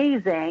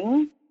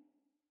amazing,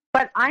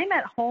 but I'm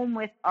at home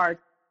with our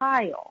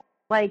child.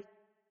 Like,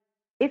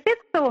 if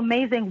it's so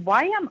amazing,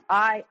 why am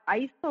I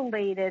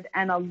isolated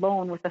and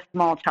alone with a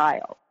small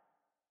child?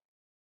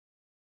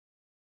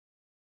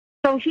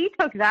 So he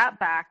took that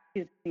back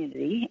to the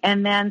community,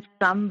 and then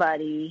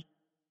somebody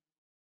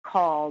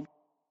called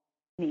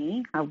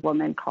me, a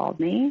woman called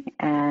me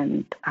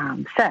and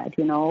said,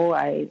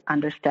 I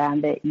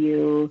understand that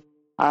you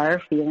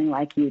are feeling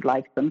like you'd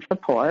like some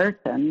support,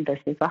 and this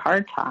is a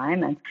hard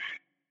time. And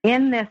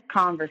in this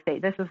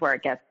conversation, this is where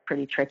it gets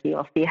pretty tricky.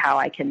 You'll see how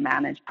I can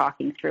manage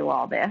talking through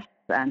all this,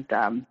 and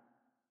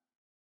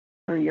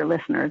for your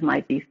listeners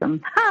might be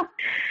some,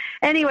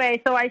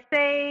 Anyway, so I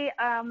say,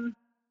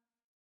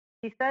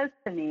 he says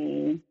to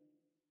me,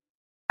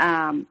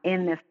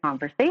 in this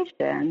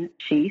conversation,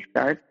 she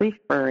starts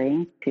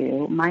referring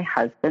to my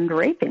husband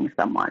raping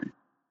someone.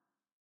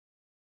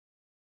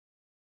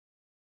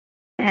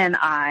 And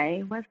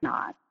I was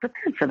not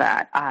prepared for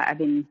that. I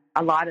mean,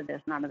 a lot of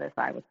this, none of this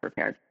I was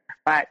prepared for.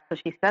 But so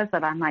she says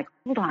that, I'm like,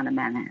 hold on a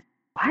minute.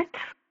 What?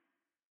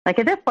 Like,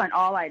 at this point,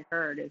 all I'd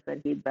heard is that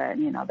he'd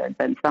been, there'd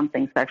been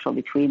something sexual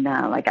between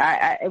them. Like,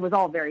 it was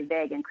all very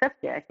vague and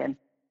cryptic. And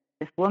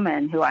this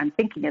woman who I'm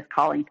thinking is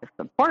calling to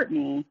support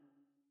me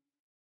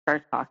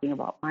starts talking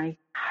about my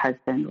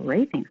husband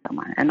raping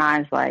someone. And I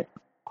was like,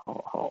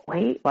 oh,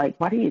 wait, like,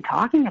 what are you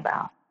talking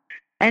about?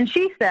 And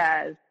she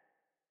says,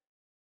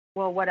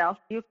 well, what else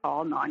do you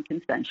call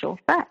non-consensual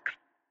sex?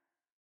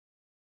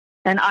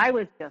 And I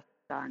was just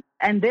stunned.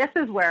 And this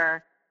is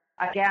where,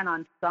 again,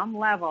 on some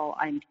level,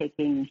 I'm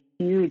taking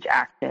huge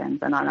actions,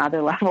 and on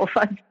other levels,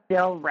 I'm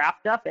still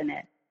wrapped up in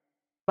it.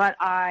 But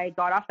I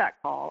got off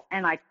that call,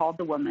 and I called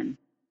the woman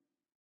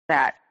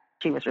that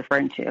she was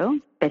referring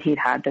to, that he'd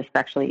had this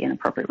sexually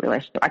inappropriate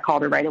relationship. I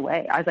called her right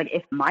away. I was like,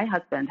 if my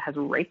husband has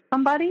raped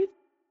somebody,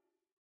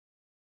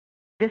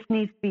 this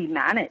needs to be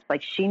managed.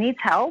 Like, she needs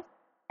help,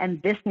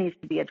 and this needs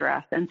to be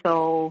addressed. And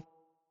so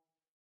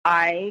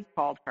I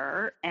called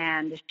her,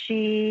 and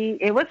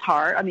it was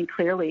hard. I mean,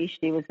 clearly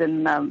she was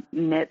in the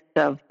midst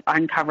of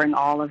uncovering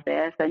all of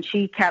this, and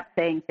she kept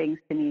saying things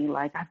to me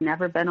like, I've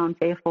never been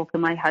unfaithful to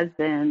my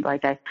husband.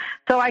 I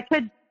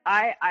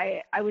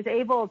was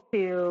able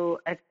to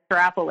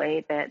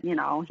extrapolate that,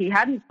 he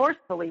hadn't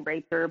forcefully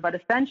raped her, but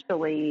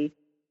essentially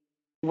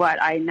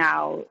what I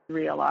now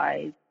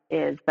realize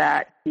is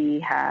that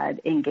he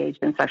had engaged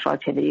in sexual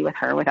activity with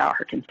her without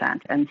her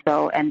consent. And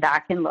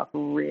that can look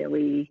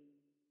really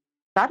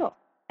subtle.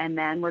 And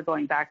then we're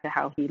going back to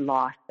how he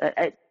lost.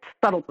 It's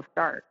subtle to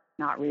start,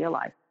 not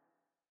realized.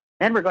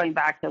 Then we're going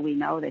back to, we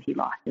know that he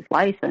lost his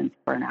license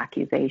for an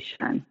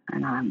accusation.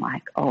 And I'm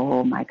like,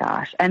 oh my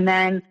gosh. And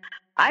then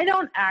I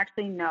don't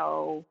actually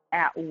know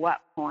at what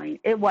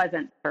point. It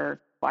wasn't for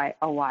quite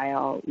a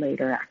while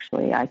later,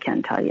 actually. I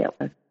can tell you it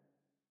was.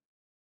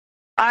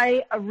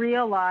 I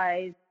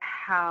realized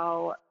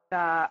how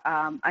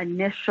the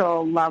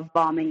initial love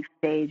bombing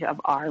stage of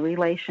our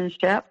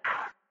relationship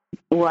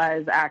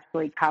was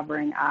actually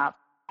covering up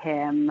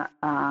him.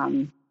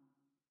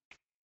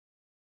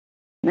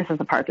 This is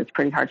the part that's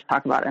pretty hard to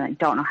talk about, and I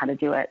don't know how to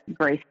do it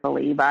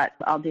gracefully, but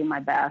I'll do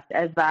my best.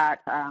 Is that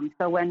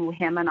so when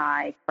him and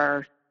I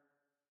first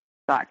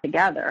got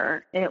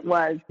together,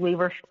 we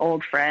were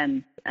old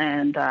friends,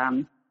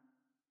 and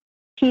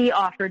he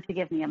offered to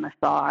give me a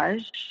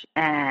massage,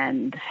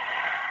 and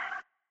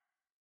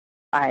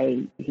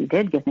he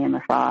did give me a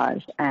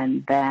massage,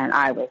 and then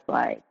I was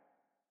like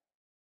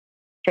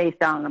face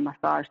down on a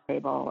massage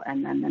table,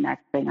 and then the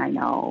next thing I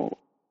know,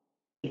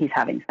 he's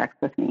having sex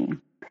with me.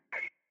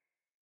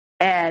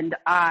 And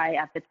I,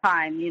 at the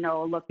time,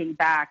 looking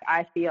back,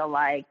 I feel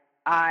like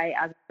I,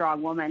 as a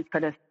strong woman,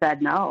 could have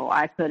said no.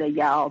 I could have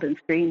yelled and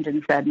screamed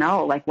and said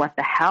no, like, what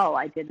the hell?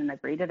 I didn't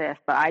agree to this,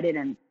 but I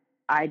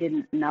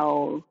didn't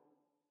know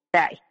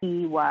that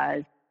he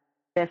was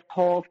this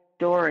whole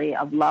story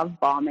of love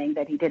bombing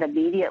that he did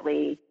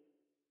immediately.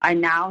 I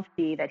now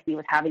see that he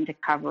was having to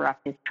cover up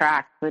his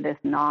tracks for this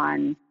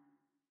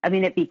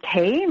it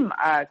became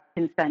a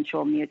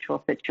consensual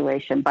mutual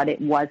situation, but it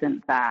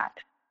wasn't that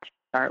to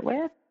start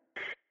with.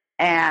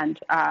 And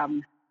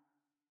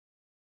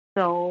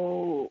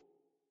so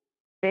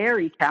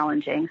very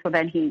challenging. So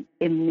then he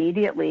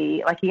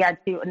immediately,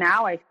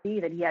 now I see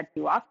that he had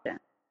two options.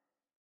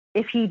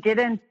 If he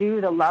didn't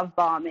do the love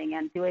bombing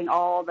and doing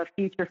all the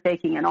future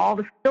faking and all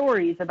the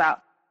stories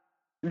about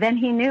then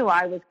he knew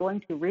I was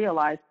going to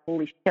realize,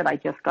 holy shit, I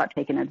just got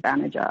taken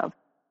advantage of.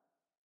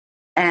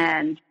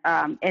 And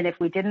if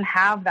we didn't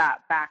have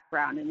that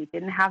background and we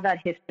didn't have that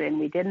history and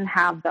we didn't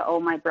have the, oh,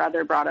 my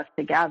brother brought us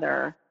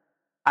together,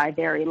 I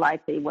very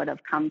likely would have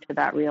come to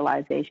that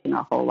realization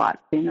a whole lot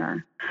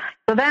sooner.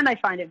 So then I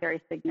find it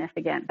very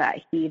significant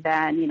that he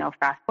then, you know,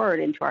 fast forward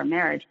into our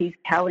marriage, he's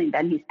telling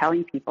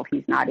people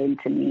he's not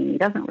into me. He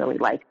doesn't really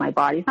like my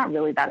body. He's not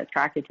really that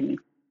attracted to me.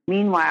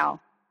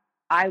 Meanwhile,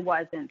 I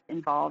wasn't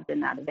involved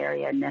in that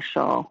very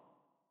initial,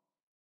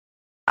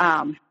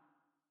 I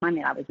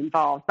was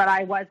involved, but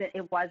I wasn't,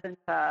 it wasn't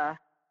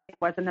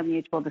a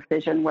mutual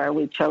decision where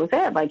we chose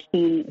it. Like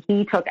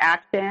he took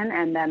action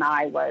and then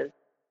I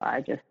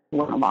just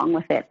went along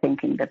with it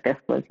thinking that this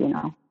was, you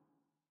know,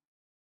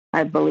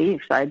 I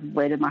believed. I'd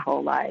waited my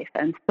whole life.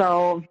 And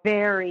so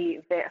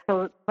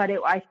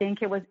I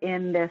think it was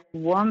in this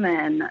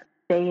woman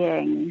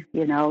saying,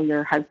 you know,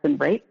 your husband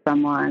raped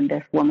someone,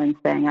 this woman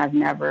saying, I've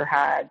never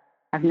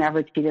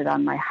cheated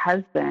on my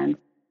husband.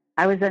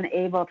 I was then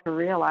able to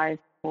realize,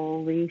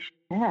 holy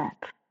shit,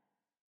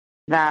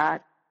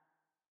 that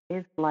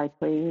is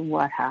likely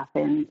what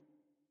happened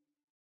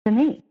to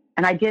me.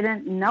 And I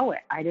didn't know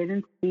it. I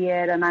didn't see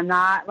it. And I'm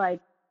not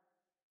like,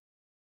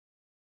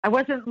 I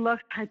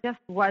just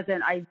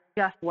wasn't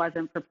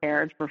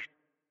prepared for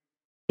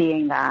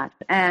seeing that.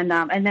 And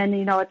then,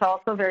 you know, it's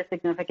also very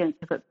significant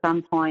because at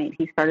some point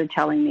he started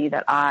telling me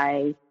that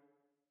I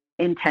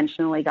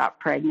intentionally got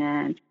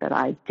pregnant, that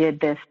I did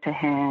this to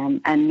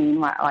him. And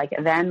meanwhile, like,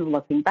 then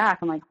looking back,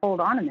 I'm like, hold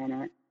on a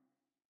minute.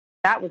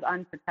 That was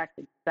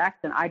unprotected sex,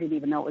 and I didn't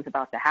even know it was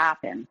about to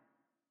happen.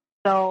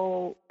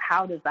 So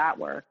how does that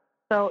work?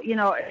 So, you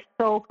know, it's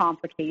so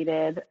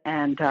complicated.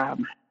 And,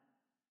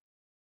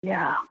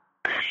 yeah.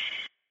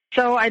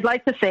 So I'd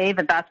like to say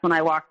that that's when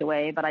I walked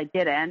away, but I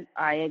didn't.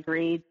 I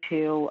agreed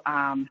to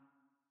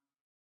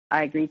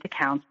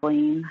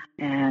counseling,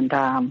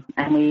 and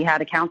we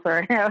had a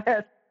counselor.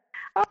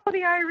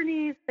 The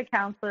ironies. The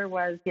counselor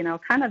was, you know,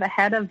 kind of the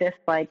head of this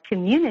like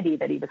community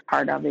that he was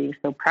part of, that he was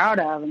so proud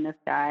of. And this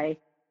guy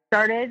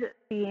started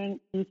seeing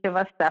each of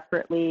us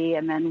separately,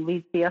 and then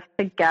we'd see us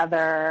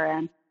together.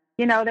 And,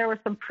 you know, there were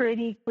some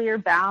pretty clear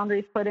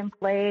boundaries put in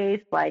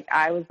place. Like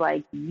I was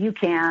like, you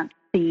can't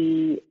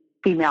see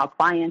female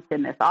clients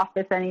in this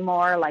office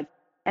anymore. Like,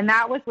 and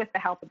that was with the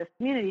help of this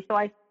community. So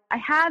I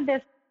had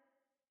this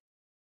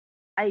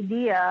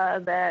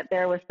idea that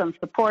there was some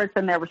supports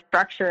and there was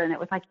structure, and it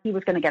was like he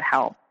was going to get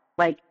help.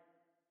 Like,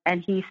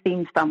 and he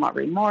seemed somewhat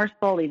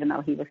remorseful, even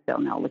though he was still,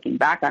 now looking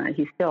back on it,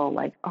 he's still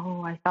like,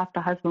 oh, I thought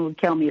the husband would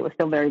kill me. It was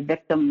still very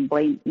victim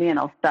blame, you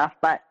know, stuff.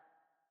 But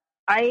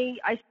I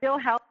still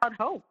held out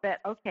hope that,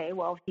 okay,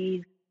 well,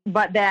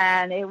 but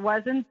then it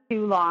wasn't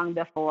too long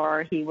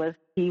before he was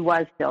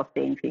still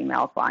seeing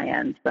female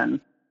clients, and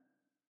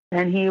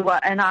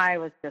I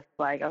was just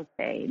like,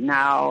 okay,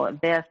 now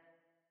this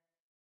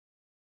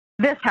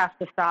has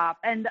to stop.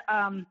 And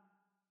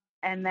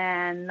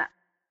then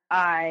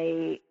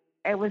I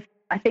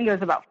think it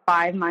was about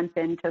 5 months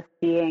into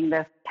seeing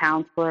this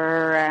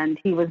counselor, and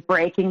he was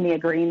breaking the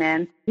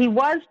agreement. He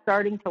was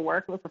starting to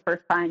work. It was the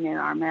first time in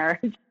our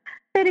marriage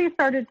that he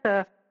started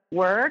to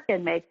work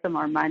and make some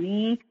more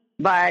money,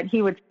 but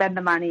he would spend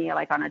the money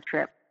like on a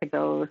trip to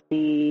go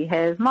see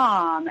his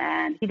mom,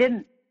 and he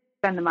didn't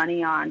spend the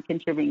money on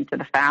contributing to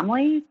the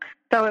family.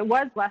 So it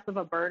was less of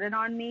a burden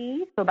on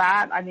me. So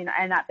that, I mean,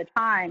 and at the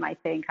time, I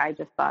think I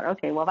just thought,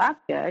 okay, well, that's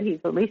good. He's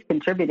at least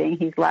contributing.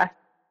 He's less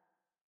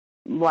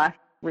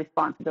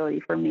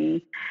responsibility for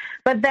me.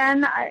 But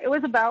then it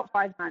was about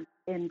 5 months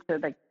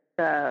into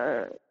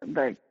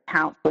the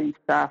counseling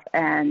stuff,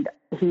 and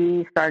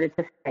he started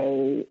to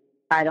say,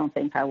 I don't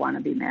think I want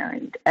to be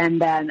married.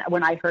 And then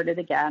when I heard it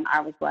again,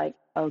 I was like,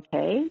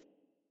 okay,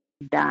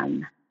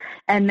 done.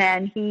 And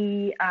then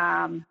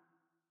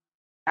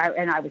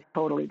I was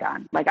totally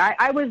done. Like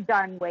I was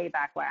done way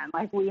back when.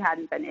 Like we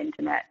hadn't been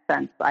intimate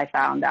since I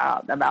found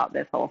out about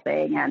this whole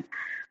thing, and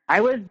I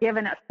was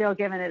still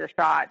giving it a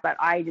shot. But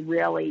by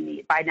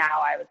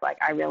now I was like,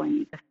 I really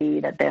need to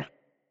see that this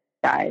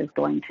guy is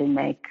going to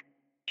make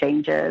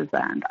changes,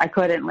 and I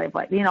couldn't live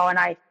like, you know. And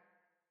I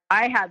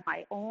had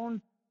my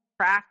own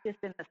practice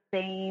in the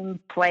same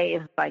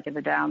place, like in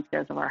the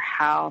downstairs of our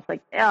house.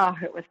 Like, oh,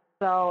 it was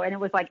so, and it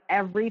was like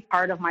every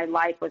part of my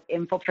life was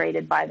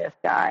infiltrated by this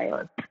guy. It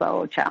was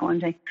so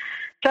challenging.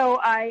 So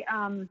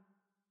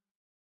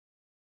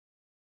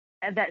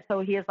so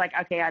he is like,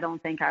 okay, I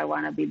don't think I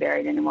want to be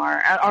married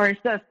anymore, or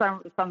it's just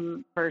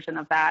some version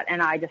of that.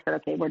 And I just said,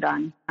 okay, we're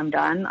done. I'm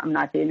done. I'm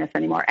not doing this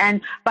anymore. And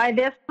by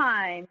this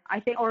time, I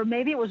think, or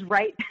maybe it was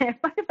right, it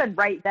might have been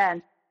right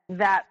then,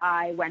 that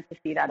I went to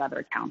see that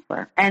other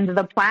counselor. And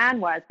the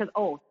plan was,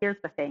 because, here's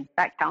the thing,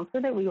 that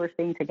counselor that we were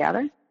seeing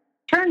together,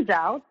 turns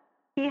out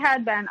he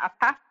had been a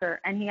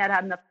pastor and he had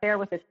an affair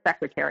with his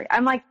secretary.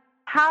 I'm like,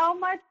 how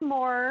much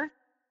more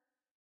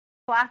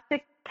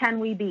plastic can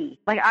we be?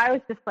 Like, I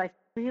was just like,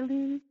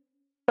 really?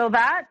 So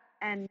that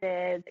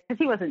ended, because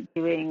he wasn't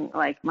doing,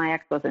 like, my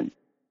ex wasn't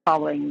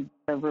following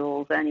the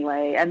rules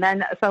anyway. And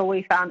then, so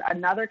we found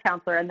another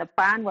counselor, and the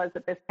plan was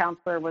that this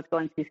counselor was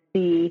going to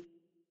see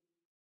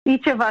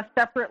each of us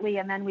separately,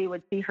 and then we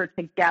would see her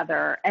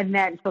together. And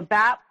then, so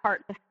that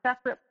part, the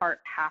separate part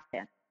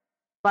happened,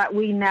 but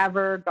we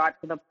never got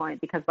to the point,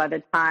 because by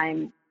the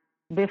time,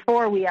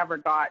 before we ever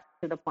got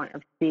to the point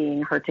of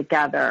seeing her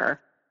together,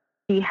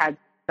 he had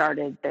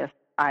started this,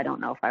 I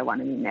don't know if I want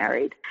to be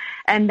married.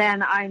 And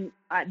then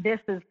this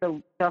is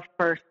the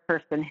first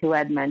person who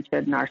had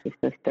mentioned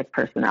narcissistic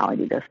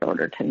personality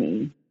disorder to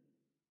me.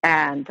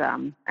 And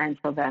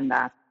so then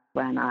that's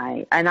when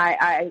I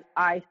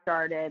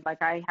started,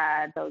 like, I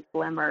had those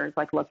glimmers,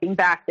 like, looking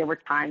back, there were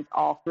times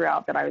all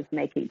throughout that I was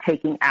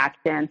taking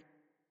action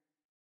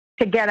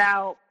to get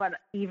out. But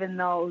even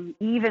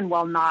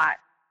while not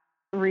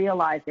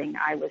realizing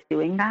I was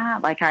doing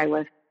that, like, I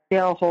was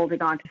still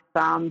holding on to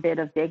some bit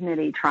of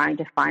dignity, trying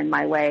to find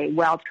my way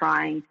while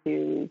trying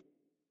to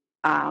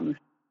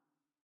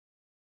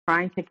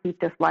keep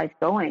this life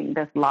going,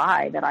 this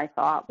lie that I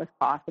thought was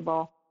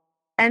possible.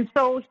 And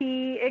so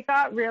it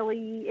got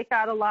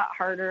a lot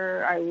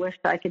harder. I wish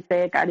I could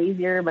say it got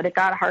easier, but it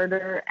got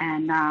harder,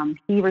 and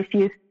he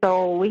refused.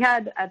 So we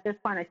had, at this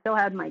point,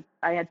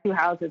 I had two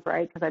houses,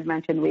 right? Because I'd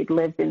mentioned we'd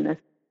lived in this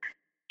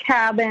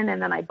cabin,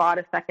 and then I bought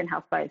a second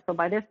house. So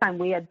by this time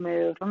we had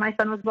moved. When my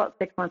son was about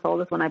 6 months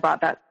old is when I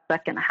bought that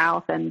second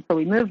house, and so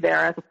we moved there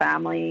as a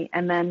family,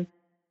 and then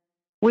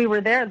we were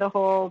there the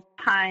whole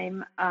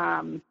time,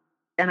 and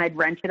I'd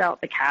rented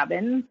out the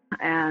cabin,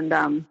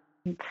 and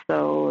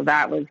so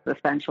that was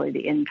essentially the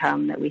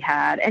income that we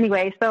had.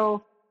 Anyway,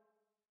 so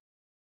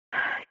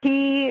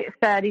he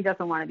said he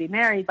doesn't want to be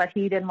married, but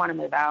he didn't want to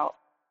move out,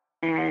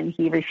 and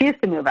he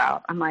refused to move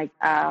out. I'm like,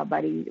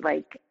 buddy,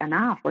 like,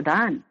 enough, we're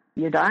done.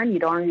 You're done. You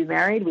don't want to be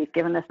married. We've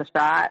given this a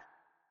shot.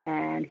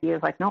 And he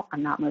was like, no,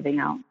 I'm not moving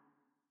out.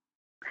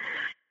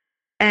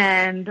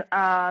 And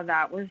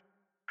that was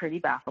pretty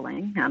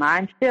baffling. And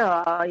I'm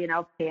still,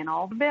 paying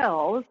all the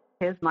bills.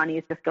 His money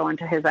is just going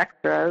to his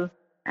extras,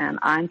 and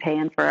I'm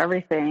paying for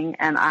everything.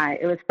 And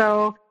it was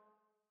so,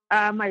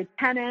 the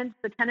tenant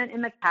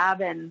in the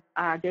cabin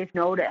gave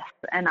notice,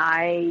 and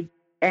my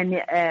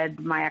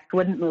ex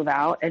wouldn't move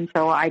out. And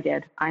so I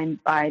did. I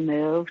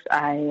moved.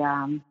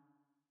 I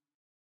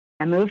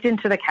moved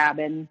into the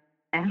cabin,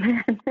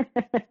 and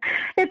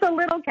it's a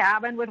little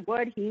cabin with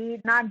wood heat,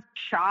 and I'm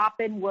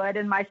chopping wood,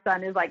 and my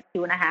son is like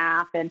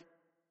 2.5, and,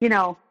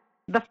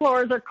 the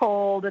floors are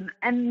cold.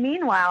 And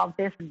meanwhile,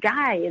 this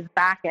guy is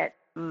back at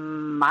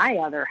my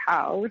other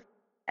house,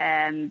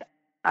 and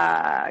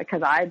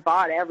because I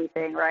bought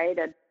everything, right?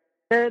 And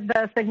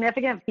the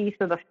significant piece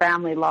of the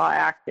Family Law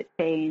Act that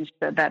changed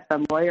that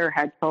the lawyer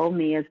had told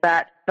me is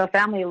that the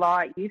family law,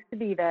 it used to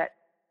be that,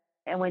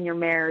 and when you're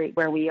married,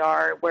 where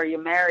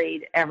you're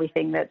married,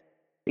 everything that's,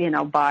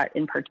 bought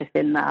and purchased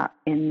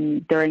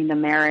during the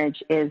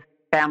marriage is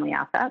family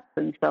assets,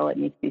 and so it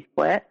needs to be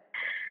split.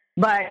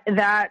 But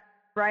that,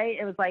 right,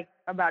 it was like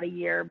about a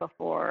year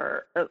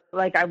before,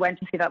 like, I went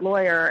to see that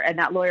lawyer, and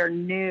that lawyer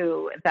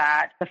knew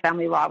that the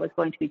family law was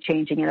going to be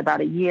changing in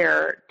about a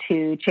year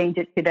to change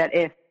it to that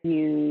if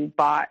you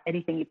bought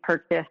anything you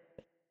purchased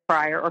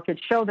prior, or could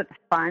show that the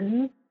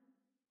funds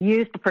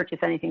used to purchase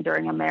anything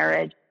during a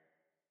marriage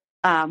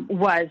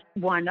was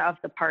one of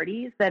the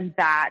parties, then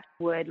that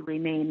would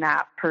remain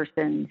that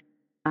person's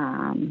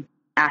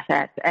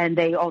assets, and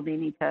you only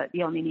need to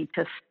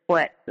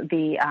split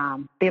the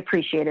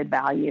appreciated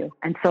value.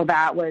 And so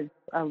that was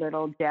a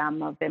little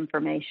gem of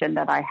information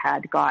that I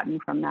had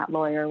gotten from that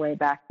lawyer way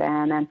back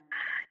then. And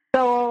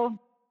so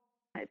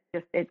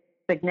it's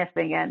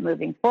significant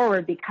moving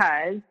forward,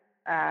 because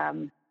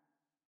so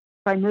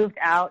I moved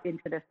out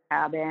into this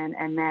cabin,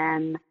 and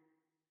then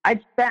I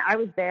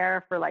was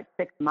there for like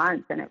 6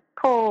 months, and it was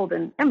cold,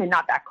 and I mean,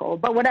 not that cold,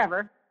 but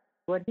whatever.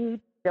 Wood heat,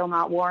 still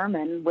not warm,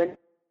 and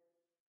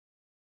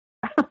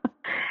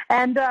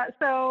and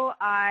so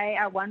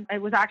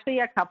it was actually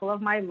a couple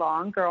of my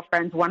long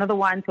girlfriends. One of the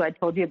ones who I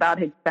told you about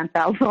had spent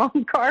that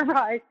long car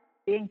ride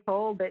being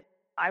told that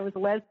I was a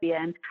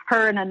lesbian.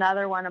 Her and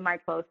another one of my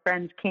close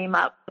friends came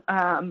up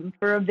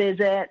for a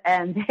visit,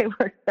 and they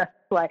were just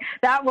like,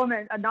 that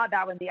woman, not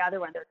that one, the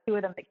other one, there were two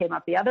of them that came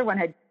up. The other one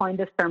had coined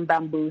this term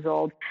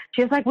bamboozled.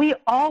 She was like, we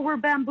all were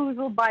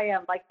bamboozled by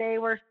him. Like, I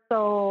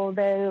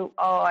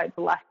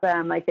bless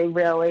them. Like, they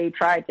really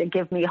tried to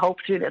give me hope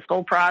through this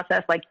whole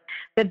process. Like,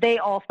 that they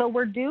also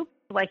were duped.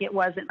 Like, it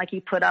wasn't like he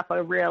put up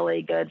a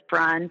really good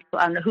front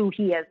on who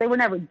he is. They were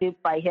never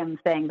duped by him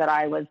saying that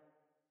I was,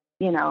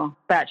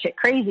 batshit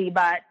crazy.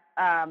 But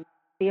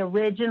the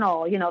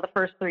original, the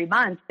first 3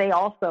 months, they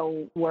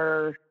also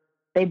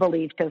they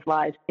believed his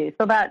lies too.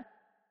 So that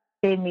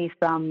gave me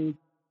some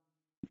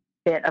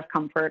bit of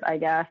comfort, I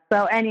guess.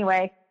 So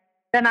anyway,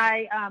 then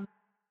after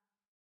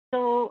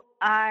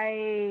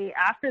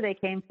they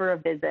came for a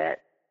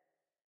visit,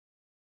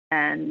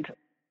 and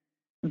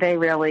they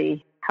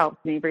really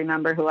helped me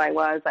remember who I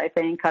was, I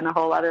think, on a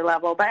whole other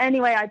level. But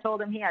anyway, I told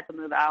him he had to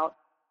move out.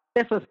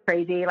 This was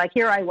crazy. Like,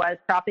 here I was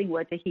chopping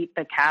wood to heat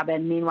the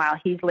cabin. Meanwhile,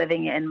 he's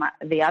living in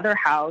the other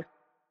house,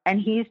 and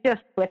he's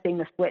just flipping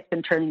the switch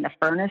and turning the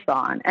furnace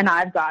on. And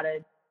I've got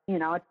a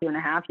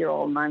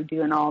 2.5-year-old, and I'm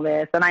doing all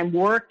this, and I'm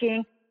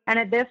working. And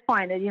at this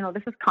point,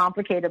 this is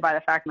complicated by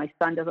the fact my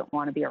son doesn't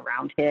want to be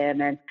around him.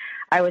 And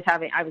I was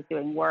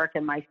doing work,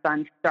 and my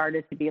son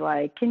started to be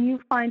like, can you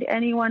find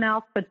anyone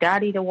else but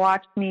Daddy to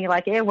watch me?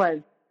 Like, it was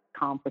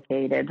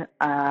complicated.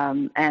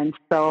 And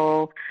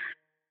so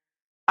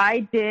I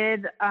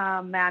did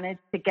manage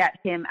to get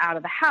him out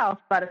of the house,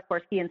 but of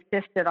course he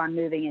insisted on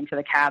moving into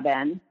the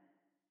cabin,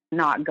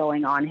 not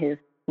going on his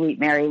sweet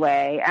merry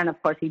way. And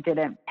of course he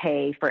didn't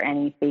pay for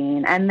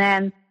anything. And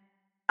then,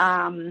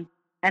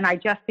 and I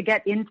just, to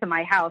get into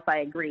my house, I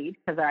agreed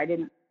because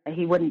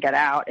he wouldn't get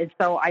out. And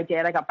so I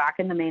did. I got back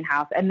in the main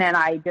house, and then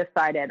I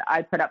decided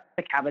I put up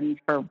the cabin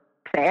for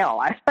sale.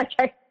 I was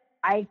like,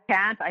 I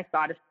can't, I've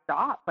got to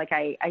stop. Like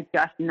I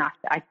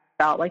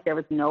felt like there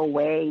was no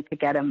way to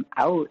get him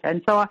out.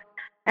 And so,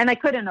 and I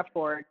couldn't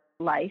afford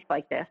life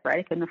like this, right?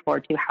 I couldn't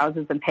afford 2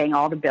 houses and paying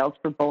all the bills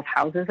for both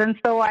houses. And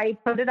so I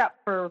put it up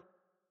for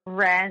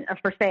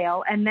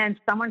sale. And then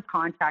someone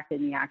contacted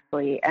me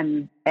actually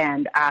and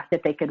asked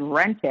if they could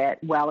rent it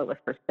while it was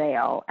for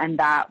sale. And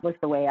that was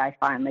the way I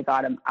finally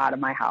got him out of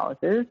my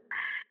houses.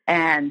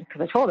 And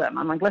because I told him,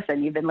 I'm like,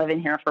 listen, you've been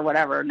living here for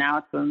whatever. Now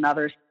it's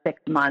another 6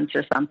 months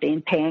or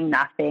something, paying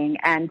nothing.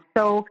 And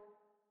so,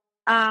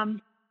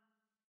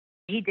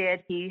 he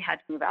did. He had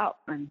to move out,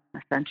 and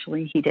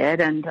essentially he did.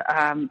 And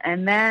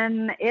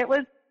then it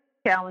was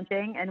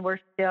challenging, and we're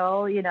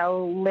still,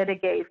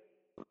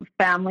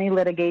 family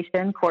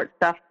litigation, court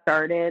stuff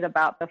started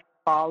about the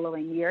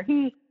following year.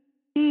 He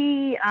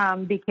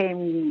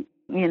became,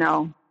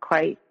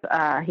 quite,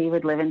 he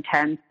would live in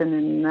tents, and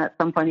then at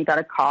some point he got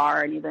a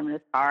car, and he lived in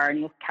his car, and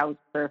he was couch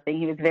surfing.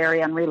 He was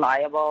very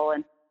unreliable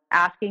and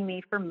asking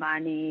me for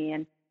money,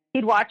 and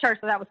he'd watch so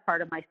that was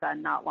part of my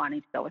son not wanting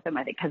to go with him,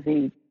 I think, because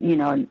he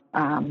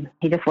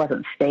just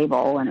wasn't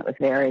stable, and it was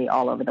very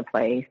all over the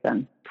place.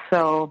 And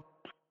so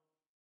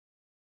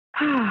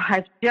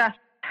I've just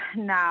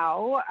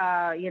now,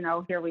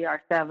 here we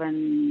are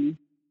 7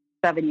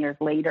 years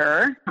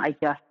later. I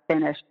just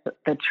finished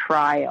the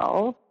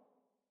trial,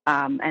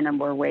 and then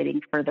we're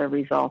waiting for the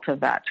result of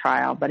that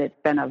trial. But it's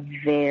been a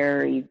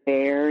very,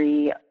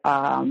 very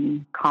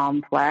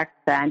complex,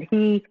 and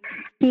he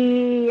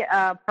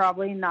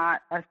probably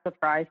not a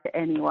surprise to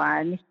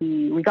anyone.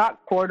 We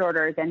got court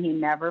orders, and he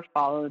never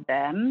followed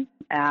them.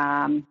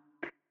 And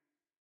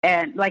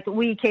like,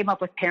 we came up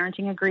with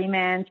parenting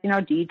agreements,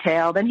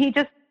 detailed, and he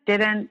just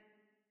didn't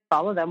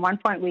follow them. One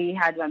point we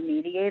had a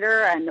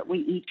mediator, and we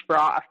each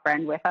brought a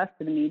friend with us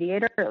to the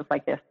mediator. It was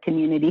like this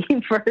community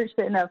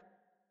version of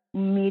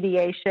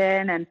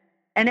mediation, and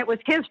it was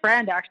his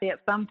friend actually. At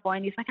some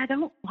point he's like, I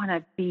don't want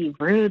to be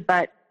rude,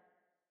 but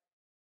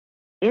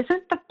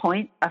isn't the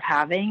point of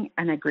having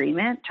an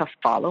agreement to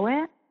follow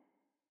it?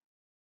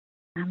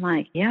 I'm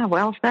like, yeah,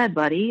 well said,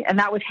 buddy. And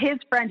that was his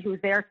friend who was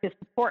there to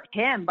support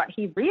him, but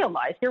he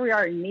realized here we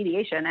are in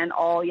mediation, and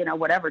all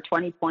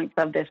 20 points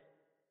of this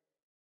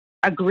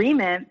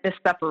agreement, this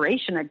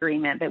separation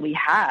agreement that we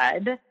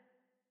had,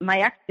 my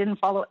ex didn't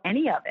follow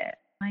any of it.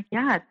 Like,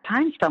 yeah, it's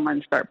time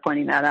someone start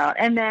pointing that out.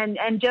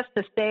 And just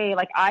to say,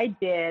 like, I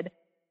did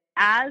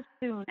as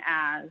soon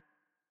as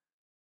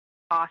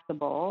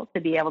possible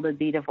to be able to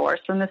be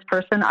divorced from this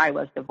person, I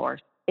was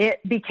divorced.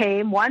 It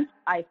became, once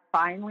I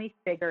finally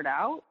figured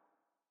out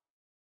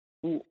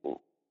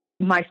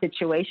my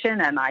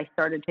situation and I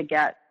started to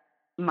get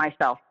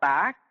myself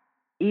back,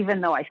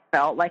 even though I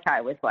felt like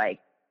I was a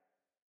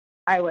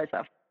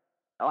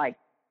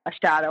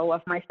shadow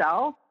of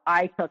myself,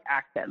 I took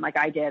action. Like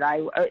I did.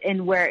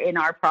 In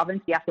our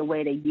province, you have to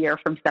wait a year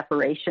from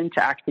separation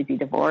to actually be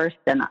divorced.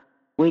 And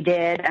we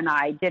did. And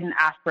I didn't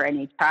ask for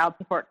any child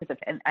support because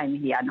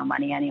he had no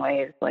money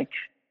anyway. It's like,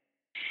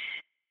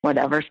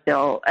 whatever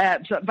still.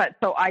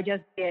 So I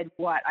just did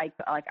what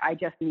I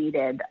just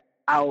needed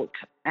out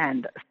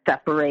and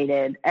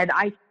separated. And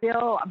I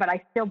still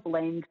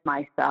blamed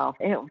myself.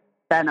 It's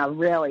been a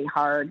really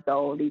hard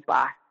go these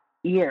last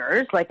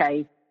years. Like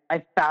I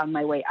found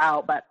my way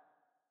out, but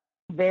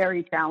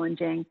very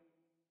challenging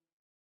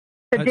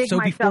to dig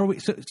myself.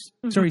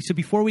 So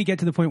before we get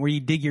to the point where you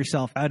dig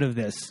yourself out of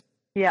this,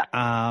 yeah.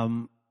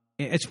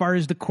 As far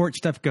as the court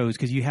stuff goes,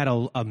 because you had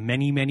a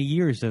many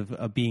years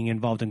of being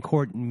involved in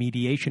court and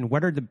mediation,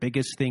 what are the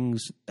biggest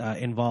things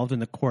involved in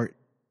the court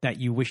that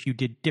you wish you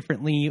did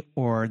differently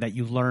or that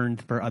you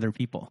learned for other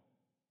people?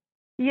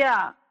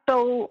 Yeah.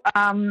 So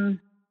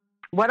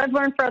what I've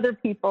learned for other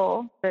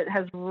people that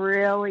has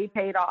really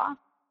paid off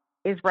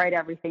is write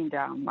everything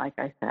down. Like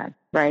I said,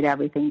 write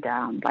everything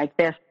down like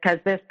this, because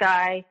this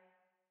guy,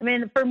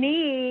 for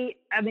me,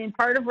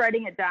 part of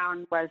writing it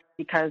down was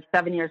because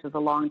 7 years is a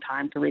long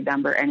time to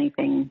remember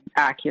anything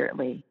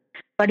accurately.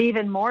 But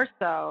even more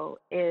so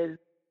is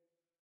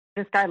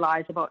this guy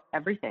lies about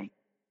everything,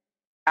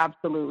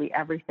 absolutely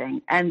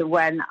everything. And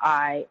when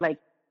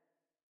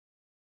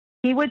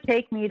he would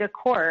take me to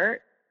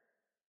court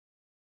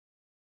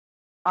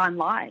on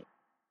lies.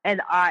 And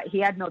he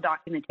had no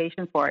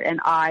documentation for it, and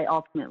I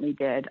ultimately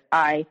did.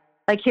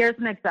 Here's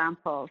an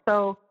example.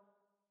 So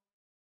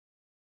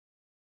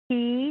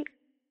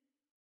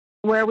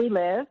where we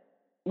live,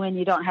 when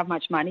you don't have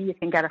much money, you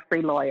can get a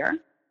free lawyer,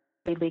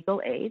 free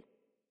legal aid.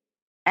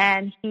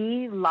 And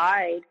he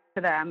lied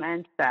to them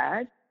and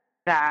said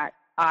that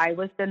I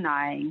was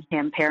denying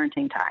him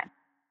parenting time.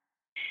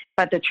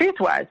 But the truth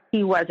was,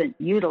 he wasn't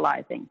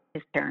utilizing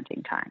his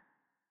parenting time.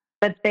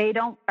 But they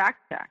don't fact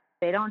check.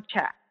 They don't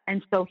check.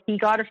 And so he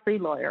got a free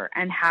lawyer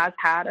and has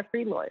had a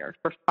free lawyer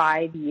for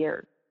 5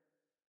 years.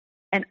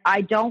 And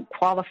I don't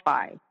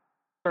qualify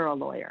for a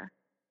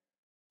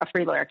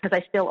free lawyer, because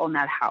I still own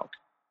that house.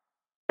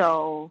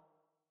 So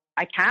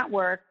I can't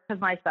work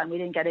because my son, we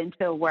didn't get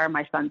into where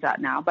my son's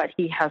at now, but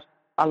he has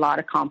a lot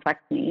of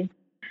complex needs.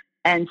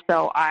 And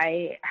so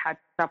I had to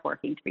stop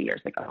working 3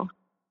 years ago,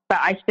 but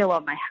I still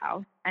own my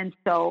house. And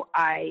so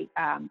I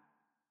had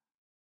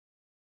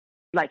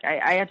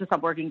to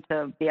stop working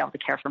to be able to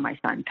care for my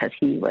son, because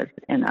he was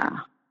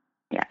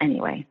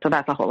anyway. So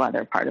that's a whole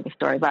other part of the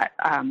story. But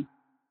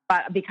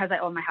because I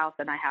own my house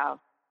and I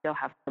still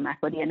have some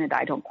equity in it,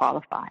 I don't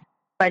qualify.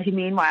 But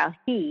meanwhile,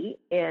 he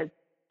is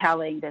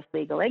telling this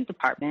legal aid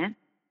department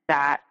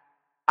that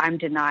I'm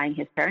denying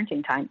his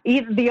parenting time.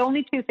 The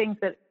only two things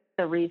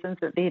the reasons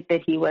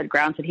that he would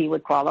grounds that he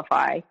would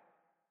qualify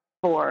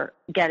for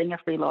getting a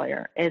free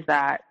lawyer is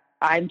that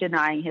I'm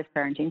denying his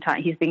parenting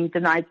time. He's being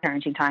denied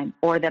parenting time,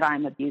 or that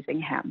I'm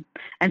abusing him.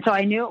 And so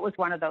I knew it was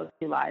one of those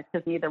two lies,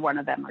 because neither one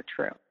of them are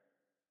true.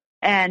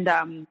 And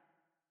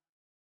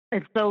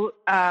so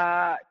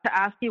to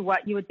ask you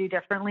what you would do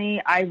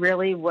differently, I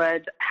really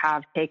would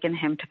have taken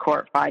him to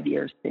court 5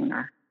 years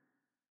sooner.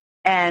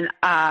 And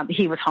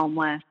he was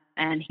homeless,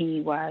 and he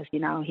was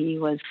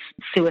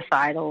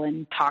suicidal,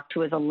 and talked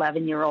to his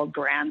 11-year-old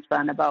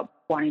grandson about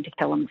wanting to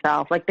kill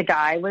himself. Like, the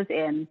guy was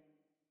in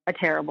a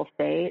terrible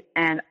state,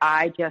 and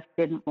I just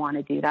didn't want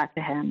to do that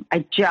to him.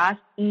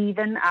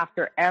 Even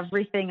after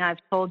everything I've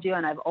told you,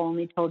 and I've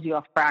only told you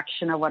a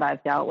fraction of what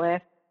I've dealt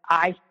with,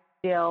 I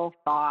just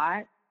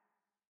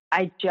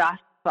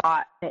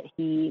thought that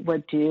he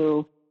would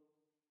do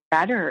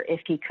better if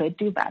he could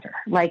do better.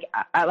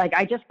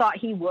 I just thought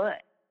he would,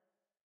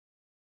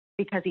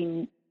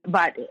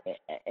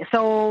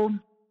 so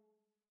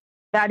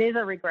that is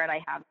a regret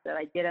I have, that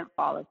I didn't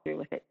follow through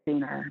with it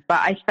sooner. But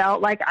I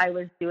felt like I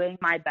was doing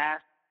my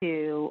best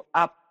to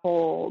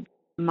uphold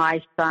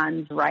my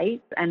son's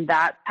rights, and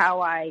that's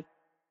how I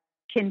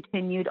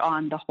continued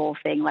on the whole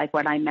thing. Like,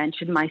 when I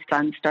mentioned my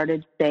son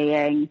started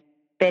saying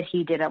that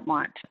he didn't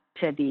want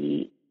to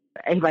be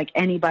like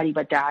anybody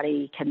but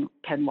daddy can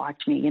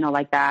watch me,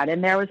 like that.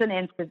 And there was an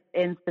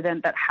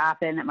incident that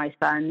happened that my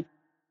son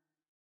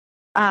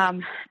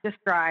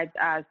described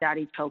as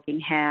daddy choking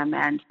him.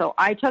 And so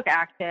I took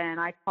action.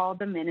 I called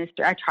the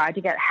minister. I tried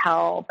to get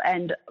help,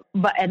 and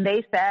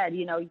they said,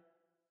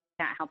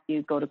 can't help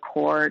you, go to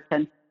court.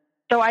 And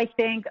so I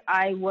think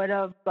I would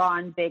have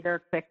gone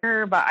bigger,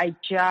 quicker, but I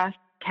just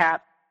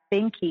kept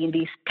thinking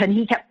he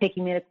kept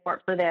taking me to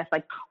court for this,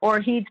 or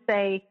he'd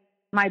say,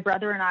 my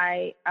brother and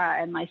I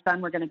and my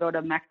son were going to go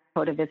to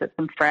Mexico to visit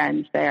some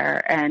friends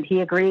there, and he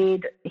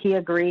agreed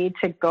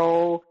to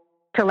go,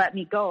 to let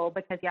me go,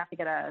 because you have to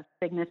get a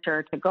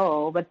signature to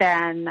go. But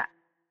then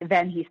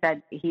he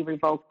said he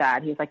revoked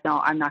that. He was like, no,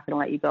 I'm not going to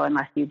let you go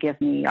unless you give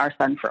me our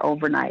son for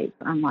overnight.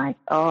 I'm like,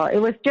 oh, it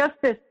was just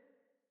this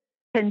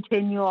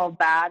continual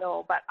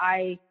battle. But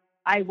I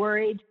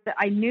worried that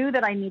I knew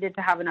that I needed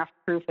to have enough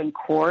proof in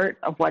court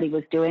of what he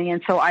was doing.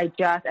 And so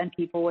and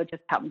people would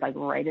just help me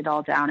write it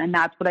all down. And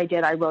that's what I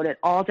did. I wrote it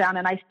all down,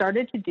 and I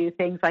started to do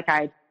things like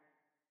I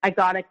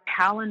got a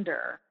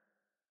calendar.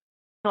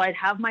 So I'd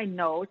have my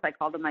notes, I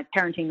called them my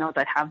parenting notes.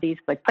 I'd have these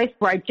places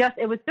where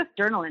it was just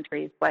journal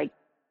entries.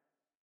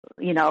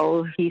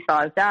 He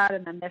saw his dad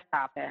and then this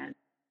happened.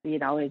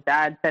 His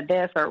dad said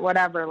this or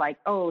whatever,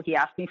 he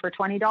asked me for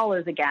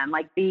 $20 again,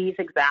 these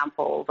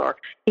examples. Or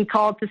he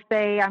called to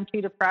say, I'm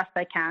too depressed,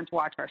 I can't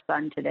watch our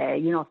son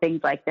today,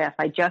 things like this.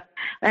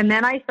 And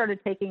then I started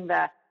taking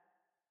the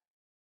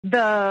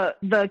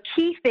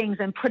key things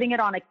and putting it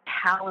on a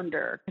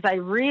calendar, because I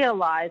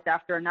realized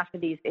after enough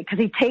of these, because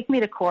he'd take me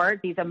to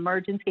court, these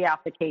emergency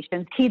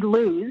applications, he'd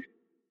lose,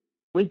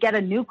 we'd get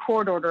a new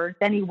court order,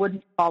 then he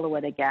wouldn't follow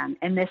it again.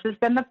 And this has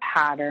been the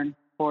pattern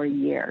for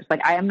years.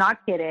 I am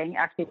not kidding.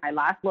 Actually, my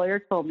last lawyer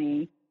told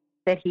me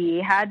that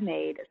he had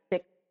made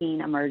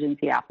 16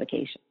 emergency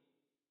applications,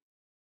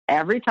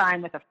 every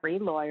time with a free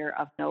lawyer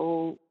of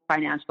no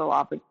financial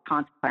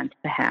consequence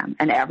to him.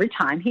 And every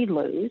time he'd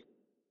lose.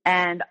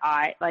 And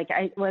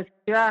it was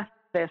just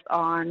this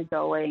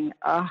ongoing.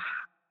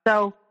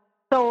 So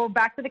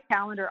back to the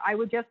calendar, I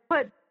would just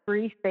put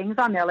 3 things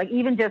on there,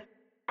 even just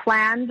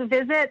planned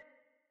visit,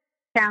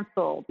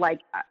 canceled.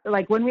 Like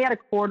when we had a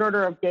court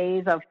order of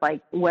days of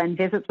when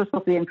visits were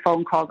supposed to be in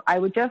phone calls, I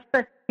would just,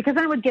 because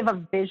then I would give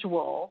a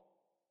visual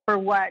for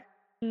what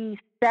he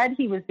said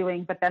he was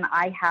doing, but then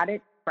I had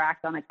it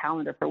tracked on a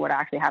calendar for what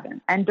actually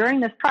happened. And during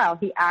this trial,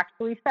 he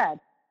actually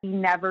said he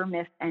never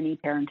missed any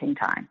parenting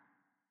time.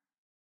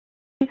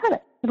 He said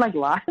it. It's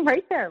lost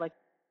right there. What?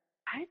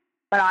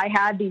 But I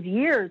had these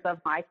years of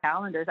my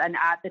calendars, and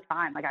at the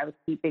time, I was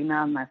keeping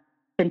them as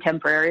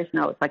contemporaneous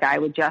notes. I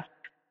would just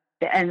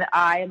and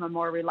I am a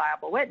more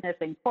reliable witness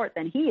in court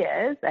than he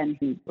is. And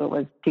he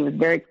was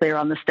very clear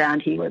on the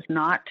stand. He was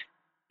not,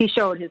 he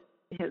showed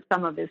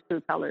some of his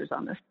true colors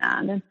on the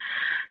stand. And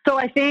so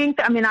I think,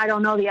 I mean, I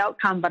don't know the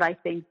outcome, but I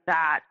think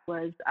that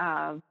was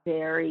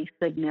very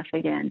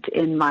significant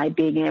in my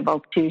being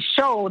able to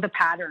show the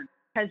pattern,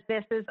 because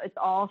it's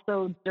all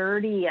so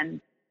dirty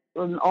and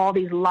all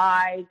these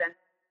lies and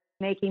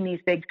making these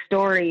big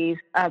stories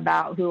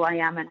about who I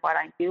am and what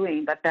I'm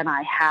doing. But then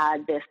I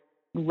had this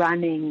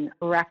running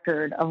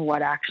record of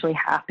what actually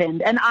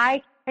happened. And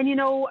you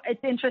know,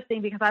 it's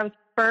interesting because I was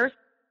first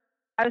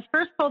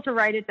told to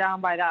write it down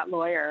by that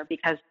lawyer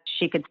because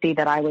she could see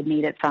that I would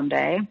need it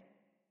someday.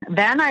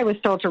 Then I was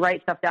told to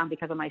write stuff down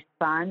because of my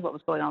son, what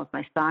was going on with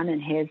my son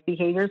and his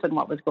behaviors and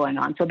what was going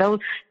on. So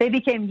they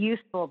became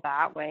useful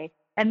that way.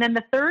 And then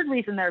the third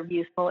reason they're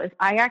useful is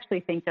I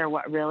actually think they're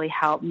what really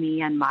helped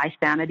me and my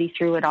sanity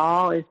through it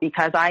all, is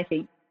because I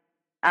think,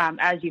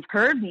 as you've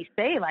heard me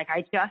say, like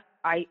I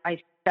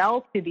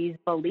fell to these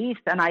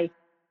beliefs, and I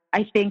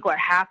think what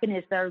happened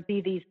is there would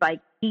be these,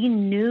 like,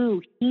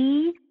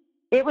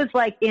 it was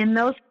like in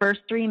those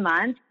first 3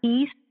 months,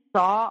 he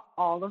saw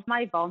all of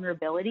my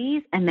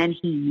vulnerabilities and then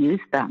he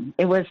used them.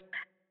 It was,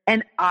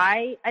 and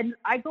I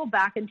go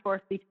back and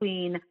forth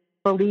between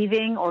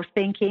believing or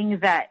thinking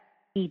that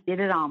he did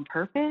it on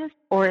purpose,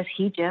 or is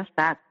he just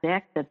that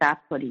sick that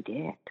that's what he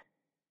did?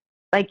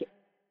 Like,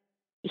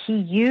 he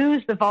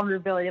used the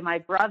vulnerability of my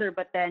brother,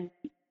 but then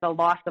the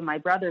loss of my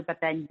brother, but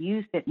then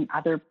used it in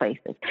other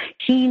places.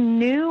 He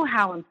knew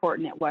how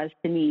important it was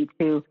to me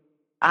to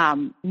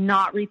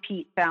not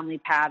repeat family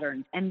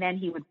patterns. And then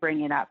he would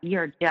bring it up.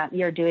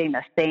 You're doing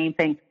the same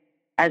thing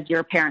as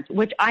your parents,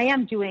 which I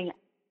am doing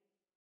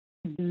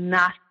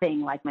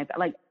nothing like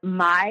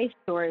my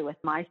story with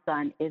my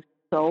son is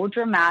so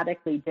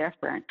dramatically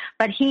different,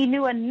 but he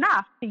knew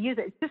enough to use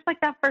it. It's just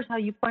like that first, how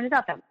you pointed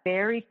out, that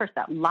very first,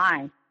 that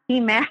line, he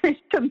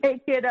managed to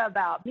make it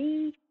about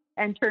me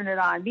and turn it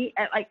on me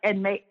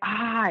and make,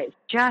 it's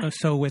just.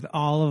 So with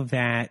all of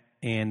that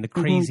and the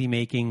crazy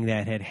making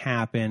that had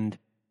happened,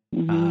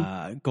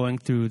 going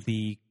through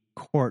the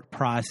court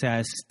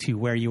process to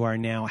where you are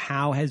now,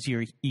 how has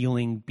your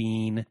healing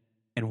been,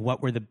 and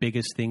what were the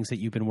biggest things that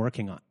you've been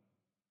working on?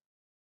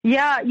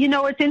 Yeah, you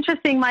know, it's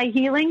interesting. My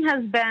healing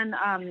has been,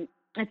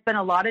 it's been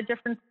a lot of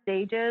different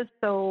stages.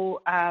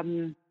 So a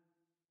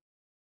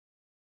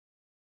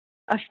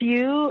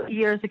few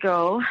years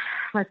ago,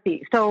 let's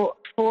see. So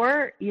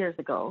 4 years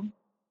ago,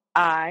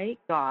 I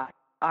got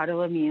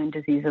autoimmune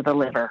disease of the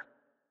liver.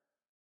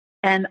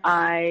 And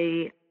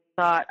I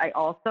thought I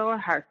also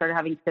started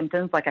having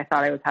symptoms like I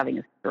thought I was having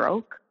a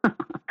stroke.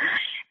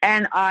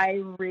 And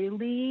I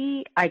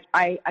really,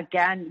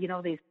 again, you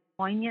know, these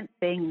poignant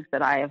things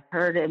that I have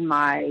heard in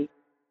my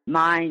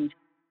mind,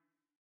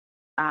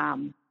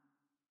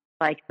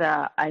 like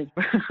I've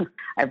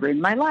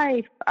ruined my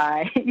life.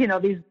 You know,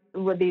 these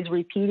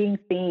repeating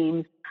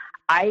themes.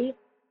 I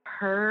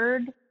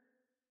heard,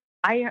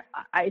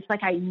 it's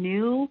like I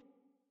knew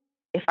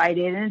if I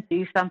didn't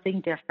do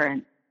something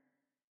different,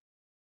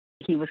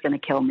 he was going to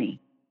kill me.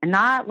 And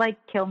not like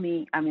kill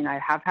me. I mean, I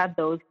have had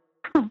those.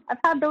 I've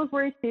had those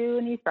worries too,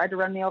 and he's tried to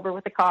run me over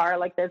with a car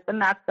like this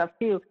and that stuff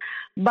too.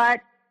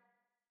 But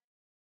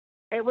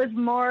it was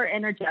more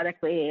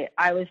energetically,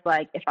 I was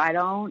like, if I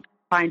don't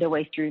find a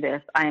way through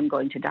this, I am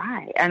going to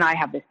die. And I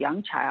have this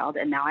young child,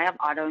 and now I have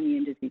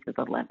autoimmune disease of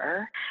the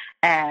liver.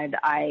 And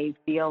I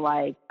feel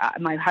like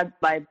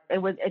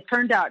it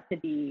turned out to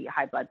be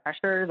high blood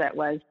pressure that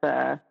was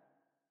the,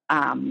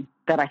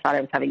 that I thought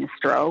I was having a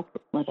stroke.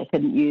 Like I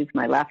couldn't use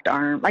my left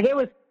arm. Like it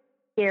was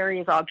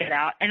scary as all get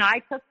out. And I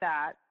took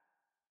that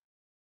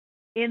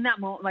in that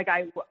moment. Like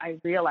I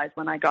realized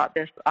when I got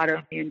this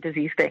autoimmune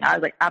disease thing, I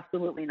was like,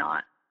 absolutely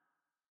not.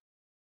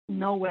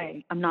 No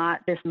way.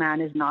 This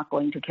man is not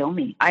going to kill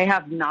me. I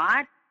have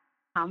not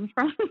come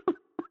from,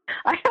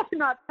 what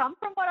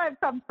I've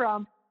come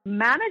from,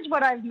 managed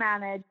what I've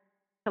managed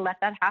to let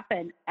that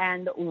happen.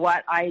 And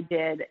what I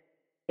did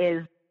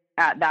is,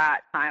 at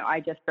that time, I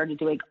just started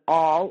doing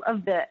all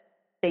of the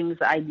things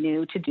I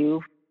knew to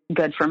do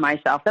good for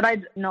myself that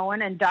I'd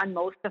known and done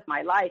most of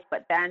my life.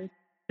 But then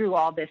through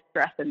all this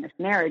stress in this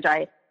marriage,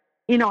 and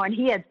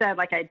he had said,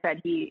 like I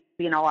said,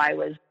 I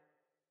was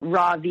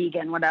raw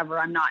vegan, whatever.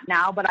 I'm not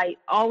now, but I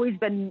always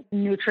been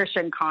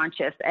nutrition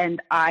conscious,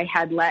 and I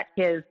had let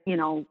his,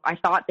 I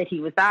thought that he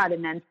was that.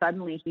 And then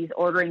suddenly he's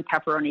ordering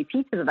pepperoni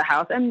pizza to the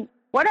house, and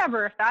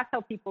whatever, if that's how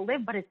people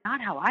live, but it's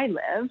not how I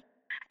live.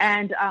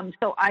 And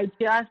so I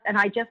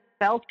just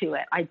fell to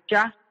it. I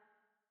just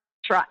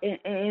try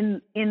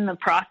in the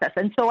process.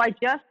 And so I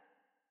just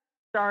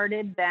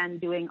started then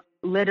doing,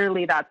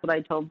 literally that's what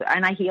I told,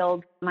 and I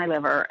healed my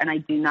liver, and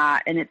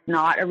it's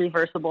not a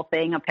reversible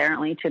thing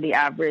apparently to the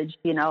average,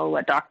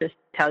 what doctors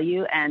tell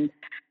you. And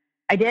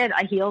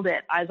I healed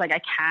it. I was like,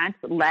 I can't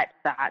let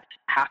that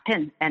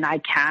happen, and I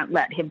can't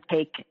let him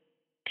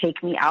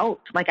take me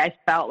out. Like I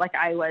felt like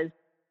I was,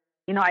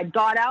 I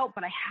got out,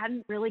 but I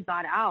hadn't really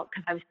got out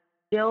because I was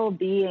still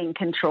being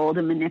controlled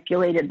and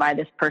manipulated by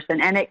this person.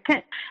 And it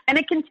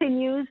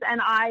continues. And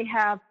I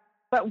have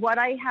But what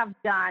I have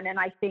done, and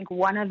I think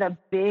one of the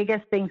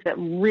biggest things that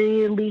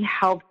really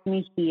helped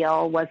me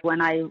heal was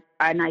when I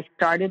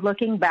started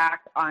looking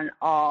back on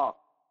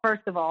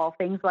first of all,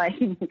 things like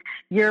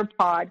your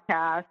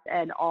podcast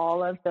and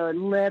all of the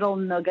little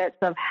nuggets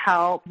of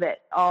help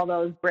that all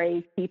those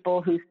brave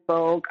people who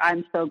spoke,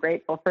 I'm so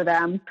grateful for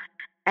them.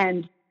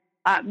 And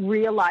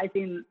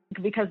realizing,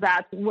 because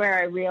that's where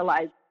I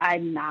realized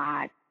I'm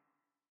not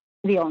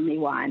the only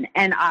one.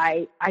 And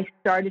I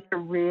started to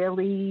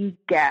really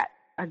get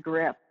a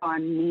grip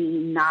on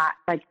me, not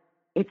like,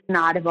 it's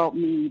not about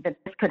me, that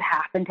this could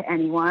happen to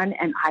anyone.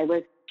 And I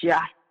was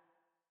just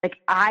like,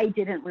 I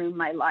didn't ruin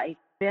my life.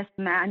 This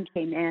man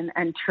came in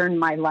and turned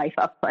my life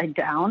upside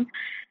down.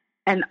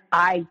 And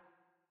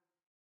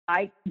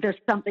there's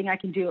something I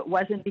can do. It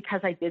wasn't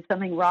because I did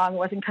something wrong. It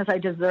wasn't because I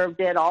deserved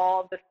it.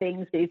 All the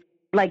things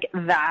like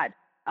that.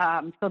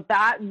 So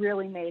that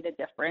really made a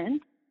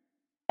difference.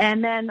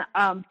 And then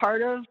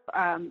part of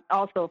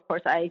also, of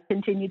course, I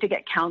continue to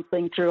get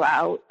counseling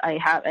throughout. I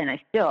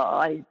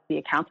see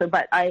a counselor,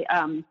 but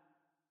I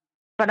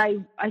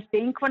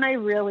think when I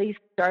really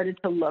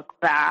started to look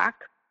back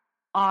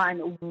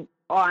on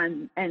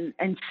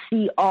and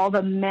see all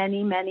the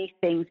many, many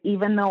things,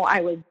 even though I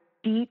was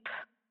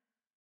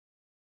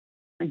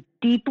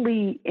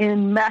deeply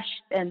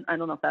enmeshed, and I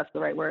don't know if that's the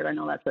right word. I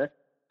know that's a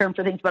term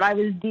for things, but I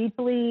was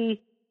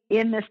deeply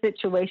in this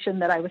situation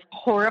that I was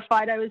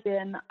horrified I was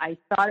in. I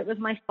thought it was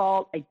my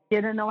fault. I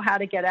didn't know how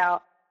to get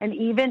out. And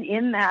even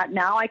in that,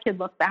 now I can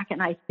look back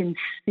and I can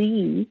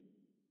see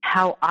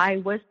how I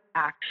was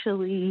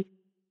actually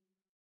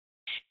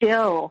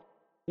still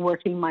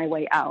working my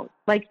way out.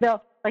 Like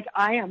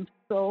I am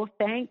so,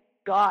 thank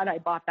God I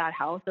bought that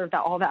house, or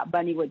that all that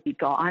money would be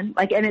gone.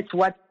 And it's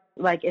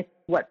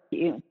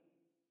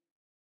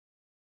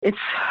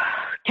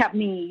kept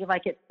me,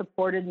 it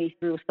supported me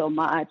through so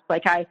much.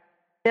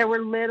 There were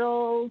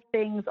little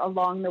things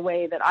along the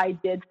way that I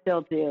did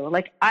still do.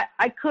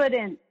 I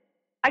couldn't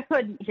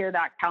hear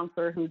that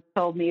counselor who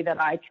told me that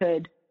I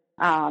could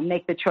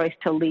make the choice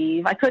to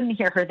leave. I couldn't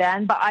hear her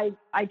then, but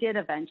I did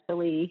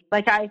eventually.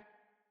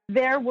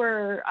 There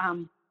were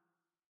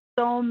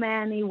so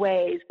many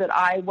ways that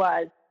I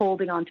was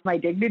holding on to my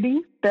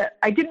dignity that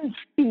I didn't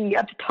see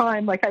at the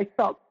time. I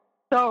felt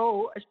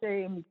so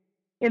ashamed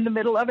in the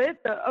middle of it.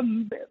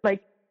 And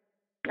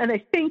I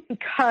think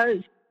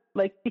because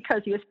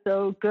he was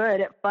so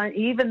good at fun,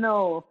 even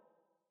though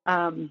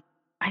I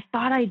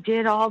thought I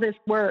did all this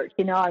work,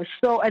 I was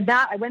so, and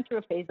that I went through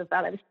a phase of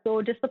that. I was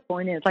so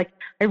disappointed. I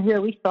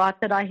really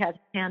thought that I had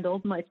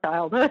handled my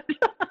childhood,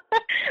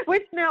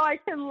 which now I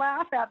can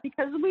laugh at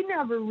because we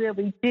never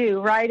really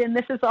do, right? And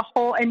this is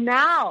and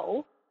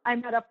now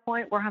I'm at a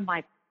point where I'm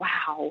like,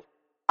 wow,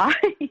 I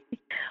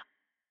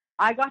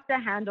got to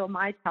handle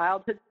my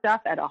childhood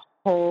stuff at a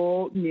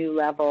whole new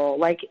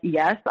level.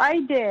 Yes,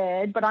 I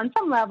did, but on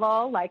some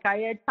level, I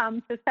had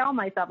come to tell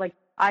myself,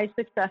 I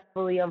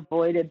successfully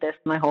avoided this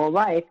my whole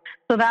life.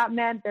 So that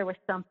meant there was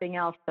something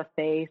else to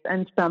face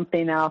and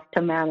something else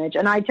to manage.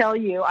 And I tell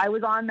you, I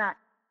was on that.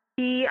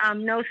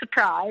 No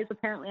surprise,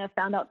 apparently I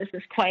found out this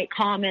is quite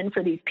common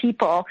for these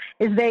people,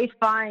 is they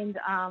find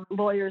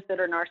lawyers that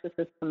are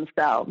narcissists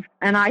themselves.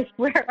 And I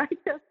swear, I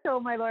just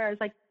told my lawyer, I was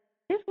like,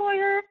 his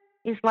lawyer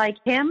is like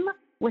him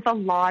with a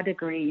law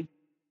degree.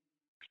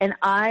 And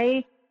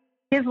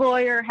his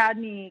lawyer had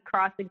me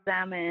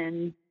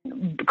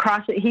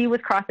he was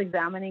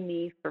cross-examining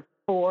me for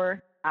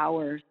 4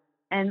 hours.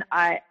 And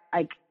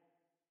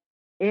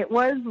it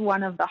was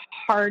one of the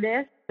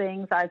hardest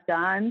things I've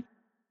done,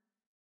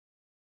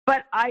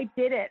 but I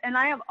did it. And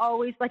I have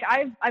always,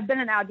 I've been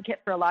an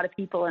advocate for a lot of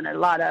people in a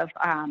lot of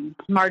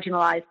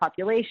marginalized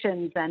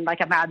populations. And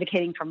I'm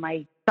advocating for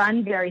my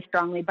son very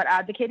strongly, but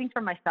advocating for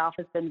myself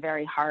has been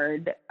very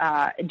hard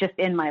just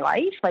in my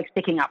life,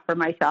 sticking up for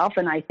myself.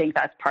 And I think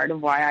that's part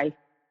of why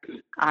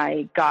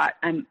I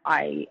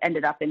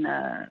ended up in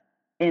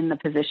the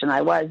position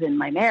I was in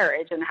my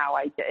marriage, and how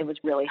it was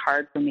really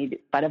hard for me.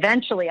 But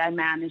eventually I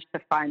managed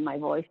to find my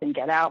voice and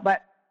get out.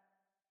 But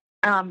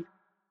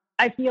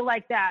I feel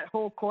like that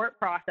whole court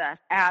process,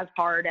 as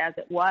hard as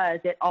it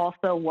was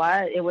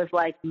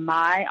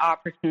my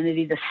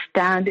opportunity to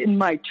stand in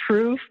my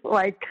truth.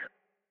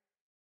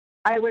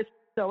 I was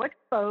so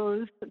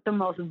exposed. The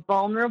most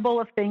vulnerable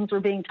of things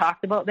were being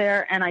talked about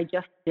there, and I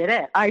just did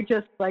it. I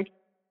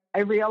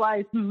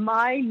realized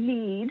my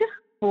need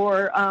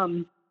for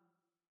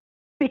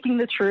speaking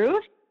the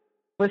truth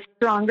was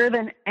stronger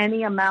than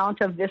any amount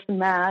of this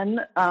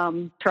man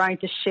trying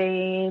to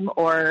shame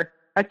or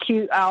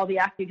accuse, all the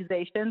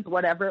accusations,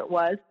 whatever it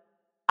was.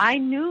 I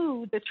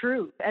knew the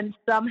truth, and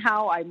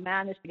somehow I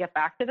managed to get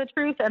back to the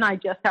truth, and I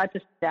just had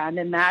to stand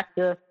in that.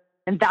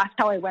 And that's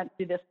how I went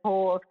through this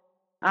whole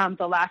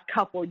the last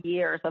couple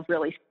years of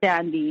really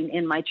standing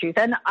in my truth.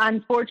 And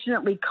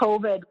unfortunately,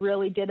 COVID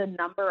really did a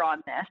number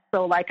on this.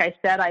 So like I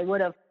said, I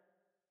would have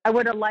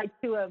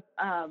liked to have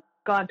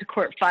gone to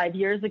court 5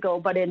 years ago,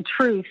 but in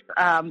truth,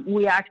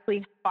 we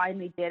actually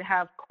finally did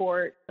have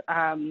court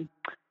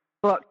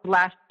booked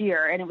last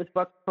year, and it was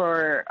booked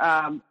for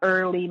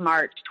early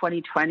March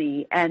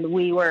 2020. And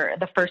we were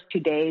the first 2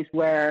 days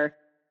where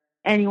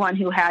anyone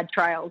who had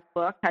trials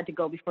booked had to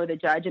go before the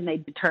judge, and they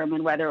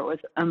determined whether it was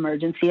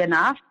emergency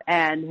enough.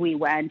 And we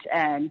went,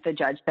 and the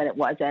judge said it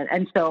wasn't.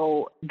 And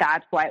so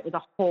that's why it was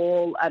a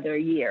whole other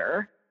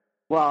year.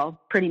 Well,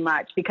 pretty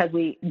much, because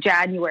the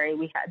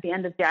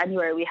end of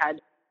January, we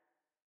had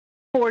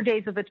 4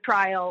 days of the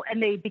trial,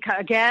 and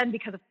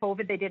because of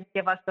COVID, they didn't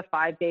give us the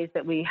 5 days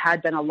that we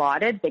had been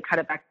allotted. They cut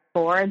it back to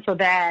 4, and so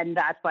then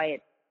that's why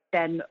it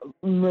then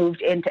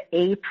moved into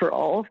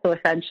April. So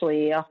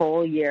essentially, a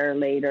whole year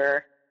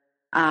later,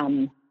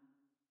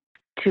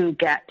 to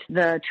get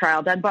the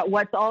trial done. But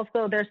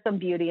there's some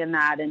beauty in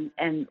that,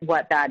 and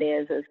what that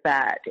is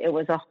that it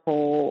was a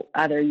whole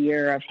other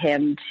year of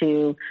him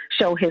to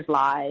show his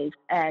lies.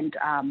 And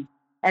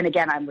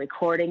again, I'm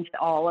recording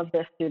all of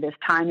this through this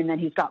time, and then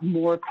he's got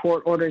more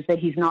court orders that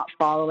he's not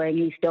following.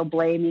 He's still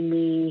blaming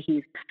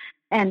me.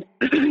 And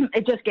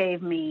it just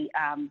gave me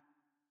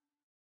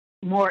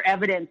more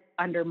evidence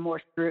under more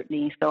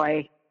scrutiny. So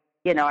I'm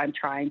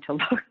trying to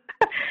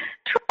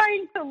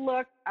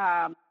look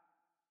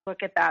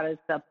at that as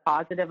the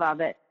positive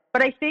of it.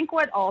 But I think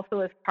what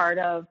also is part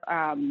of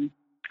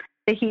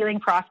the healing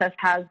process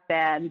has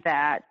been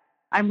that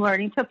I'm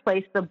learning to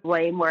place the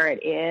blame where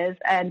it is.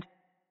 And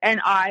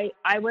I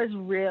was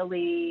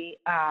really,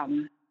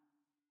 I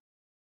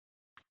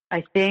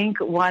think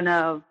one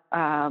of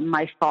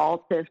my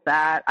faults is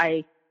that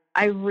I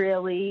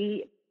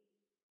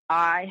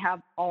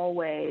have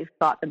always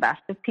thought the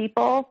best of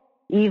people,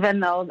 even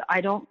though I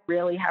don't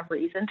really have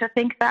reason to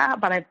think that,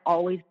 but I've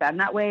always been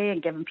that way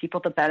and given people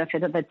the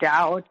benefit of the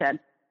doubt. And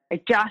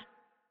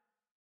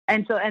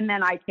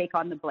then I take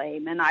on the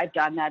blame, and I've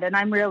done that. And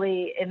I'm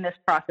really, in this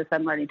process,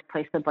 I'm learning to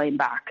place the blame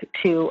back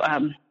to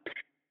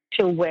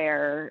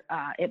where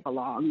it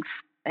belongs.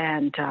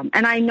 And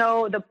I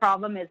know the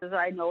problem is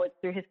I know it's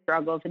through his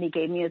struggles, and he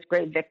gave me his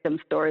great victim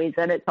stories,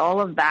 and it's all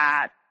of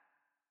that.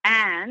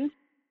 And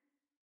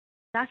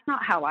that's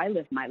not how I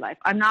live my life.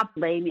 I'm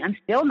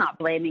still not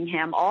blaming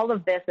him, all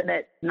of this. And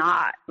it's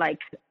not like,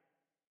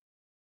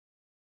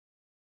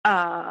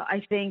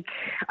 I think,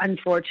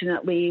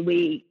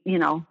 unfortunately,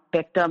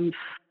 victims,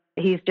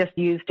 he's just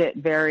used it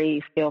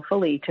very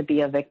skillfully to be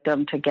a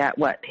victim to get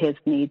what his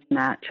needs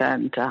met.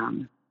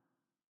 And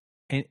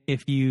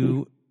if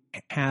you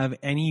have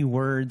any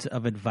words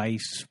of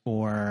advice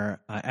for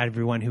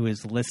everyone who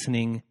is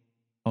listening,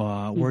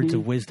 words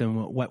of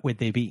wisdom, what would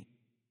they be?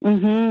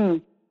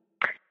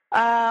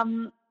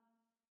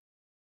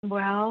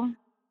 Well,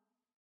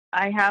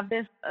 I have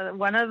this,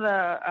 one of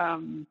the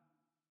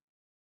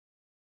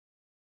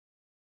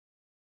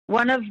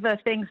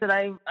things that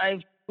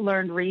I've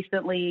learned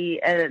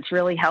recently, and it's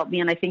really helped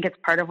me, and I think it's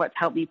part of what's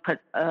helped me put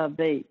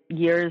the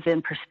years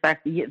in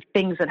perspective,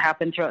 things that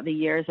happened throughout the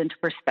years into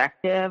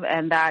perspective,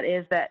 and that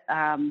is that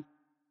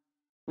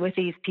with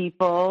these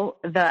people,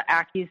 the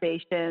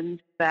accusations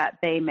that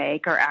they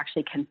make are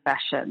actually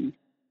confessions.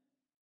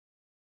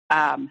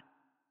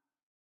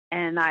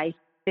 And I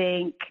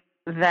think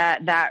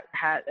that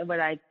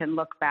when I can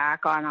look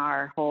back on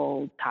our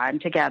whole time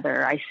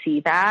together, I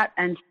see that.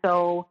 And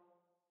so,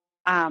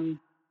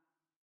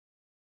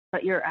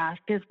 but your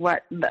ask is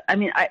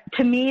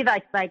to me,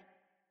 like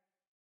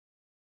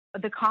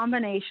the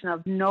combination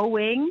of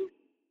knowing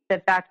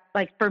that's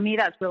like, for me,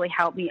 that's really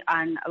helped me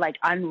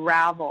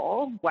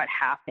unravel what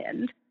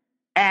happened.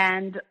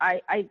 And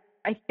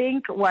I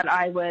think what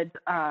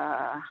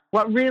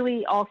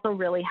really also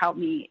really helped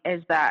me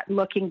is that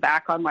looking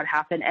back on what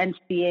happened and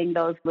seeing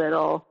those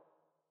little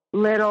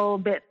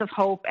bits of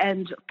hope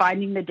and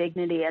finding the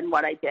dignity in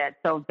what I did.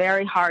 So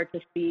very hard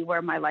to see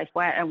where my life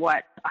went and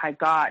what I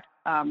got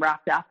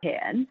wrapped up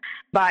in,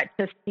 but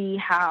to see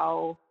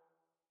how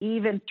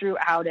even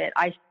throughout it,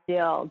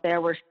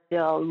 there were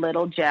still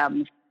little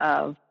gems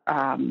of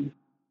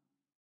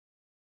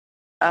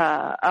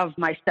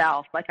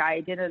myself. Like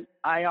I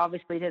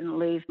obviously didn't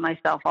lose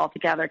myself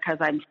altogether, because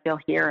I'm still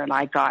here and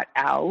I got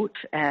out.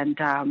 And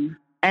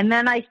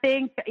then I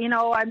think,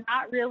 I'm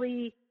not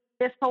really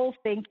this whole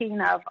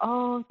thinking of,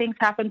 things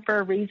happen for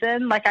a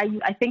reason. Like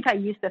I think I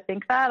used to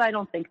think that. I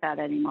don't think that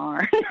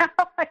anymore.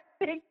 I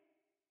think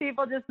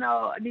people just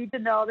need to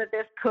know that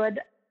this could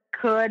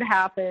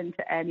happen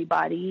to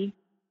anybody,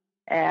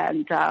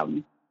 and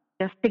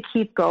just to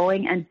keep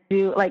going and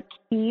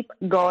keep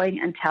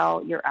going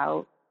until you're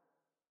out.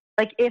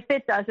 Like, if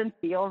it doesn't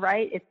feel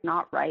right, it's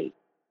not right.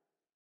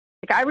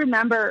 Like, I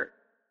remember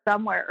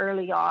somewhere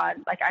early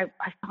on, like I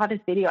saw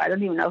this video, I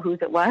don't even know whose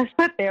it was,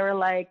 but they were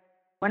like,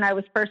 when I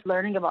was first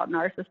learning about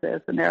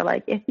narcissists, and they're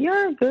like, if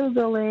you're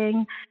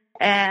Googling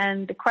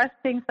and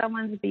questioning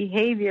someone's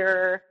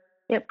behavior,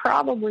 it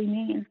probably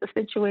means the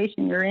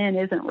situation you're in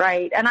isn't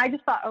right. And I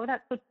just thought,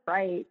 that's what's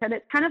right. And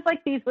it's kind of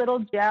like these little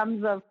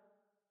gems of,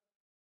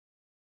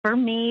 for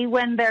me,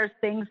 when there's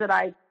things that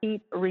I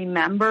keep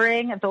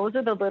remembering, those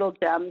are the little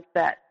gems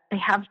that they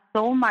have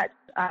so much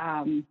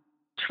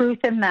truth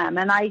in them.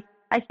 And I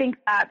think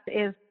that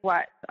is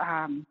what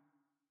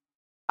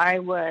I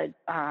would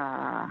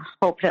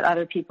hope that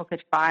other people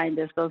could find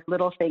is those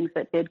little things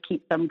that did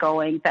keep them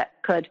going, that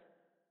could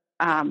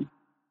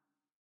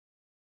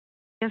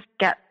just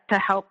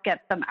help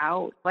get them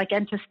out. Like,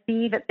 and to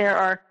see that there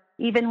are,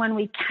 even when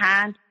we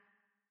can't,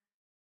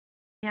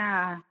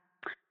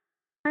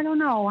 I don't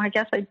know. I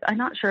guess I'm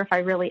not sure if I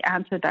really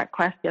answered that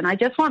question. I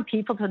just want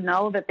people to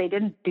know that they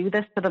didn't do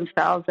this to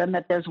themselves and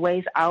that there's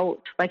ways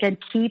out. Like, and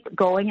keep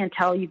going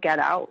until you get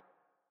out.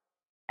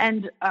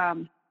 And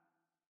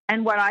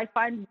what I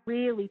find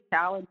really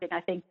challenging,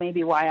 I think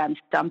maybe why I'm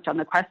stumped on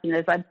the question,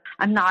 is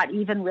I'm not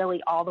even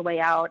really all the way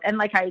out. And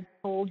like I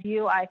told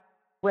you,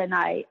 when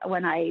I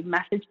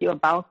messaged you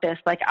about this,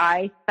 like,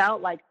 I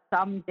felt like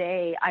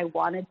someday I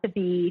wanted to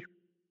be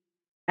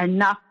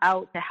enough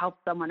out to help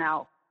someone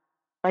else.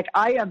 Like,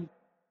 I am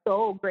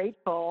so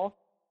grateful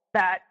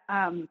that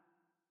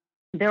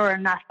there were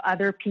enough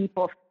other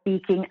people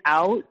speaking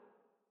out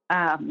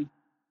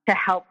to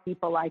help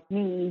people like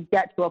me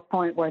get to a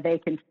point where they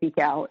can speak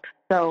out.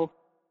 So,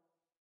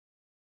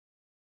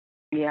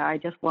 yeah, I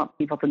just want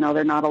people to know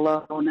they're not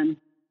alone, and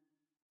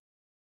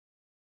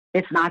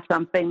it's not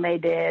something they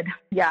did.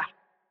 Yeah.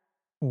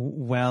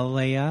 Well,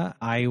 Leah,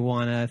 I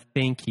want to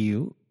thank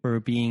you for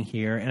being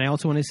here. And I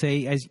also want to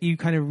say, as you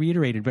kind of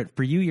reiterated, but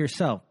for you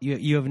yourself,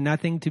 you have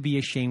nothing to be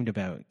ashamed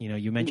about. You know,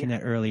 you mentioned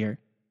that earlier.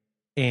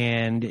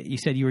 And you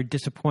said you were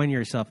disappointed in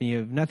yourself, and you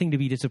have nothing to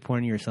be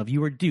disappointed in yourself.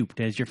 You were duped.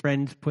 As your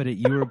friends put it,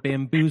 you were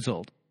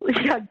bamboozled.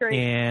 Yeah, great.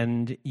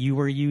 And you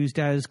were used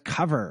as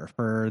cover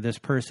for this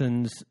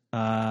person's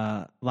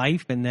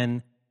life. And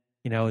then,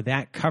 you know,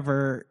 that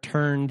cover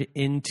turned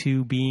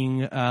into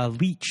being a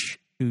leech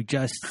who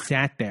just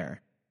sat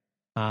there.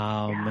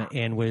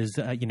 And was,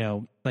 you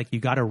know, like, you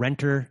got a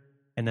renter,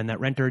 and then that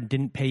renter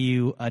didn't pay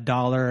you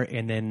 $1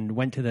 and then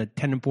went to the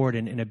tenant board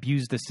and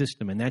abused the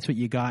system. And that's what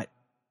you got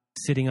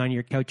sitting on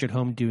your couch at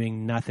home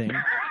doing nothing.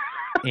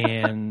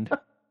 And,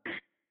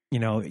 you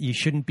know, you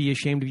shouldn't be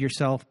ashamed of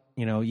yourself.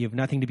 You know, you have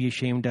nothing to be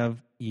ashamed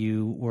of.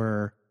 You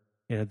were,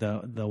 you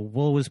know, the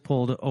wool was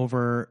pulled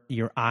over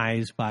your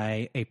eyes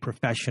by a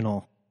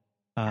professional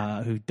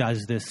who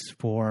does this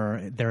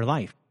for their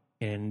life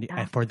and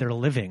for their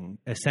living,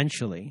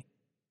 essentially.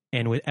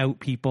 And without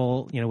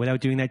people, you know, without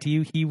doing that to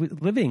you, he was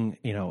living,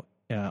 you know,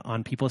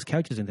 on people's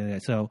couches and things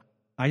like that. So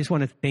I just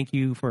want to thank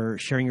you for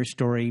sharing your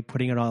story,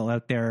 putting it all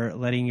out there,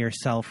 letting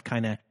yourself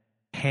kind of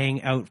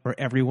hang out for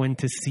everyone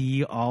to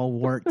see, all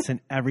warts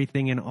and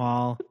everything and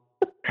all.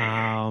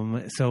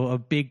 So a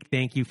big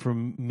thank you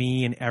from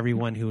me and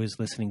everyone who is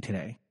listening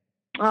today.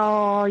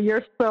 Oh,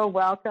 you're so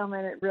welcome.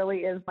 And it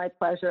really is my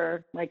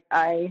pleasure. Like,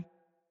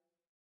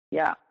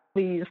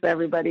 please,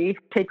 everybody,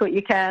 take what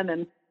you can.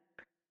 And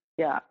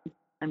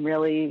I'm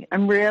really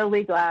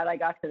glad I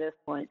got to this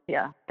point.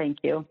 Yeah. Thank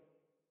you.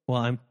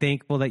 Well, I'm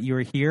thankful that you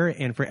were here,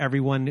 and for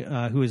everyone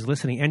who is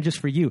listening, and just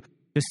for you,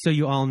 just so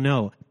you all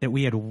know that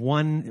we had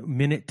 1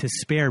 minute to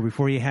spare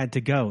before you had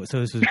to go.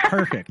 So this was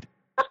perfect.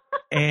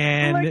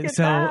 And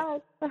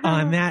so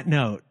on that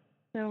note,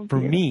 for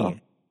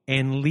me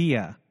and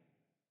Leah,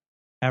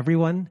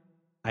 everyone,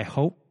 I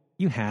hope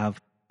you have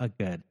a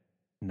good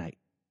night.